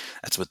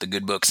 That's what the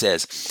good book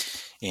says,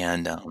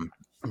 and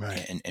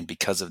Right. and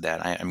because of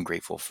that, I'm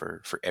grateful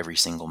for every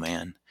single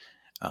man,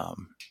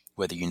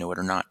 whether you know it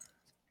or not.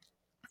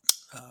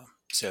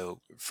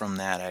 So from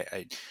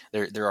that,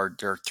 there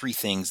are three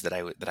things that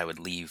I would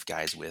leave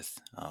guys with,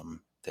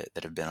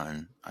 that have been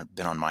on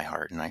my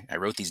heart, and I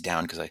wrote these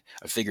down because I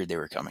figured they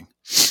were coming.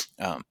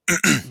 The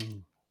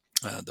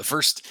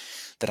first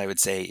that I would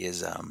say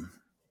is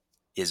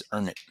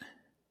earn it.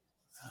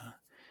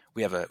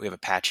 We have a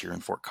patch here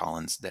in Fort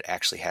Collins that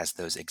actually has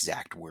those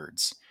exact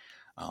words,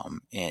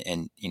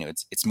 and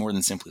it's more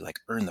than simply like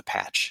earn the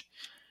patch.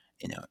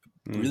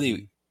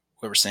 Really,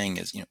 what we're saying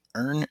is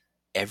earn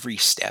every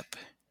step,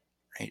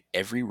 right?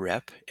 Every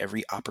rep,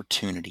 every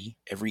opportunity,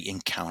 every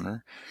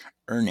encounter.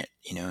 Earn it,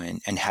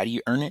 and how do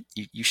you earn it?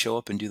 You show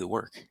up and do the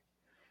work,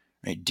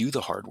 right? Do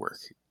the hard work.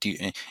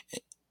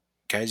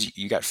 Guys,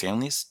 you got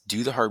families?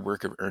 Do the hard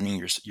work of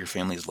earning your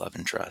family's love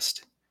and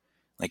trust.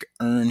 Like,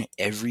 earn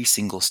every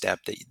single step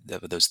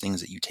of those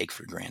things that you take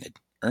for granted.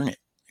 Earn it.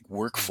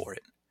 Work for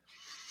it.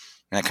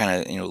 And that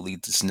kind of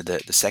leads us into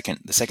the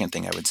second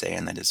thing I would say,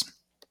 and that is,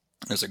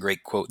 there's a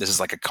great quote. This is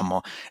like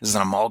this is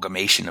an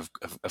amalgamation of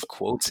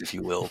quotes, if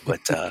you will.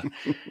 But I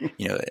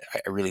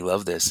really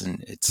love this,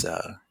 and it's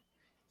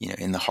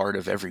in the heart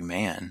of every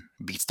man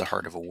beats the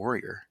heart of a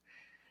warrior.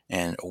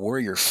 And a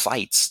warrior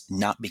fights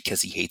not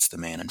because he hates the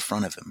man in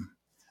front of him,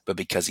 but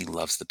because he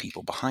loves the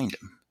people behind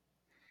him.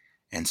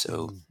 And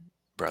so,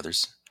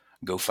 brothers,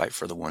 go fight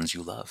for the ones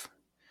you love.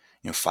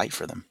 Fight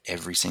for them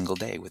every single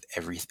day with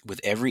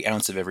every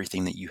ounce of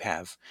everything that you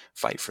have.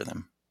 Fight for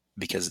them,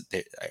 because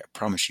I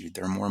promise you,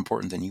 they're more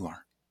important than you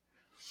are.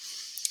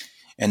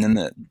 And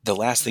then the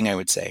last thing I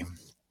would say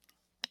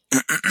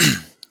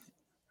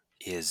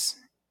is,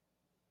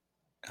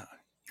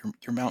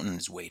 your mountain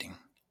is waiting.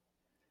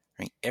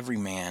 Right? Every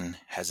man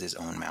has his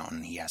own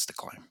mountain he has to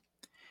climb.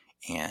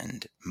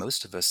 And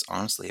most of us,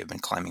 honestly, have been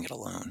climbing it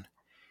alone.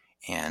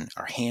 And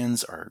our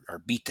hands are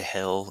beat to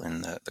hell,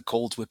 and the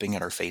cold's whipping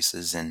at our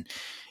faces. And,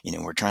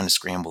 we're trying to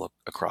scramble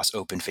across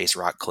open face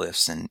rock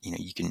cliffs. And,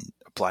 you can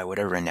apply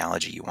whatever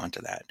analogy you want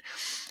to that.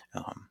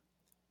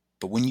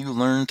 But when you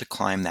learn to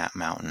climb that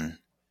mountain,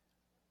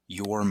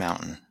 your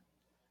mountain,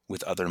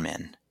 with other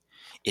men,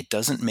 it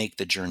doesn't make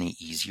the journey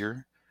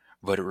easier,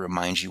 but it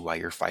reminds you why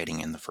you're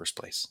fighting in the first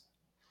place.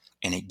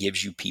 And it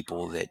gives you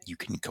people that you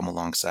can come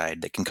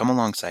alongside,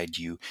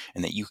 you,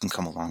 and that you can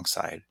come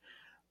alongside.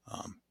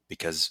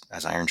 Because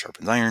as iron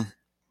sharpens iron,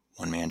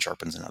 one man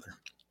sharpens another.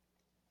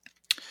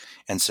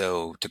 And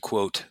so, to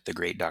quote the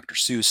great Dr.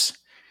 Seuss,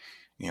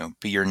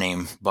 be your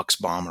name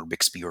Buxbaum or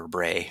Bixby or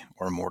Bray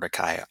or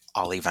Mordecai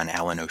Ollie Van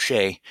Allen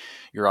O'Shea,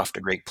 you're off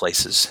to great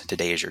places.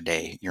 Today is your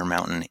day. Your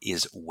mountain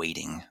is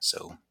waiting.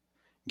 So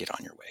get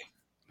on your way.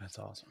 That's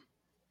awesome.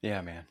 Yeah,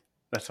 man.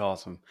 That's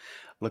awesome.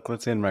 Look,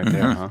 let's end right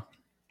there, huh?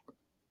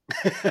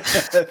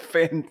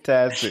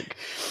 Fantastic,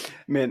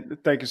 man.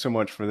 Thank you so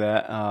much for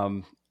that.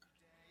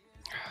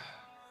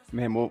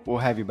 Man, we'll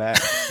have you back,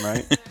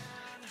 right?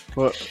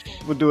 we'll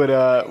do it.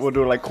 We'll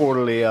do it like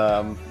quarterly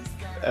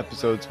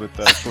episodes with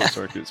Short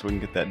Circuit, so we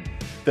can get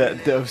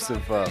that dose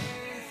of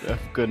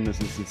goodness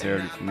and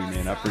sincerity from you,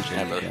 man. I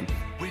appreciate it again.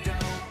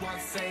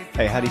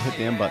 Hey, how do you hit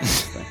the end button?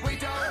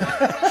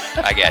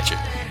 I got you.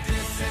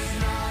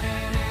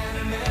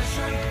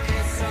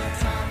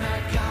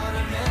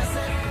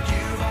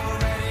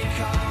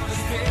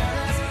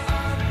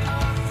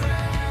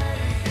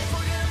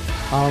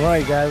 All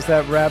right, guys,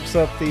 that wraps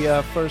up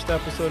the first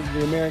episode of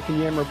the American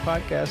Yammer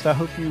podcast. I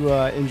hope you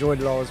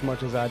enjoyed it all as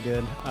much as I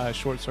did.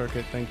 Short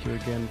Circuit, thank you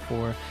again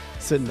for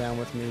sitting down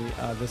with me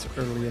this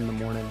early in the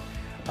morning.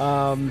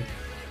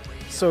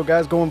 So,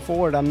 guys, going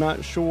forward, I'm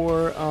not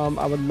sure.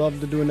 I would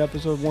love to do an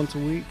episode once a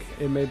week.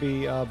 It may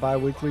be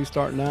bi-weekly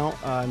starting out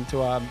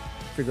until I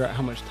figure out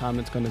how much time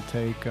it's going to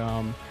take.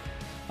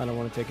 I don't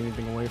want to take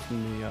anything away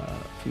from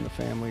the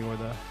family or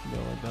the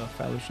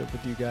fellowship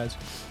with you guys.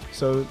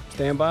 So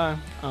stand by.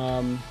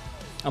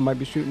 I might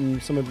be shooting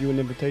some of you an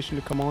invitation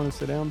to come on and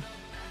sit down.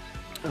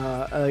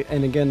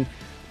 And again,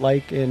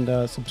 like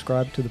and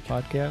subscribe to the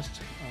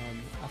podcast.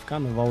 I've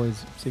kind of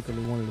always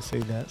secretly wanted to say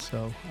that,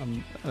 so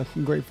I'm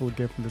grateful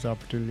again for this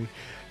opportunity.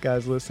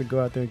 Guys, listen, go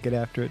out there and get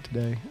after it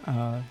today,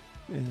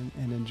 and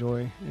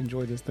enjoy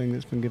this thing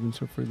that's been given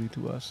so freely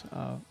to us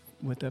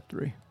with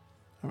F3.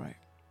 All right.